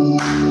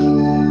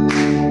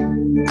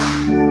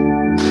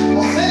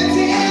 A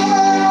city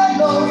where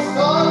no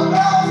storm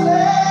clouds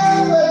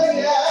ever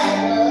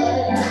gather.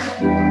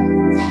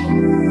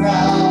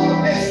 Now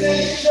this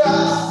is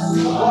just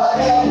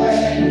whatever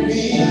it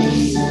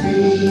means to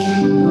me.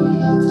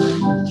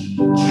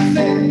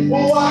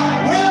 What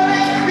will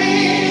it be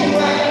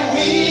when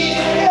we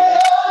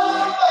get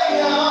over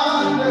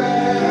yonder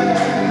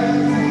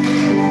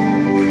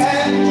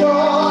and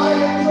joy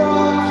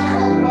drawn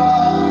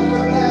above the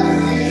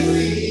blessed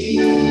sea?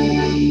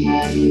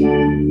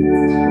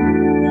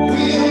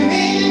 We'll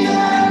meet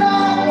our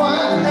loved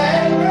ones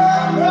and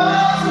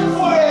run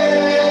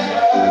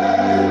forever.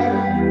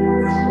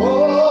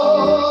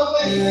 Oh,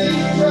 this is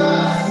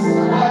just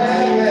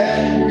whatever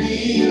it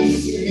means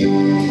to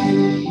me.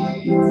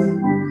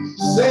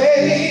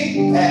 Say,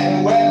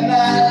 and when at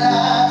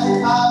last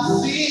I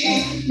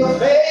see the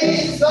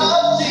face of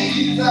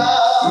Jesus,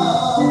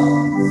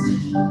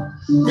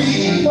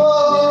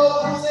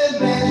 behold his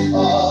image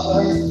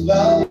of his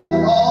love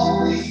on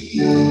me.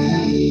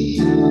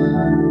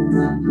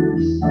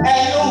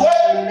 And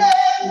when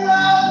they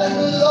crown the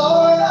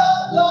Lord of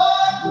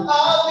Lords,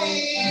 I'll be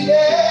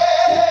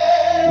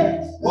there.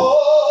 Oh,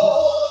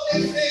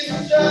 this is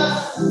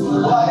just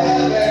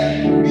whatever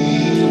it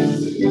means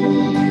to me.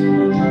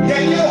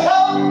 Can you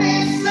help me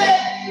say,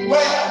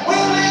 when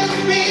will it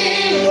be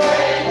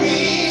when we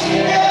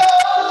get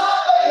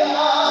over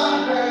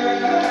yonder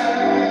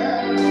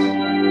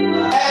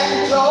and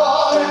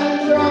joy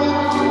drum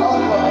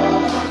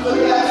above the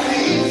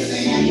blessed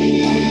sea?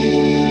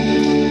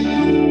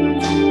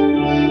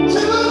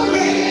 To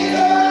greet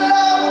the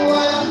loved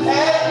one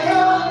and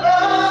come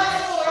back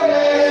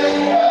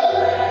forever.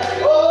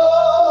 Oh,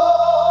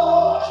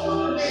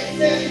 this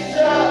is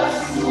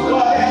just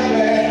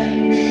whatever it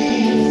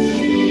means.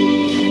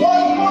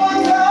 One more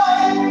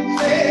time,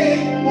 say,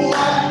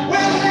 what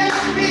will it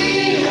be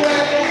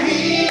when we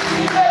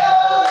get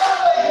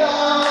over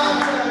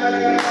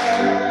yonder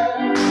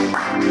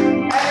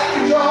and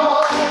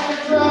joy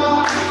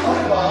drum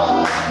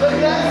above the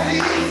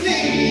blessed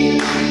sea?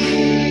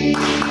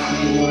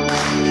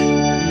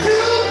 To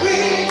be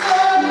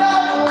the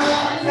loved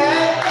one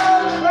and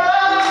come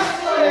back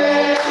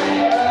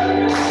forever.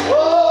 Oh,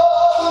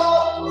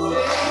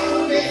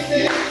 this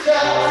is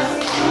just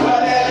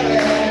whatever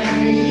it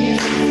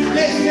means.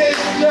 This is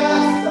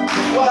just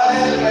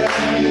whatever it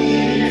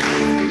means.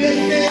 This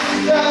is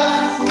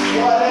just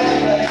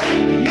whatever it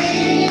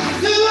means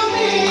to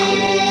me.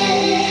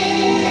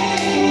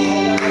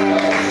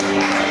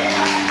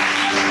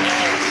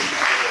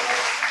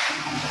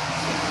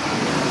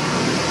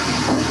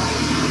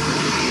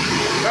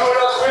 Now let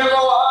us wave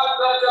our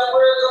hands and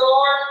praise the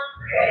Lord.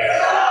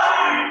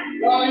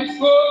 God is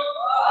good.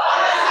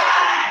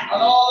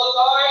 And all the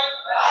time.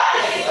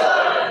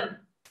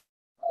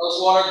 I just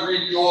want to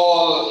greet you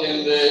all in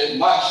the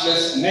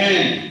matchless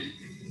name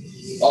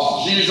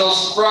of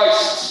Jesus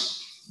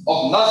Christ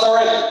of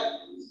Nazareth,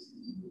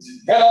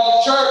 head of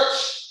the church,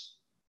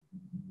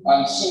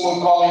 and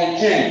soon coming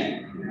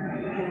King.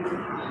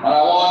 And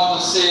I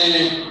want to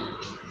say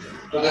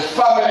to the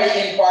family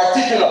in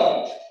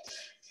particular,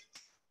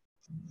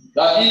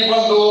 that even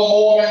though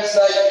moments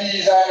like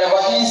these are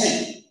never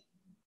easy,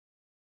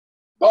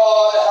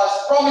 God has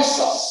promised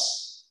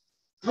us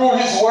through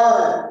his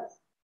word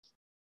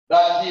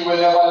that he will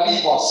never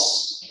leave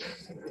us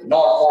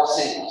nor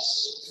forsake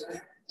us.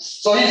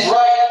 So he's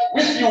right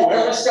with you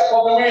every step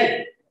of the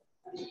way.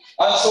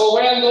 And so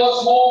when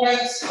those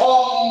moments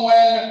come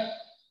when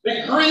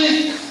the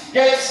grief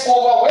gets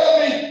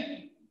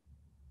overwhelming,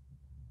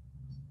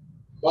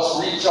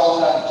 just reach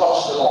out and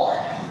touch the Lord.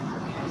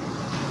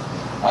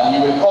 And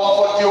he will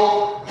comfort you,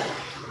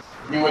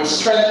 he will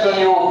strengthen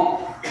you,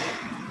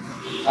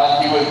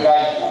 and He will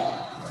guide you.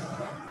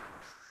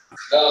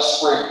 Let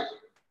us pray.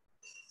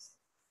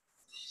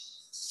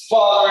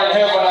 Father in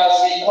heaven,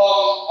 as we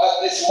come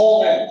at this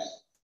moment,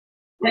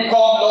 we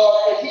come,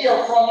 Lord, to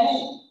hear from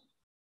you.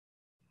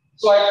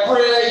 So I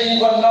pray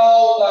even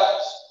now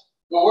that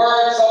the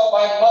words of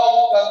my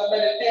mouth and the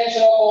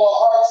meditation of our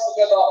hearts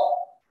together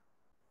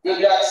will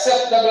be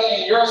acceptable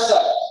in your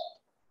sight,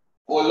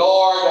 O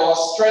Lord, our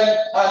strength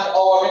and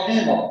our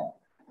Redeemer.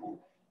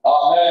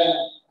 Amen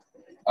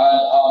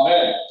and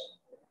amen.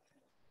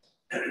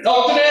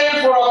 Now today,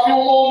 for a few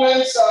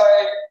moments,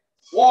 I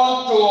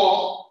want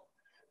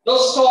to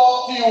just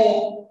talk to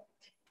you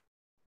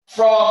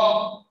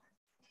from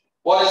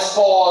what is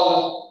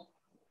called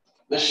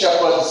the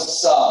Shepherd's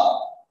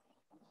Psalm.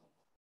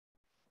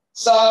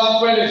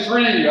 Psalm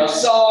 23, a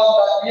psalm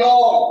that we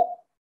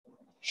all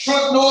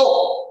should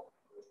know.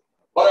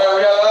 But I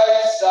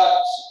realize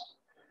that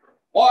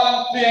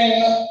one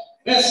thing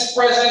this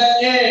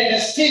present age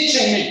is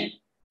teaching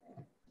me,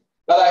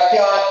 that I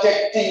can't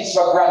take things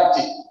for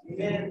granted.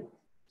 Amen.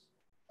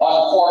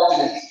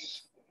 Unfortunately.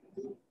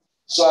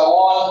 So I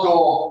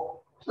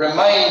want to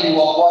remind you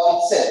of what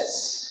it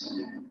says.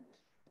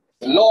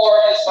 The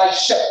Lord is my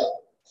shepherd.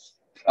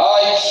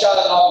 I shall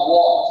not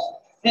want.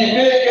 He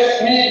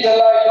maketh me to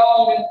lie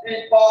down in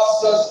green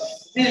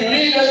pastures. He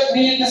leadeth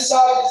me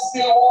beside the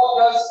still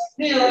waters.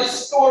 He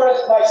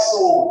restoreth my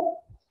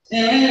soul.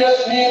 He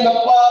leadeth me in the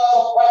paths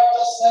of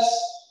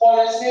righteousness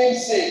for his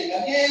name's sake.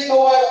 And yea,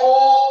 though I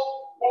walk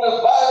through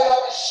the valley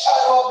of the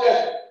shadow of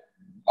death,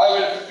 I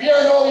will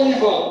fear no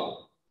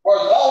evil, for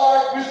thou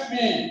art with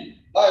me.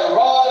 Thy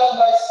rod and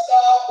thy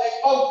staff, they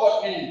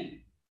comfort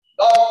me.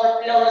 Thou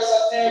preparest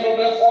a table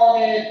before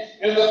me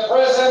in the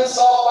presence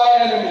of my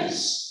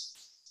enemies.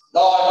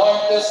 Thou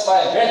anointest my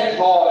head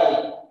with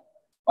oil,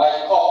 my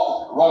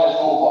cup runneth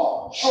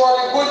over.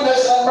 Surely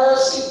goodness and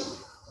mercy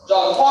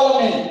shall follow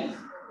me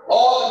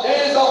all the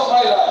days of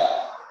my life,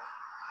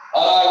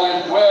 and I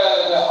will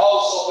dwell in the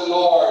house of the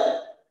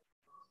Lord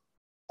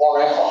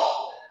forever.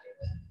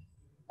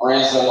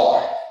 Praise the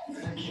Lord.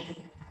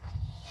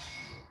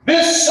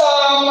 This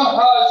psalm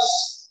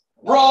has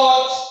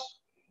brought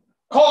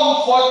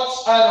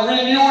comfort and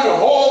renewed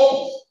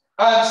hope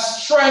and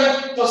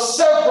strength to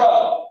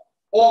several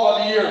over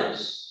the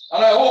years.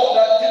 And I hope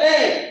that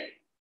today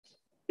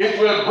it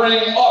will bring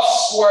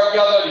us who are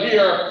gathered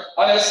here,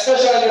 and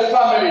especially the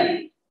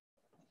family,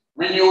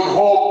 renewed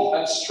hope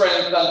and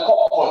strength and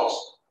comfort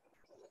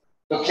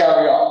to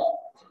carry on.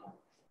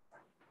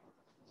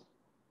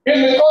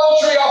 In the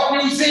country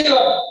of New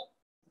Zealand,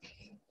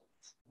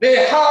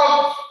 they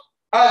have,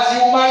 as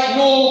you might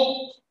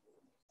know,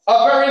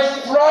 a very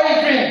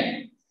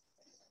thriving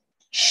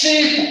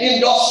sheep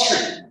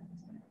industry.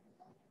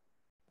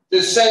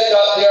 They said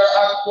that they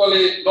are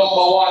actually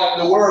 #1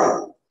 in the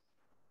world.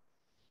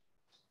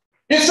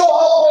 It so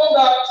happened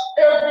that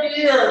every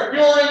year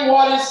during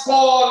what is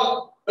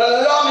called the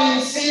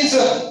lambing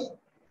season,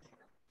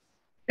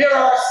 there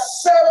are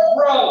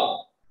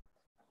several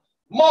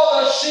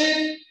mother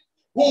sheep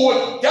who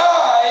would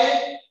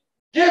die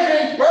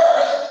giving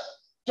birth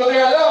to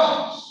their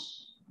lambs.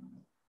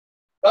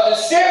 At the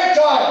same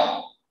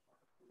time,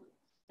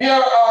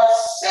 there are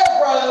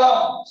several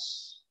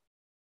lambs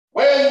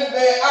when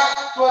they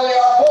actually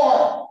are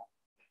born,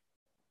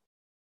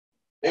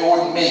 they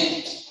wouldn't make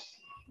it.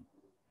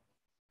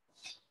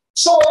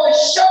 So the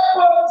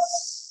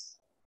shepherds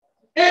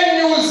in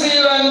New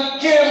Zealand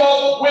came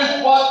up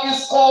with what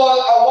is called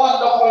a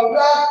wonderful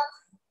plan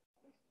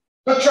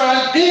to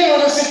try and deal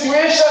with the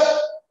situation.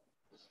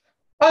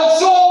 And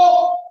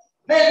so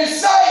they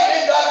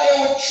decided that they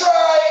would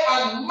try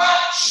and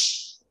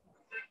match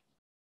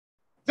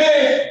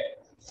the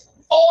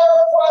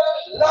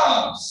orphan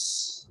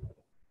lambs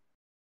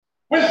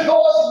with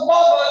those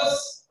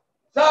mothers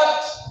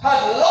that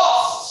had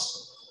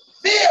lost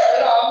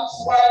their lambs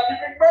while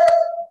giving birth.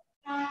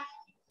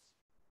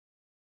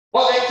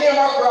 But they came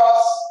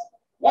across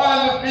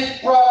one big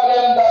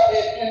problem that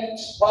they didn't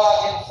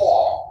bargain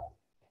for.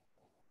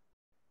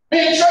 The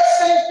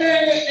interesting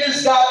thing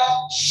is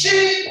that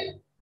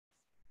sheep,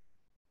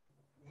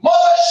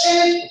 mother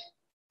sheep,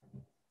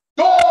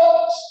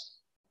 don't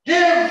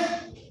give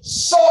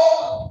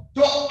suck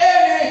to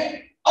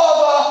any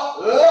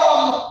other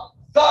lamb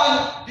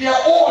than their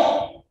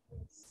own.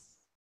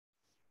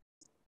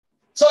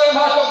 So they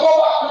might have to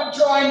go back to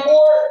the drawing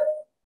board.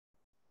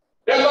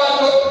 They might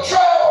have to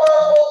try to work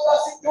out the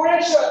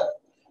situation.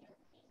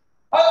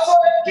 And so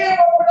they came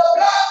up with a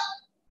plan.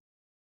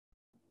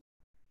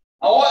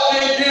 And what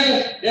they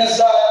did is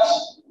that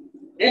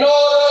in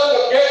order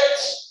to get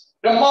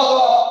the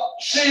mother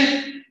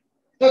sheep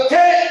to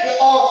take the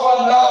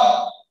orphan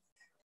lamb,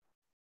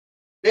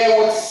 they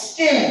would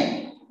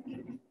skin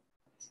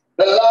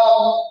the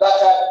lamb that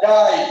had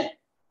died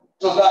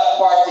to that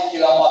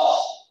particular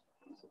mother,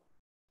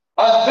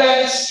 and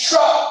then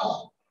strap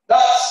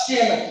that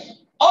skin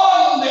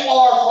on the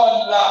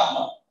orphan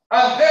lamb.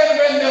 And then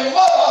when the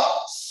mother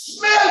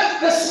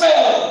smelled the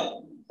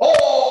smell,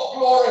 oh,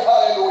 glory,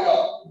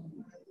 hallelujah,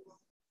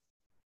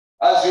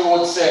 as you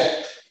would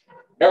say,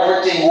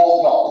 everything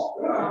woke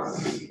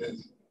up.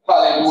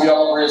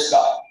 Hallelujah, praise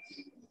God.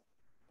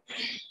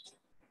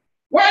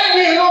 When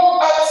we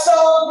look at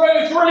Psalm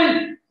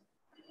 23,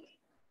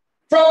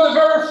 from the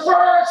very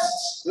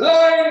first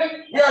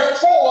line, we are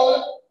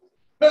told,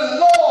 the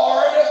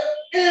Lord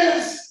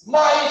is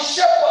my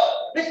shepherd.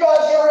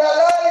 Because you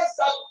realize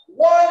that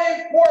one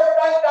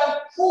important and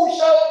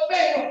crucial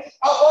thing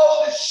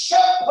about the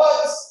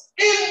shepherds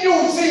in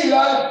New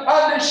Zealand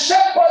and the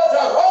shepherds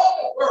around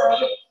the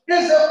world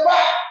is the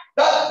fact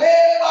that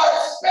they are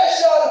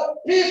special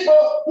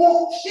people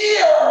who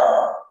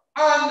care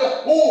and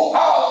who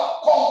have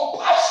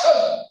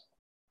compassion,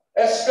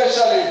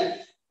 especially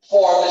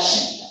for the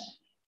sheep.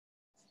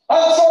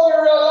 And so we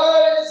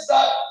realize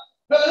that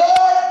the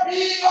Lord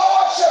being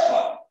our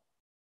shepherd,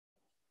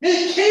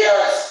 He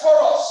cares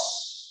for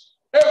us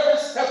every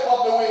step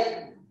of the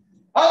way.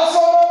 And so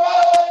no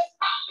matter what is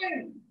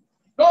happening,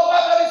 no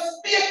matter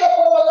the state of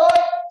our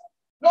life,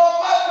 no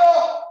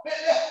matter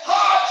the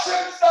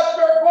hardships that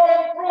we're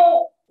going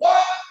through,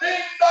 one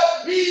thing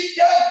that we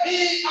can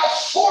be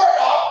assured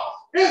of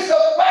is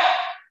the fact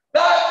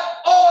that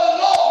our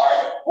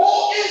Lord,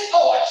 who is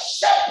our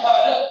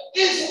shepherd,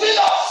 is with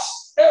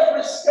us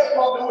every step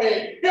of the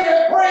way. Give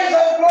Him praise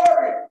and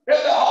glory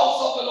in the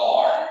house of the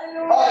Lord.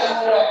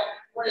 Hallelujah.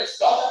 Praise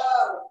God.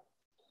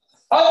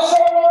 And so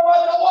no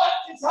matter what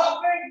is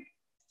happening,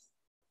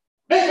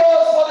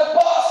 because for the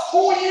past 2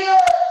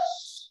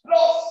 years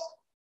plus,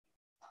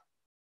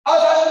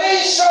 as a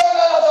nation and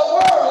as a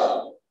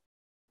world,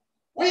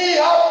 we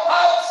have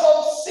had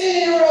some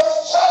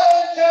serious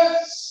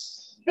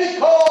challenges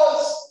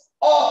because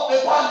of the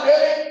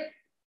pandemic.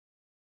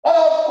 And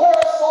of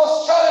course,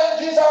 those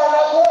challenges are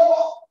not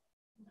over.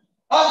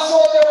 And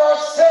so there are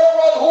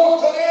several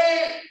who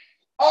today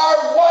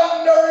are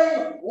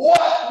wondering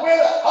what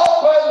will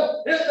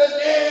happen in the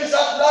days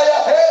that lie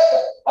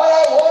ahead. And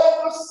I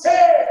want to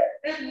say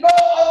in no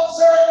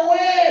uncertain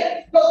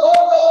way to those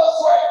of us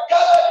who are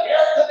gathered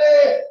here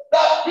today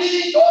that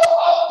we don't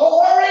have to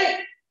worry,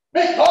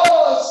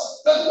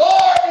 because the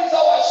Lord is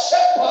our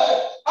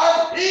shepherd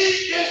and He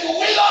is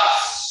with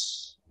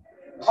us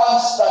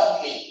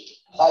constantly.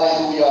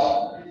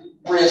 Hallelujah.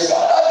 Praise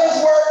God. As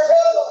His word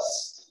tells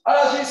us, and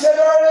as we said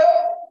earlier,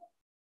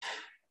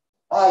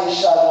 I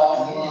shall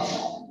not leave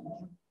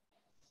you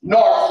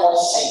nor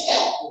forsake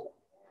you.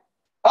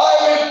 I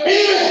will be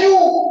with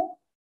you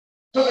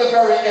to the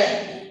very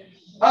end.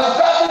 And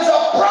that is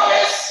a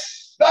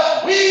promise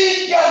that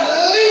we can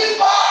live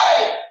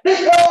by,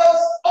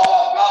 because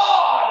our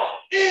God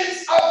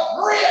is a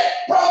great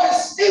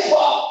promise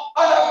giver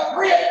and a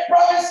great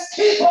promise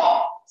keeper.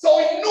 So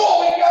we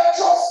know we can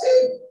trust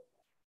Him.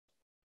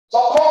 So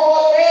come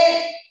what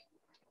may,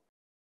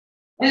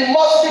 we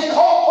must be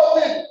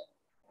comforted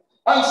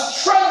and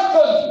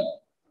strengthened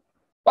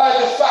by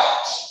the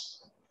fact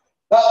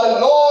that the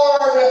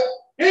Lord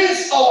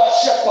is our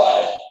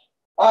shepherd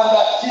and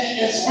that He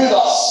is with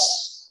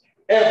us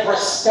every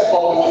step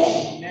of the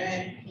way.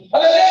 Amen.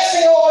 And the next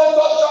thing I want to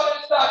touch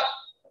on is that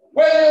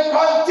when you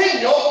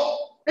continue,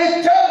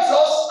 it tells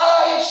us,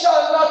 I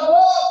shall not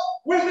walk.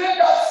 Within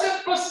that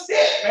simple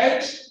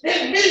statement,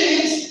 it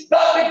means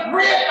that the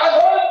great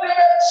and ultimate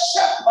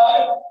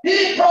shepherd,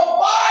 He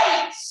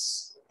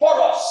provides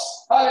for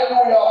us.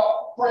 Hallelujah.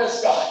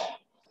 Praise God.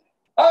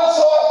 And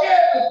so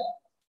again,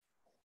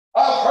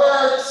 I've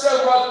heard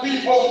several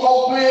people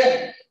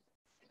complain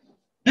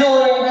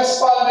during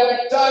this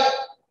pandemic time.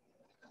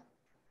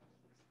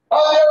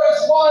 And there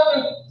is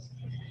one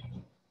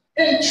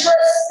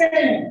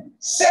interesting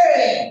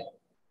saying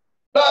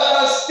that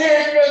has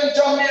taken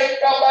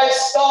Jamaica by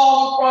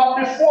storm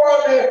from before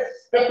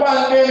the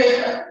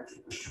pandemic.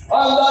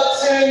 And that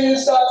saying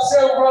is that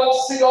several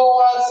sit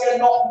down and say,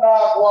 "No,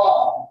 nah, go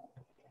on."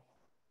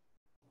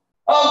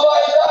 And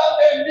by that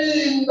they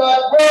mean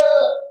that,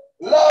 well,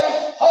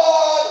 life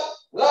hard,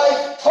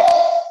 life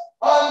tough,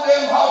 and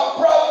them have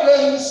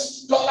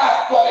problems to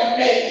actually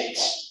make it.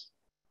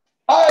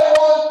 I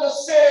want to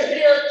say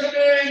here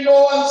today in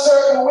no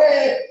uncertain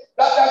way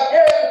that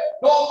again,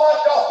 no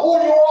matter who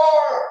you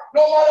are,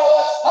 no matter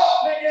what's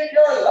happening in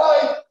your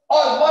life,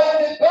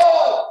 Almighty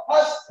God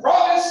has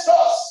promised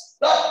us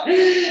that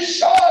He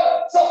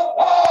shall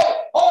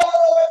supply all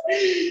our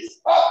needs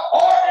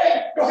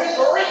according to His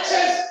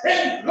riches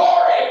in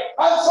glory.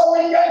 And so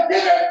we can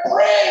give Him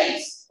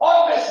praise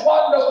on this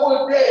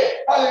wonderful day.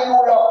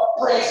 Hallelujah.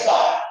 Praise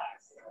God.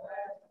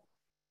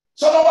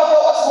 So no matter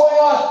what's going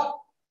on,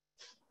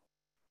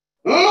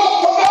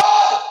 look to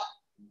God,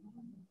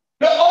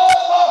 the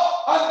author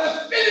and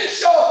the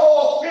finisher of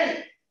all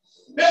faith,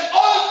 the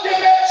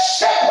ultimate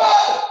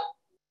shepherd,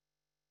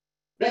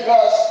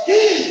 because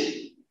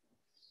He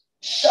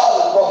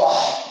shall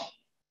provide.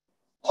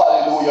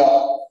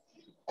 Hallelujah.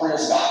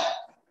 Praise God.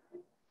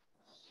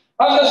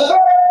 And the third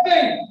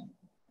thing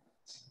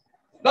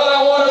that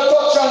I want to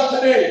touch on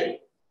today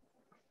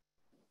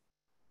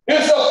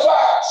is the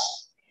fact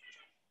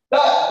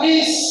that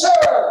we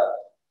serve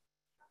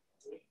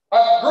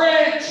a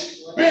great,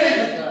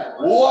 big,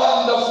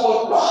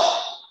 wonderful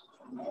God.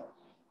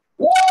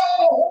 One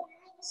who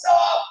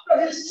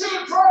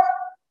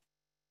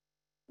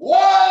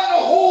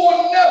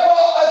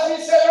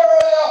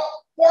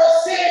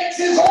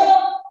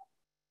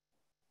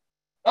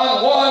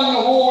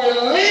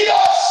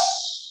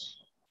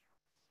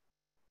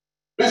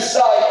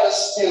by the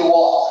still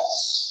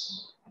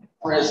waters.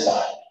 Praise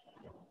God.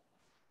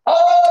 All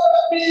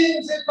that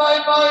means in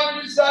my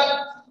mind is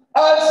that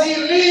as he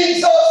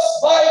leads us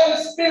by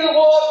the still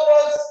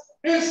waters,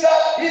 is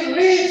that he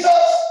leads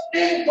us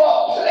into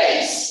a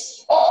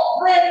place of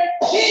great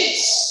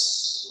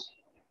peace.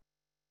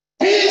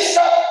 Peace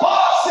that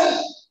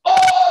passes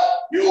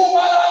all human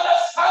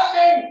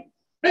understanding.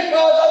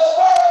 Because as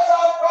far as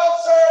I'm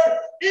concerned,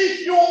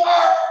 if you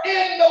are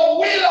in the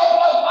will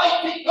of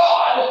Almighty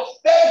God,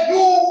 then you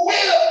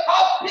will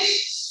have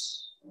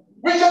peace,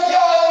 which you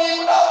can't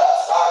even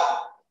understand.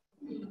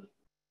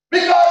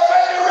 Because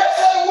when the rest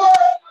of the world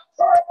is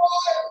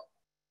turmoil,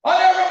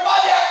 and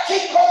everybody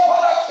keep up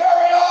and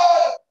carry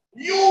on,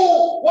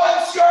 you,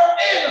 once you're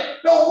in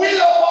the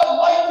will of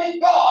Almighty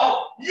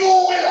God, you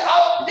will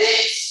have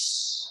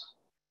peace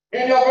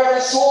in your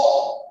very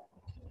soul.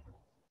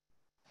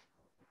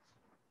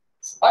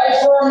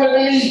 I firmly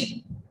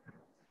believe,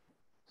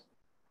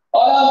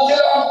 and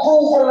until I'm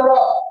proven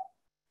wrong,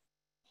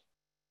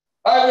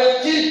 I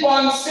will keep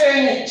on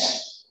saying it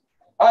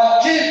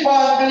and keep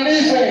on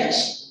believing it,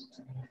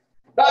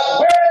 that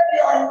when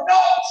you're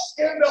not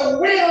in the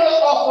will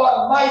of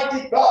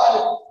Almighty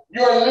God,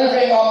 you're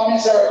living a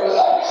miserable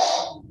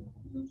life.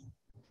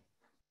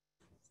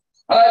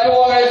 And I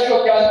don't know if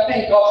you can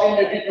think of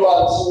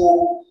individuals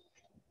who,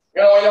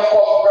 when you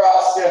come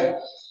across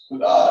them,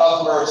 Lord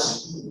have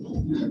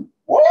mercy.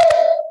 What?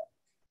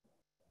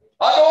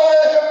 I don't know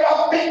if you can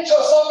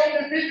picture some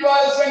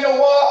individuals when you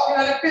walk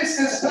in a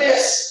business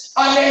place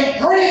and they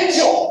greet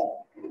you.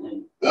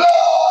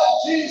 Lord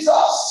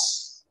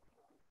Jesus.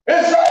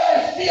 It's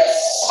like they feel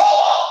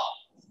sour.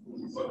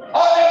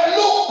 And they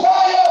look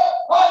by you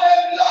and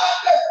they laugh.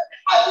 The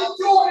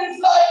attitude is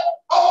like,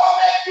 I want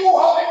to make you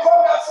have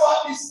become that so at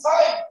this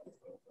time.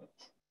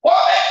 What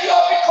make you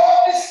have become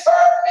this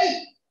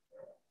me?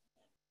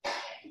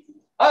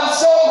 And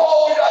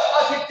somehow with that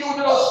attitude,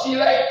 you just feel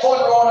like turn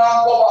around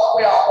and go back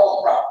where I come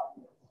from.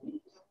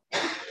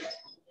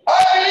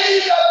 I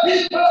believe that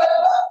people like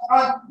that,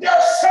 and there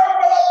are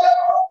several of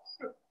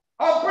them.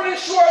 I'm pretty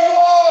sure you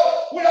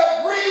all will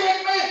agree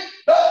with me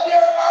that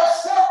there are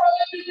several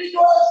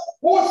individuals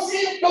who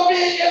seem to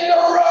be in the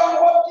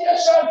wrong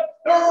vocation,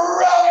 the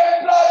wrong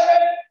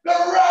employment, the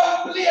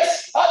wrong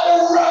place, at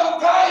the wrong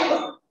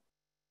time,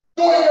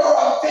 doing the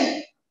wrong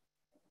thing.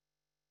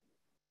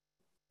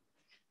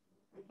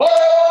 But I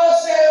want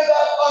to say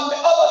that on the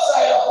other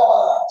side of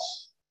all that,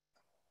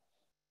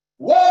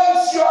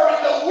 once you are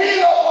in the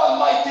will of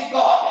Almighty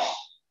God,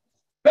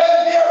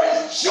 then there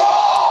is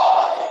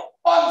joy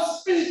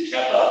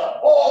unspeakable.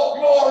 Oh,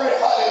 glory,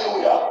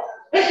 hallelujah.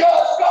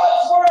 Because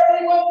God's word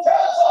even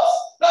tells us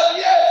that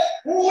yes,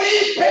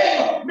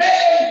 weeping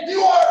may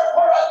endure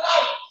for a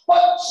night,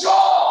 but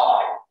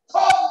joy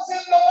comes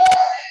in the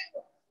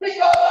morning.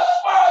 Because as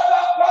far as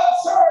I'm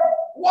concerned,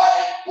 one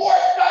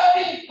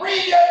important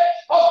ingredient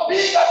of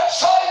being a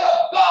child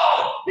of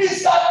God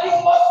is that you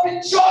must be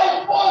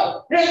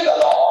joyful in the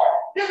Lord.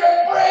 Give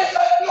him praise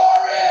and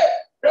glory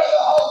in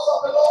the house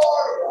of the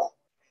Lord.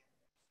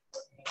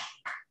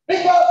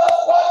 Because as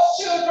God's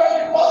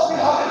children, you must be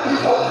happy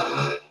people.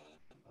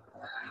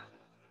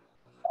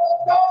 As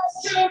God's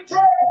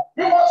children,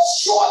 you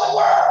must show the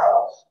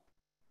world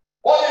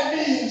what it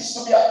means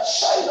to be a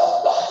child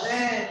of God.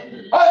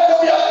 And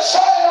to be a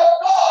child of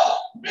God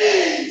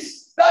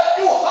means that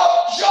you have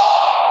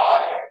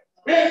joy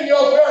in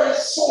your very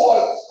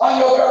soul and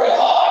your very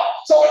heart.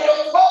 So when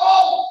you come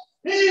out,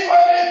 even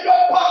if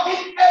your pocket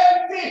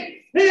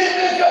empty, even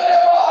if you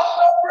never have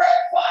no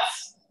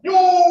breakfast,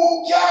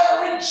 you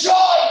can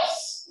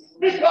rejoice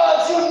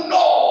because you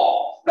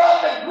know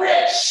that the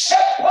great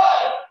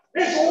shepherd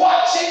is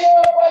watching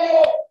over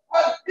you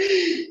and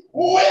he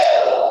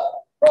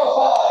will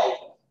provide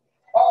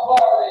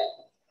according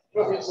to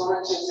his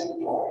riches in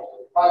glory.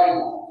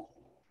 Hallelujah.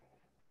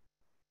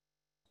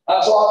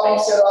 And so having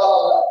said all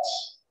of that,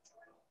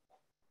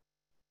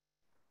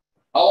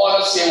 I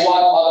want to say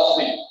one other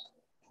thing.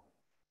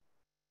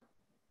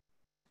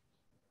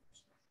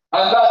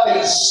 And that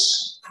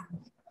is,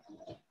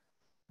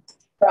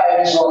 time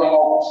is running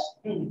out.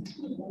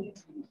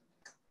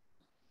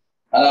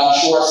 And I'm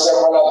sure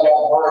several of you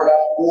have heard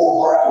that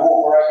over and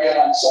over again,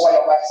 and some of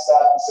you might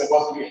start to say,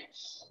 but wait,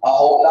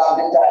 how long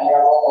the time you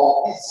run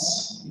out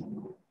is?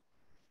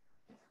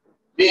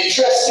 The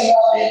interesting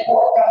and the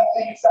important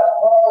things that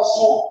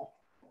Paul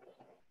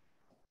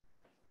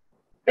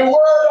do. The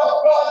word of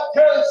God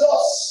tells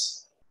us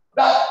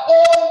that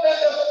only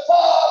the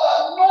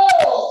Father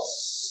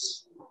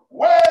knows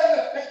when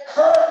the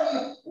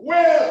curtain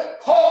will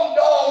come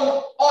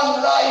down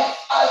on life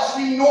as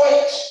we know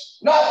it.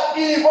 Not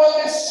even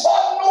the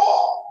Son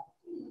knows.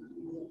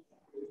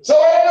 So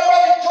when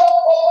everybody jump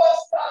up and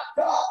start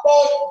talking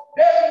about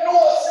them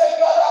know say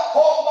God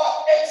will come back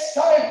next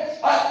time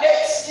and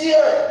next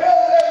year,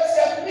 tell them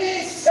say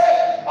me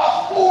said a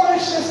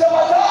foolishness them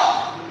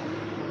attack.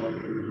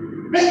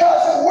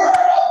 Because the word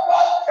of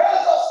God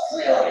tells us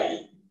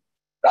clearly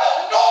that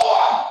no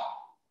one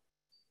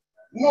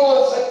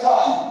knows the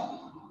time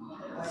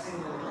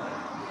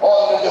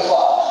only the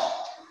Father.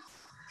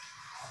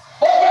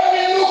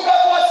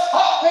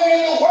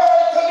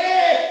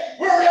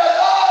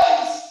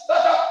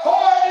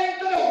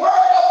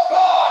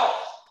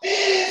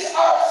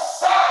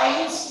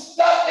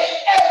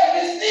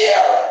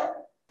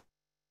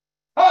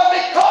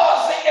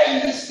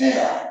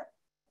 near.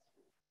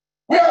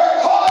 We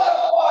are called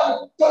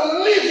upon to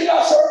live in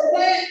a certain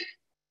way,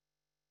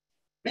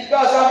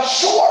 because I'm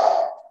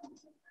sure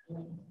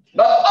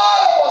that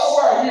all of us who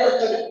are here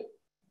today,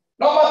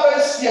 no matter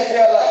the state of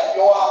your life,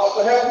 you want to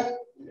go to heaven.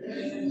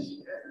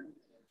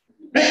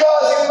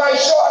 Because in my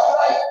short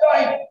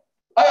lifetime,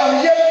 I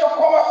am yet to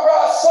come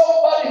across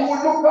somebody who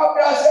will look up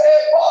and say,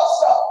 hey,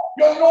 Pastor,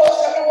 you know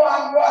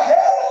everyone go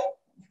ahead.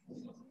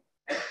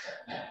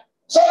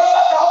 So no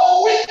matter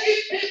how wicked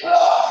people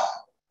are,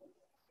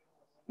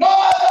 no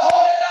matter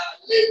how they not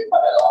live for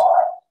the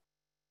Lord,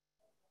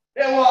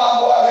 they want to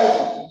go ahead.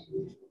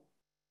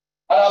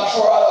 And I'm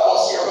sure all of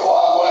us here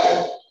want to go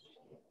ahead.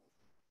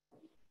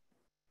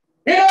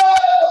 In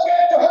order to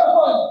get to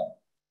heaven,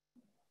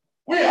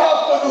 we have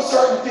to do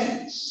certain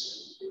things.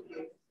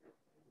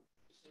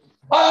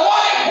 And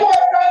one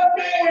important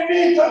thing we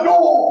need to do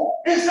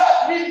is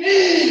that we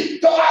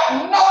need to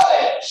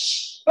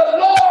acknowledge the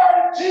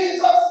Lord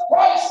Jesus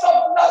Christ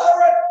of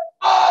Nazareth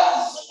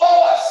as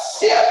our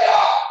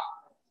Savior.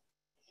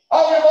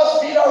 And we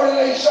must be in a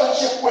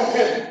relationship with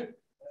Him.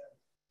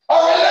 A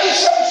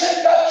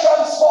relationship that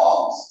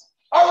transforms.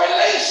 A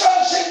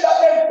relationship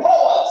that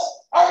empowers.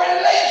 A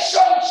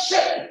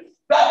relationship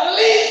that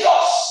leads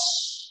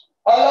us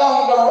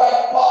along the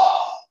right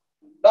path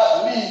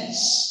that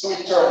leads to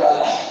eternal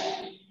life.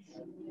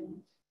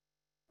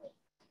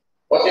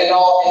 But you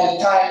know, in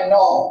the time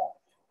now,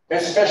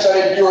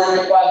 especially during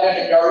the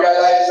pandemic, I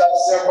realize that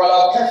several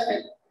are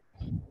drifting.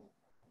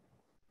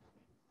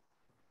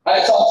 And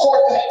it's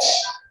unfortunate.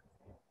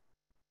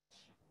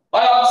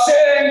 And I'm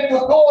saying to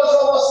those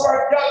of us who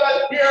are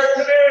gathered here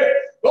today,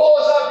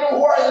 those of you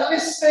who are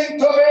listening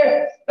to me,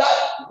 that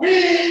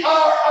we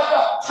are at a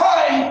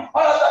time and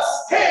at a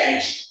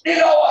stage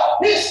in our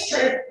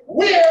history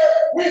where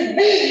we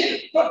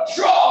need to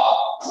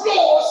draw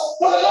close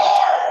to the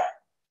Lord.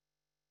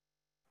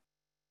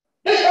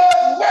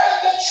 Because when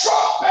the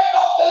trumpet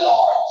of the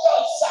Lord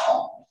shall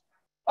sound,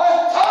 and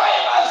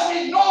time as we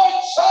know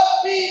it shall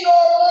be no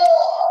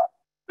more,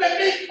 the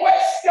big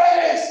question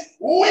is,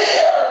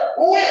 where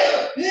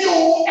will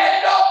you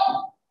end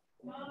up?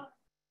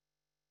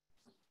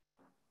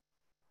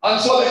 And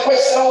so the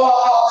question I want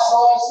to ask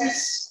now is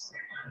this.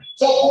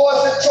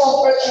 Suppose the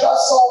trumpet should have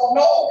sound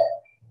now.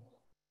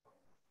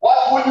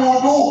 What would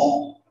you do?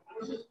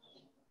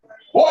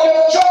 Would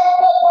you jump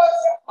up and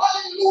say,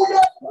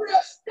 hallelujah,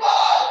 praise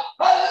God,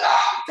 a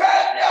long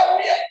time you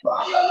wait for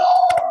your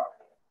Lord?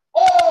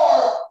 Or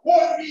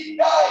would we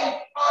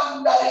die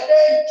under the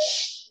bench,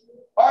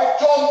 or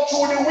jump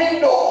through the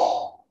window,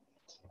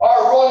 or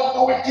run to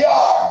a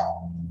yard?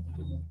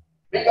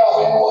 Because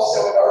we know so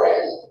we're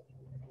ready.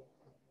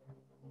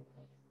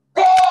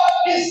 God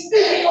is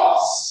giving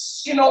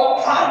us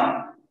enough time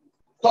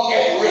to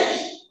get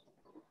ready.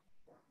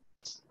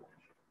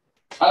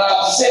 And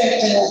I'm saying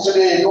to you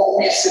today, don't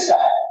waste the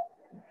time.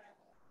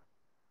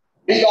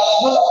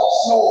 Because none of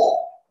us know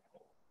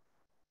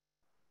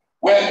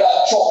when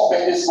that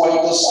trumpet is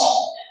going to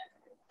sound.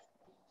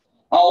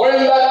 And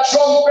when that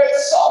trumpet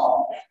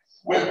sounds,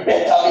 we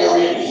better be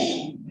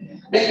ready.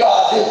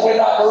 Because if we're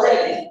not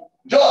ready,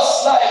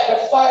 just like the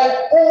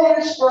 5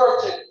 foolish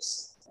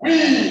virgins,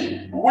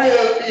 we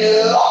will be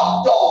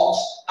locked out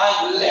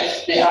and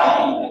left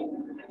behind.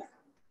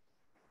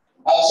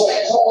 And so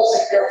in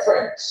closing, dear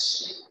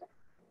friends,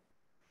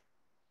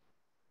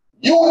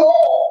 you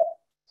know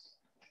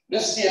the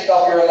state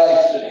of your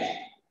life today.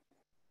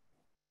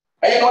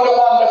 And you know the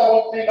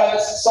wonderful thing, and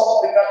this is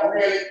something that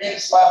really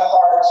gives my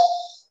heart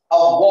a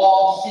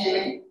warm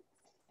feeling.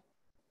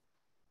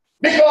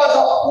 Because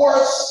of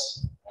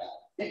course,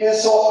 it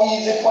is so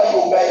easy for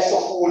you guys to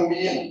fool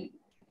me.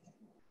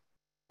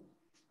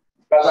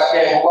 Because I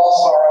can't go as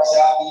far as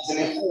I'm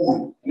easily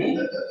fooled.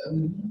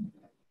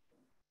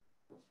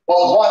 But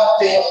one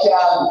thing you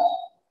can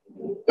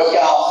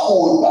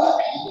fool back.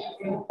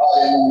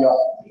 Hallelujah.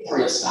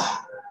 Praise God.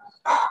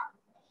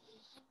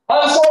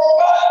 And so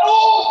God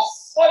knows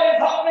what is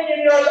happening in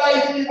your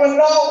life even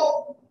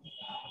now.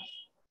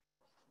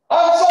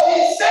 And so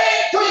He's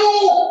saying to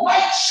you, my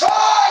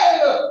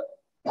child,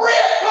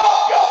 break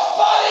up your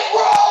falling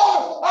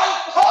ground and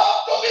come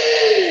to me,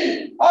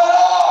 and I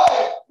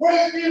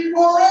will give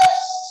you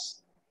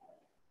rest.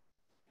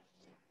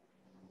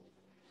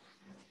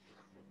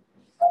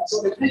 And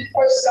so the big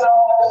question I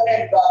want to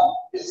end on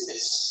is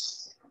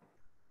this.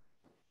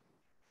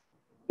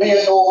 Do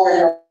you know where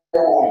you're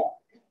going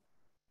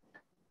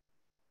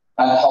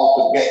and how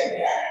to get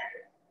there?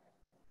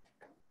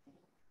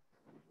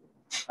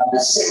 And the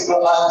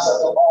simple answer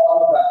to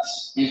all of that,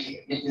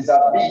 it is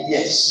a big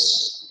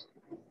yes.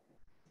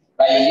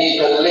 That you need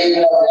to live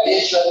in a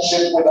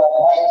relationship with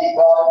Almighty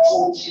God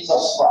through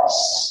Jesus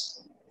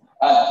Christ.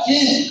 And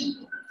He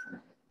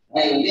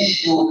will lead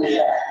you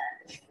there.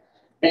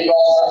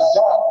 Because as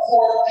John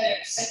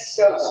 14:6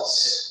 tells us,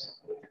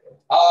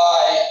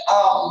 I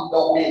am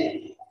the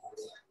way,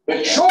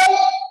 the truth,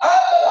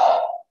 and the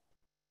life.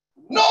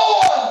 No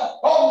one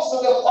comes to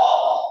the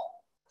Father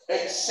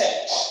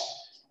except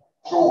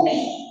through me.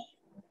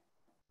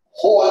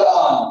 Hold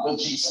on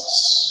to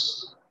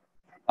Jesus.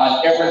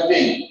 and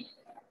everything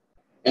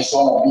is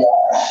going to be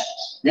all right.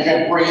 You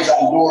can praise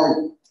and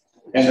glory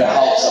in the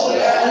house of the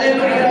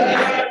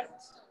Lord.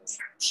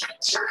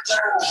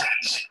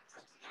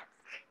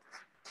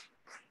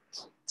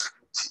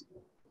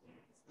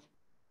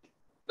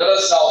 Let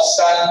us now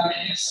stand,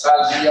 please,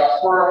 as we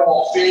affirm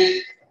our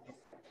faith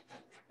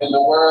in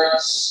the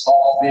words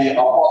of the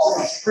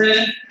Apostles'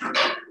 Creed,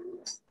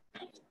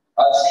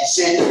 as we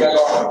say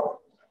together,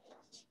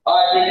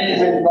 I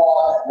believe in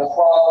God, the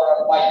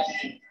Father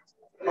Almighty,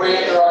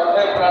 creator of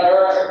heaven and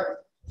earth.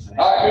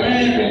 I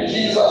believe in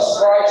Jesus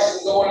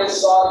Christ, the Holy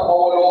Son of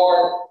our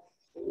Lord.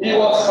 He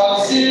was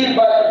conceived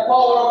by the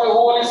power of the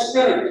Holy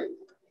Spirit,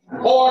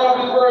 born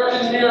of the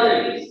Virgin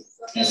Mary.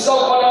 He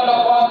suffered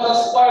under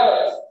Pontius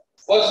Pilate,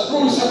 was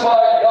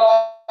crucified,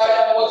 died,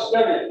 and was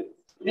buried.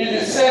 He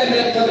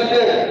descended to the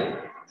dead.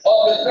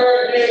 On the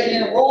third day,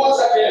 he rose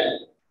again.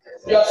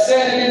 He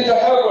ascended into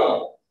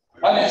heaven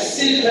and is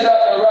seated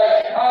at the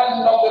right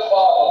hand of the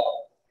Father.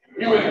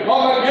 He will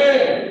come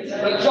again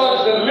to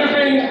judge the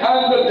living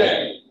and the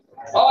dead.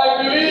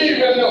 I believe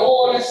in the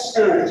Holy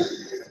Spirit,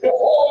 the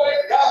Holy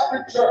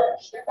Catholic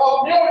Church, the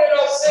communion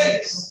of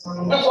saints, the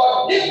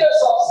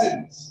forgiveness of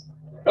sins,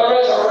 the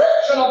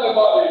resurrection of the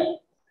body,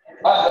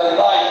 and the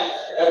life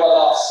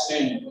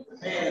everlasting.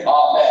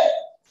 Amen.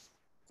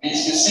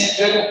 Please be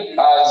seated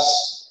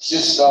as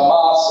Sister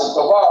Marcia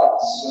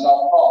Tavares will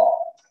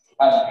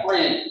now come and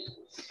pray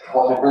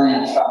for the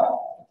bereaved family.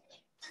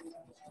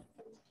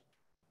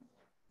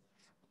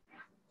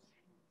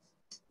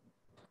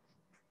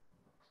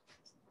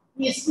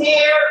 He's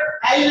here.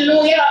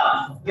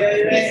 Hallelujah.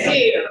 He's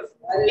here.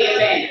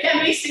 Amen.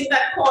 Can we sing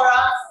that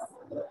chorus?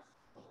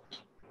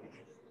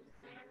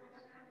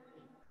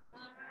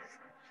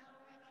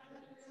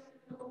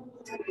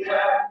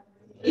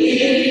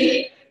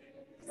 He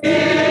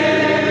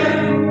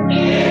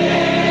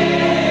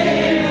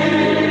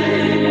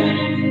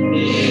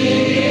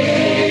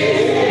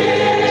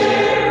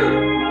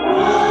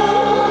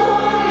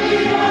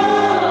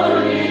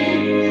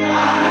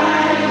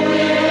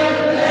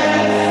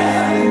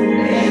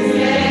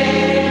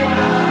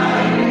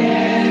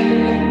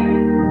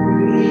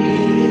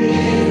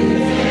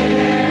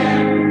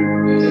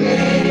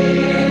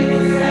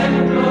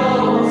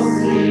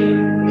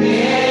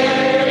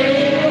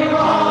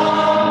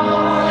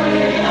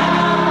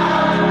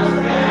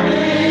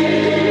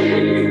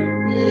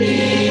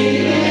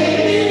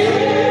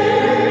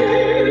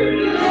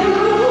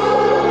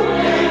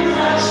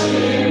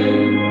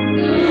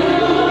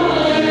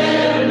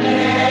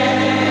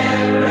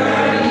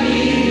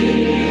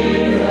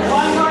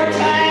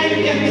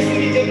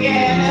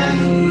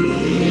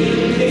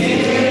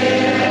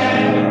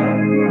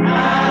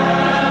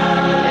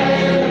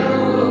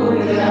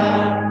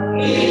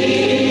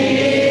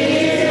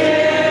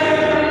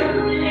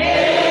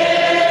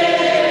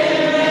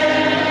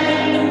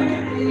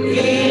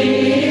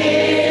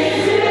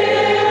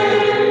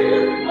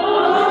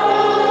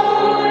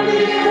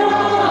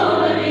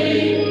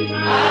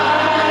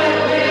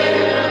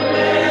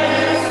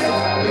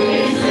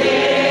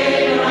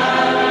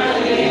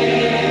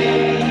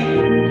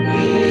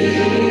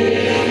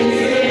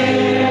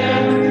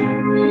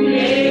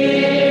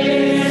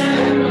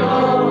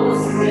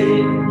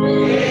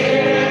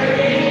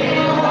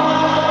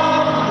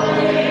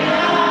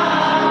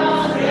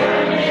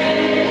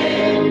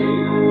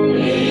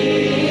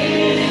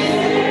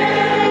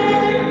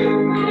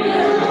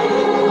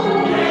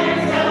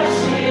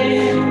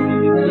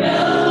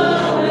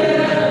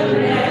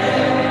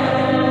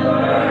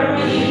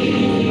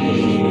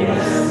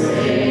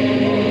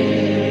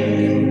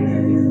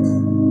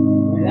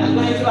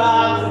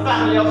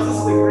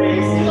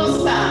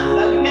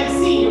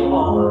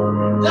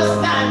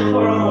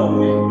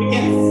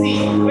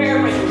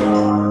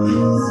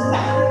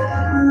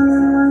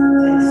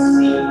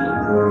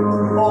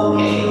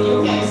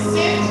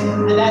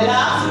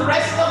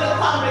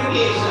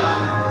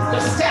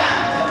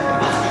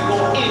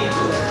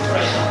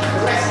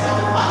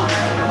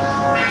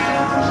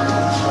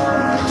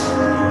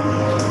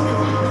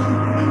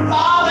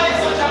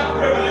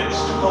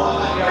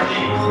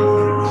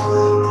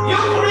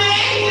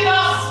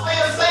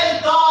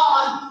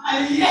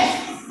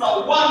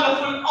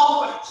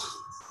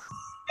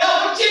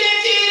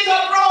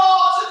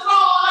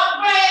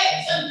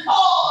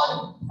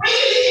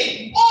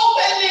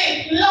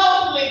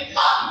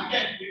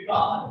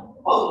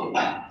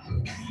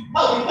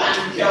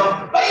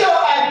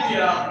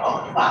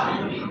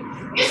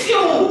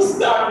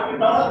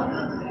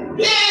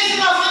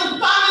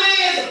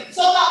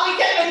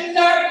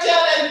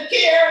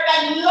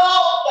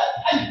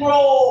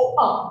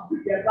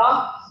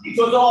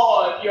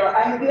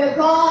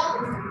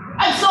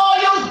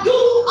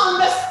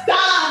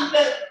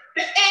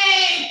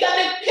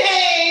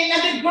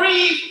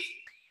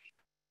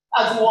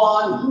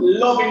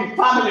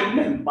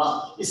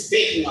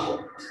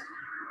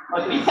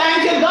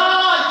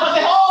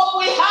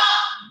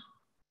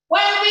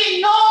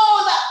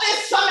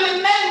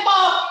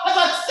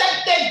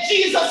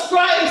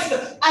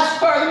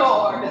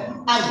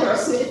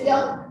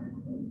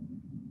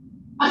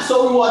And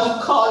so we want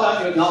to call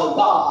on you now,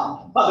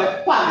 God, for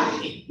the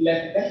family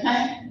left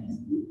behind.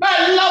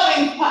 A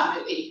loving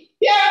family.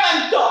 Hear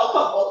them talk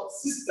about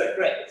Sister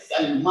Grace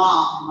and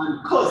mom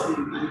and cousin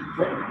and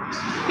friend.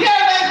 Hear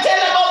them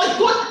tell about the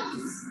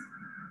goodness.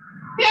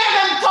 Hear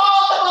them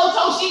talk about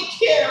how she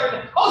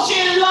cared, how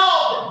she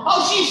loved,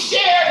 how she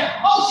shared,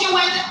 how she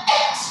went the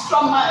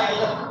extra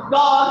mile.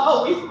 God,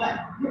 how we thank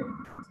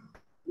you.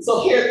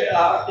 So here they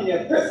are in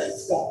your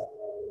presence, God.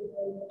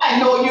 I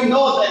know you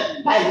know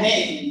them by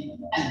name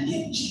and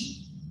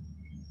age.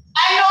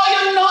 I know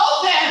you know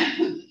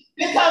them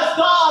because,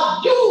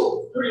 God,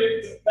 you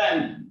created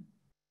them.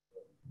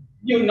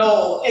 You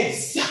know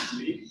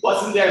exactly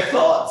what's in their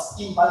thoughts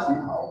even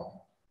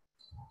now.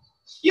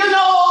 You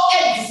know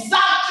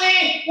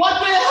exactly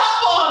what will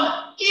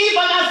happen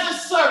even as the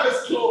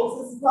service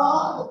closes,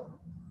 God.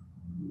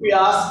 We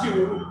ask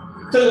you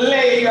to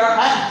lay your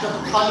hands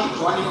upon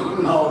each one of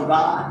you now,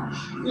 God.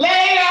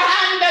 Lay your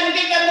hand and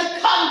give them the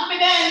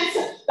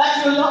confidence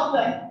that you love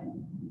them.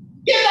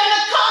 Give them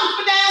the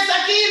confidence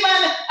that even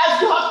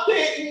as you have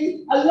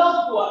taken a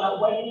loved one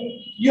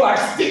away, you are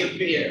still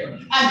there.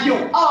 And you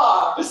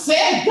are the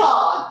same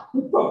God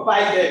who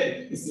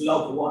provided his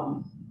loved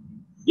one.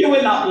 You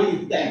will not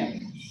leave them.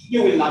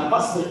 You will not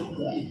forsake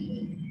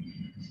them.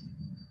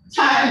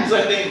 Times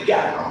when they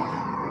gather,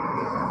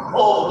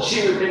 oh,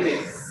 she will be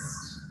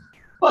missed.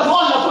 But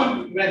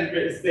wonderful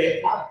memories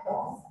they have.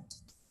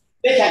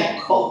 They can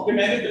cope with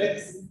many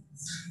blessings.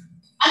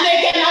 And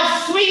they can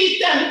have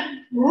sweet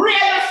and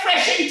real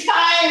refreshing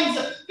times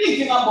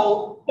thinking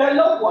about their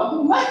loved one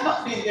who might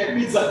not be in their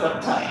midst at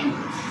that time,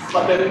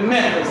 but the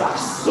memories are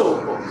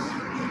so good.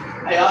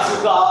 I ask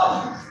you,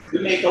 God, to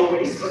make a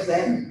way for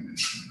them.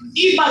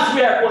 Even as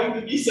we are going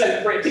to be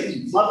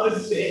celebrating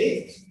Mother's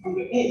Day on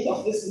the 8th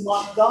of this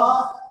month,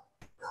 God,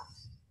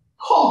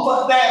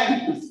 comfort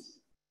them.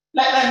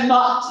 Let them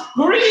not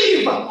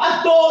grieve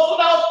as those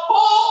without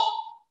hope,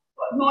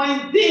 but know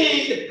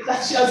indeed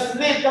that she has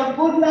lived a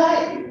good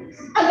life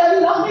and a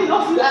long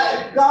enough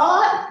life,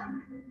 God.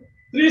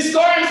 This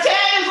current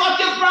is what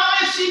you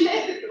promised she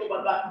made it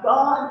over that,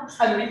 God,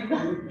 and we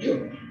thank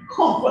you.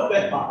 Comfort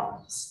their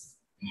hearts.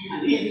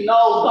 And even now,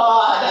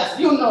 God, as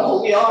you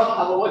know, we all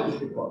have our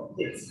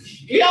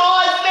difficulties. We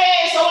all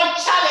face our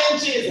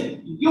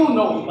challenges. You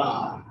know,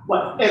 God,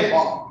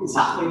 whatever is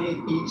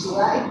happening in each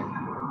life.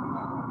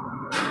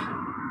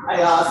 I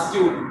ask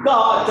you,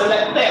 God, to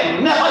let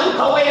them never look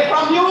away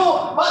from you,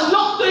 but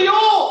look to you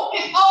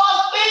in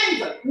all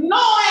things,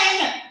 knowing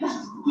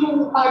that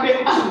you are the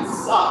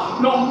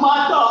answer, no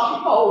matter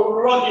how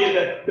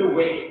rugged the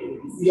way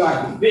is. You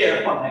are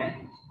there for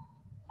them.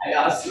 I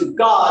ask you,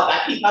 God,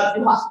 that even as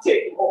you have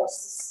taken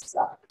us,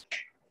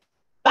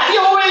 that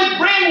you will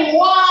bring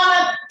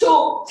one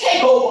to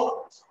take over.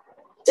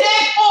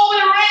 Take over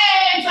the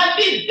reins and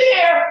be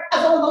there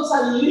as almost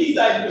a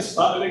leader in this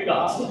family,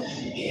 God.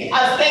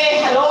 As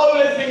they had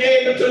always been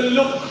able to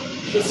look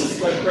to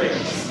Sister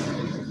Grace.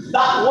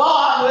 That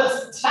one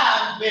will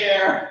stand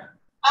there,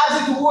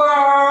 as it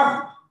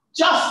were,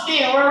 just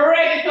being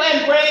ready to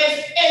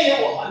embrace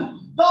anyone.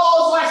 Those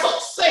who are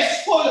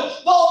successful, those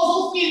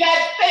who feel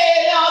like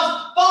failures,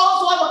 those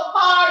who have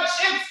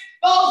hardships,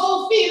 those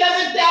who feel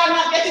as if they are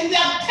not getting the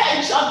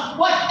attention.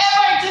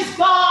 Whatever it is,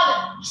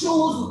 God,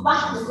 choose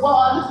that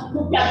one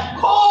who can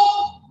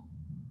cope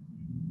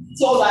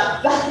so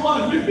that that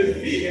one will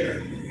be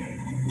there.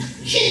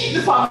 Keep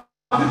the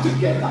family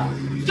together.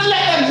 To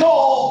let them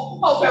know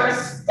how very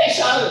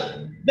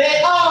special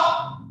they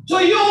are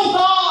to you,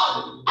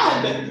 God,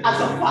 and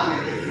as a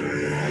family.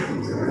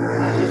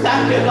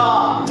 Thank you,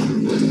 God.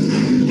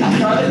 That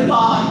you are the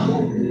God who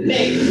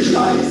makes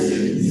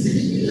choices.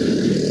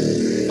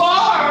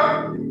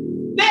 For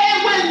they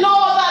will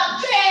know that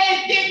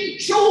they didn't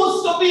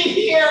choose to be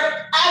here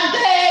and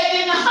they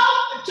didn't have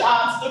the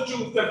chance to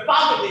choose the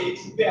family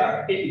they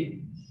are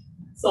in.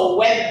 So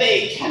when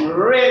they can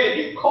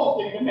really be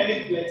coping in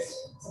many places,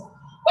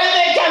 when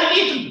they can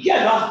be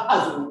together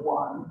as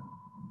one,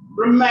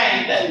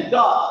 remind them,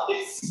 God,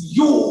 it's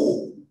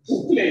you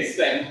who placed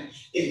them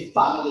in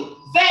family.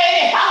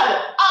 They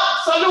had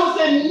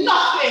absolutely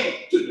nothing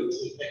to do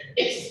with it.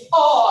 It's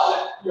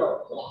all your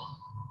plan.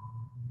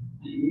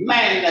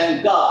 Remind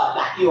them, God,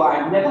 that you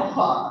are never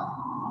hard.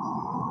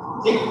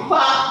 In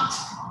fact,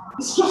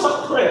 it's just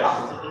a prayer.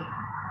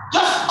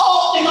 Just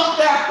opening up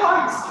their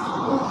hearts to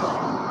you,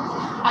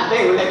 God, and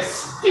they will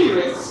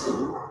experience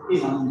you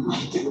in a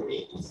mighty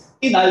way,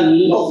 in a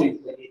loving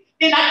way,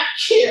 in a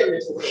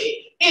caring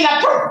way, in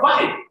a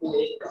providing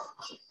way, God.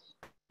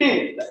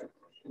 Be with them.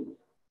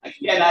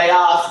 Again, I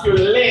ask you,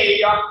 lay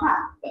your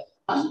hand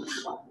on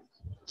them.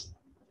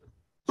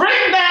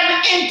 Bring them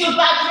into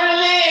that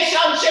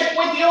relationship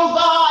with you,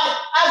 God,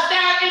 as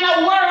they're in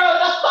a world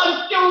of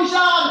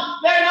confusion.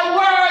 They're in a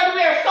world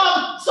where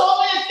so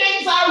many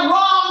things are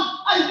wrong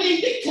and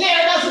being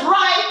declared as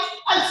right,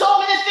 and so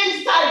many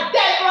things that are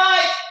dead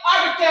right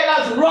are declared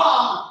as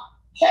wrong.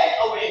 Take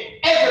away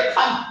every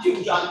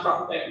confusion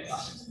from them,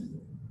 God.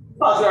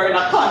 Because we're in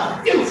a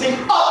confusing,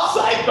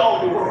 upside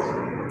down world.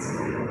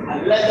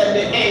 And let them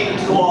be able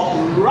to walk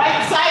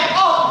right side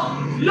up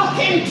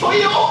looking to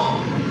you,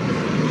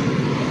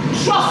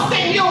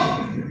 trusting you,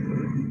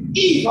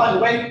 even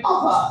when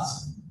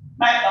others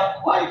might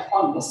not quite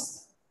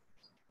understand.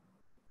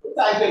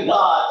 Thank you,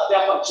 God, for the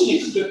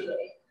opportunity to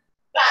pray.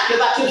 Thank you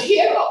that you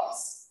hear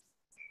us.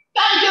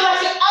 Thank you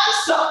that you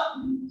answer.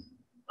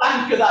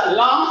 Thank you that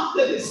long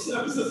after the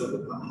services of the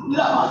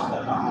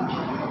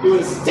God, you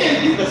will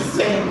still be the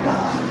same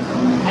God.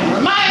 And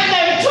remind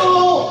them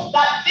too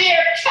that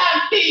there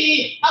can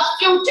be a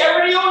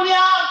future reunion,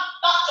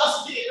 not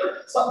just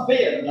there, some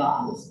there,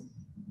 God.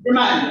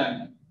 Remind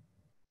them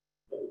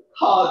the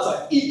cards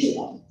are each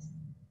one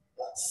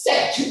that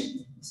set you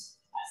as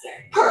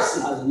their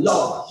personal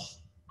Lord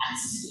and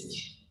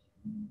Savior.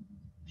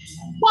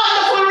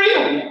 Wonderful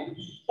reunion,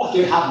 but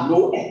will have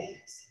no end.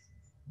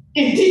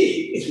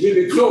 Indeed, it will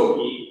be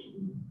glory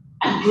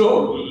and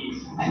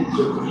glory and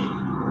glory.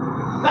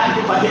 Thank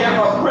you for hearing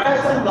our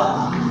prayers and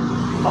God.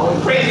 I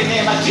will pray in the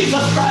name of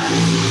Jesus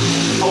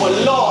Christ, our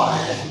Lord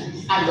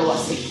and our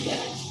Savior.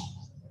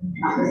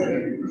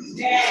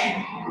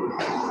 Amen.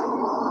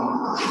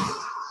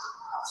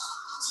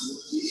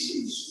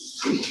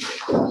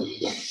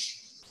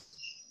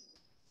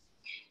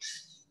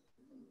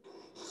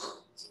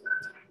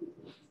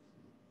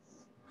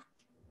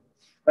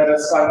 Let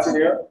us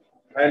continue.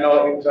 I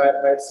now invite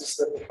my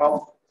sister to come.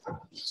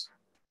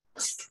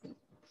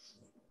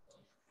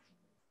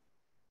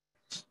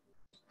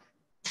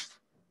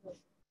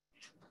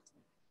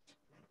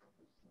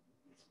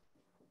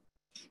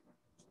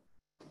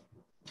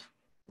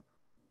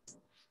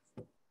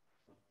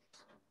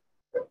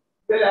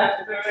 Good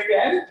afternoon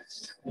again.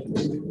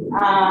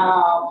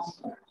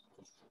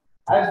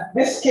 As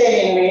this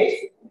came in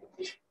late,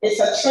 it's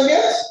a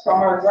tribute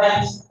from her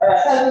eldest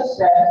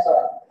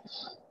grandson.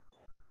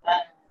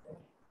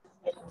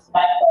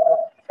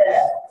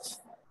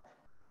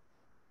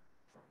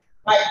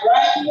 My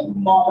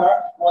grandmother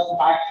was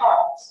my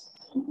heart.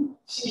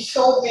 She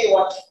showed me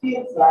what it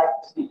feels like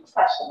to be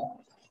passionate,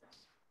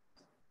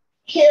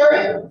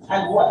 caring,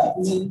 and what it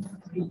means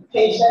to be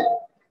patient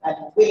and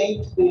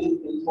willing to be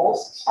the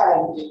most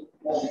challenging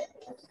moment.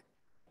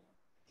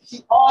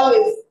 She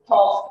always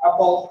talked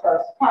about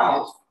her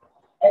family,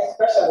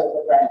 especially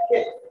the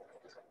grandkids.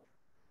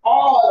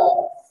 All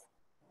of us,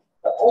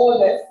 the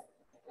oldest,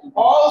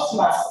 all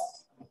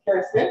smiles,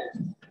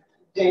 Kirsten,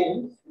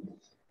 James,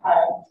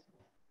 and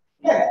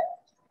Kenneth.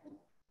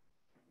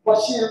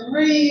 But she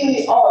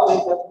really always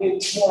was been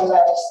more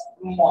like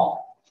mom.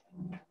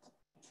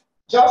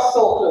 Just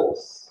so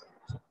close,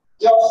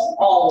 just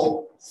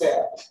always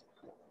there.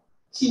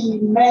 She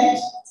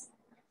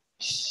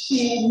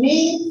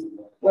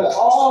will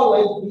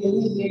always be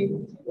leading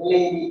the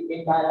lady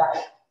in my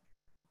life.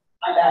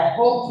 And I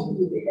hope to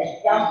be the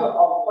example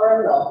of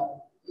her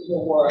love in the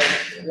world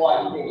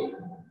one day.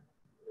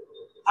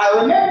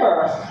 I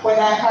remember when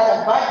I had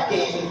a bad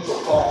game in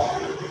football,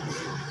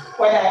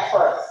 when I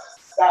first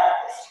started.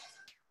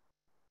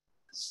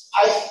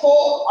 I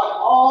spoke on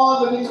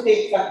all the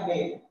mistakes I've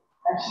made,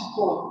 and she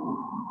told me,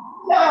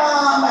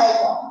 "Nah,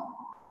 Michael,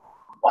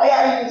 why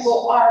are you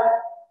so hard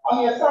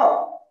on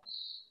yourself?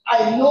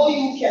 I know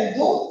you can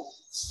do it.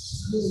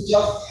 You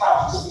just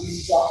have to be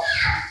strong."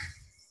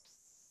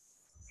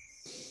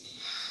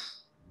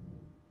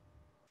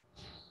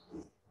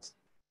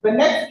 The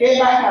next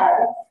game I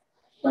had,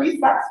 3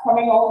 sacks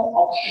coming out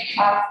of the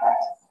half time,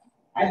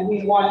 and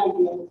we won the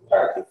game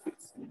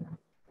 30-16.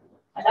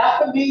 And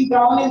after being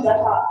down in the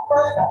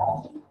first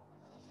half,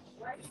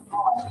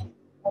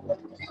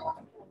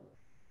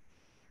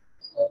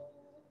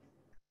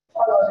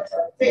 followed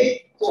her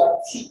faith to a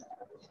T.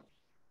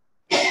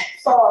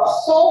 Saw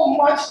so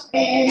much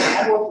pain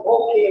and was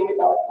okay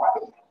without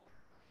fighting.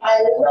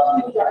 I love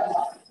you that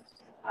much.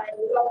 I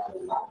love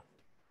you much.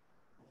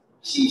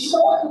 She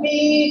showed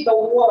me the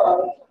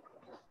world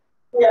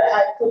where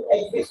I could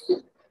exist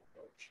in.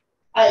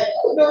 I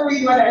couldn't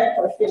read when I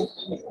first came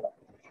to me.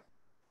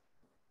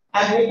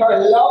 And with her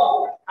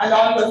love and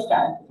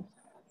understanding,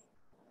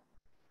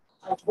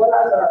 as well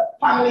as her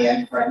family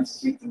and friends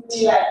treating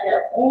me like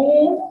their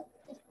own,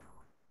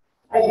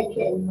 I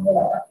became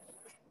more.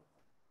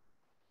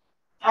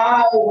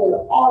 I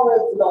will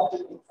always love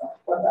you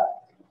for that.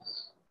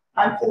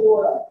 And to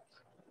Laura,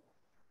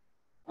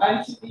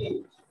 and to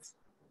you,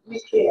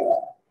 Michaela,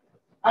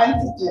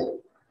 and to Jill,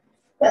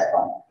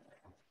 Stefan,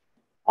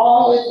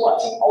 always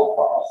watching out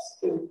for us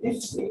till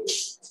this day.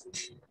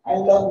 I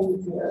love you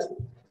dearly.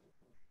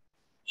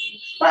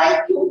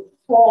 Thank you,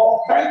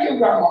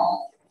 Grandma,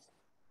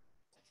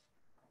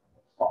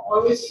 for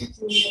always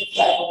treating me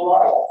like a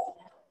royal.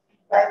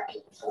 Thank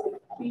you for the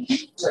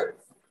peace,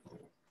 grace.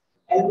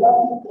 I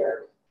love you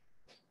dearly.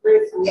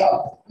 Grace,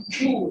 love,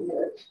 you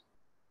dearly.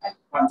 And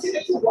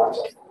continue to watch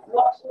us.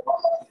 Watch us.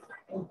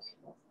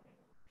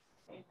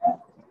 Thank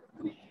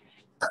you.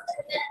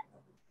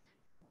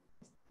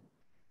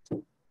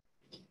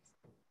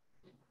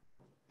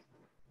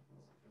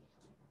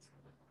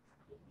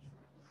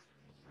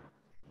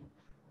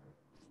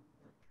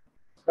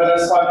 Let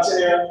us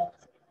continue.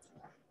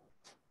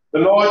 The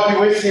Lord be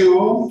with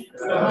you.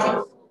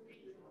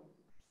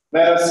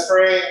 Let us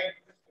pray.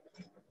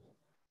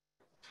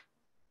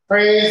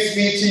 Praise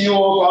be to you,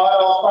 O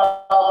God,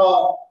 our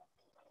Father,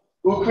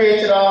 who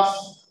created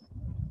us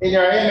in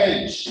your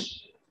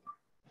image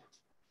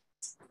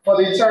for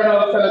the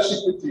eternal fellowship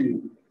with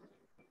you.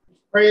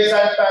 Praise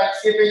and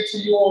thanksgiving to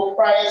you, O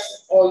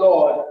Christ, O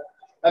Lord,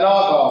 and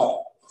our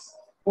God,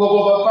 who have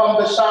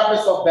overcome the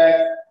sharpness of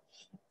death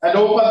and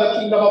opened the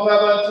kingdom of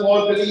heaven to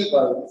all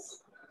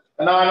believers,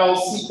 and are now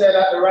seated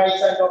at the right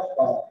hand of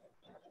God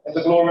in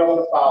the glory of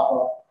the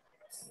Father.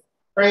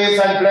 Praise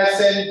and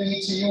blessing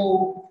be to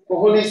you, the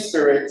Holy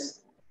Spirit,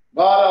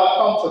 God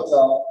our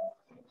Comforter,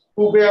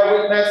 who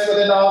bear witness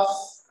within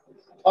us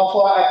of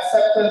our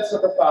acceptance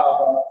with the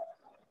Father,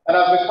 and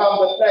have become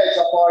the pledge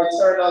of our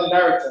eternal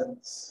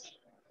inheritance.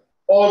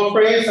 All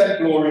praise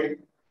and glory,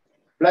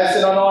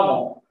 blessing and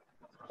honor,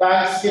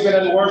 thanksgiving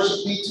and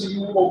worship be to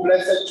you, O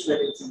blessed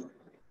Trinity,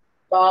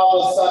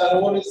 Father, Son,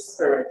 and Holy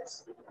Spirit,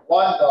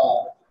 one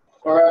God,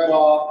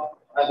 forever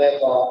and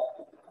ever.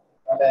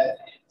 Amen.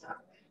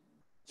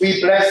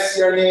 We bless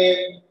your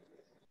name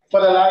for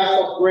the life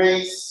of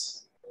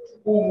Grace,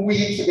 whom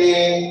we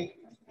today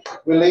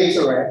will lay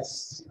to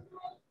rest.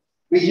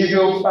 We give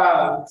you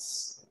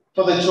thanks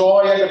for the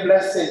joy and the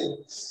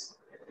blessings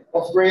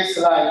of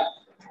Grace's life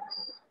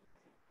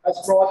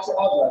has brought to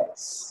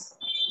others,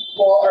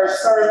 for our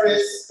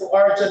service to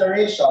our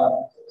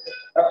generation,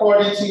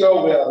 according to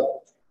your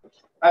will,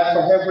 and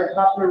for every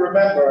happy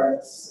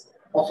remembrance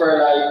of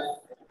her life.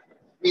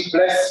 We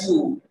bless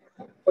you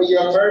for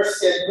your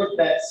mercy and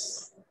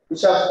goodness,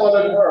 which have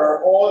followed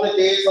her all the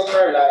days of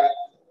her life,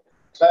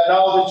 that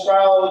now the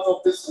trials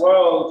of this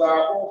world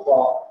are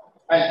over,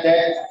 and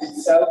death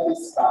itself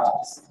is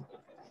past.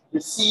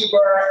 Receive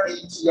her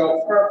into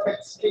your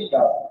perfect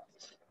kingdom,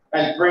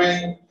 and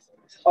bring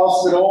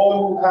us with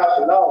all who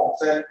have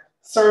loved and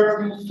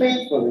served you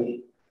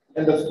faithfully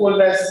in the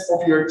fullness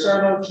of your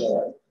eternal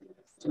joy.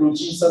 Through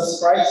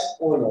Jesus Christ,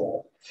 O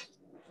Lord.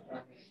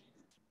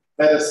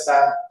 Let us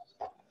stand.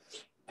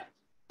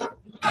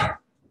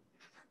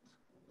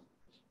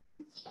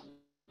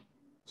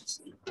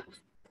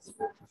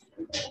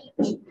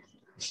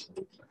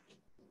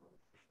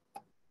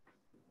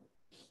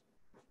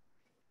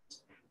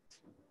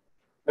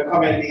 The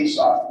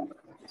commendation.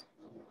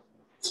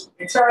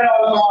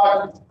 Eternal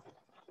God,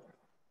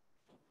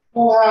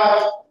 who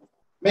have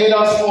made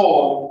us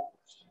whole,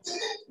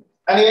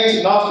 and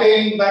yet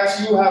nothing that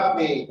you have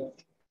made,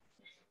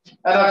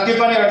 and have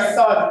given your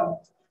Son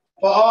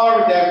for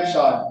our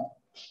redemption,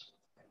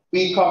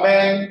 we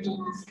commend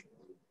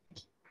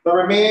the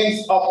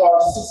remains of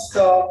our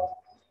sister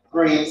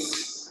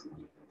Grace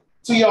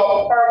to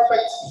your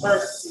perfect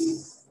mercy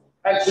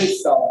and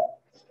wisdom.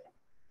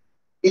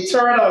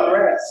 Eternal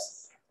rest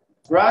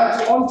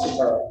grant unto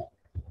her,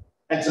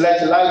 and to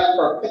let light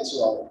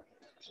perpetual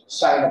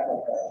shine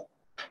upon her.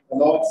 The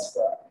Lord's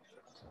Prayer.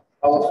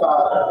 Our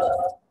Father,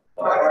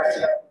 who art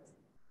in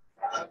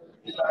heaven,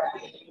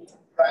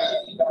 thy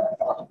kingdom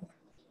come.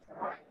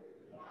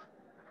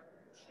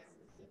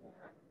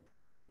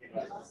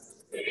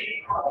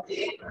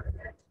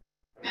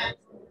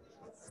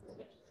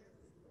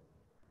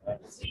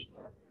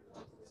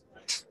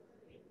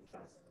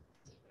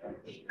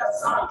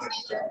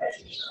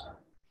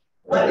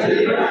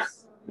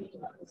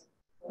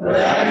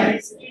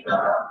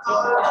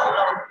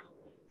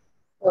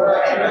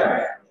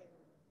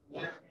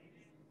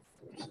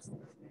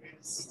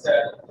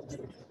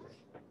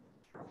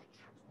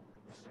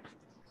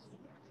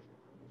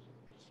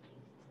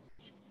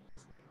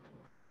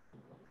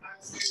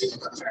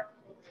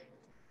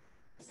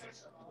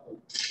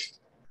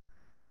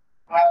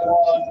 I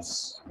want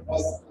us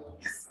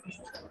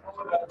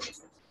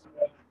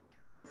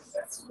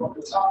from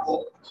the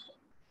chapel,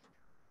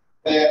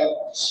 the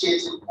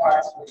shading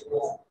part of the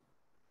room,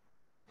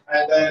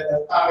 and then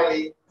the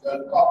family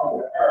will come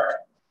with her,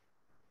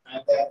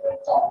 and then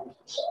they'll come with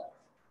each other.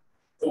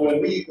 So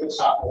we'll leave the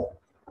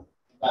chapel,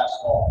 that's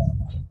all.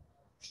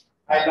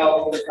 I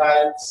now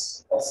invite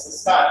us to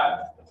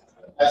stand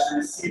as we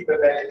receive the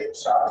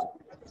benediction.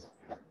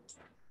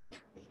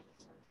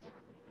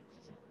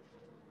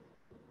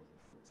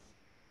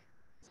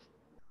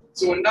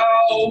 So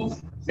now,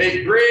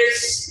 may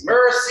grace,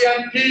 mercy,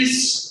 and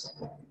peace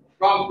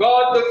from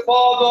God the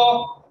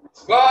Father,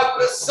 God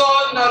the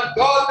Son, and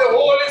God the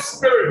Holy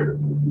Spirit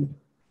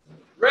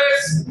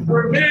rest,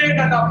 remain,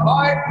 and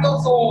abide with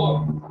us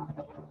all,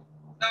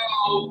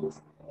 now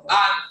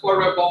and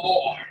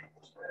forevermore.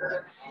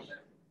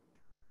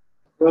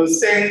 We'll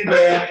sing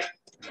the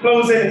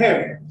closing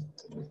hymn.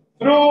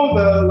 Through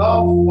the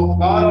love of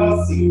God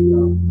our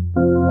Savior,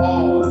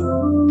 all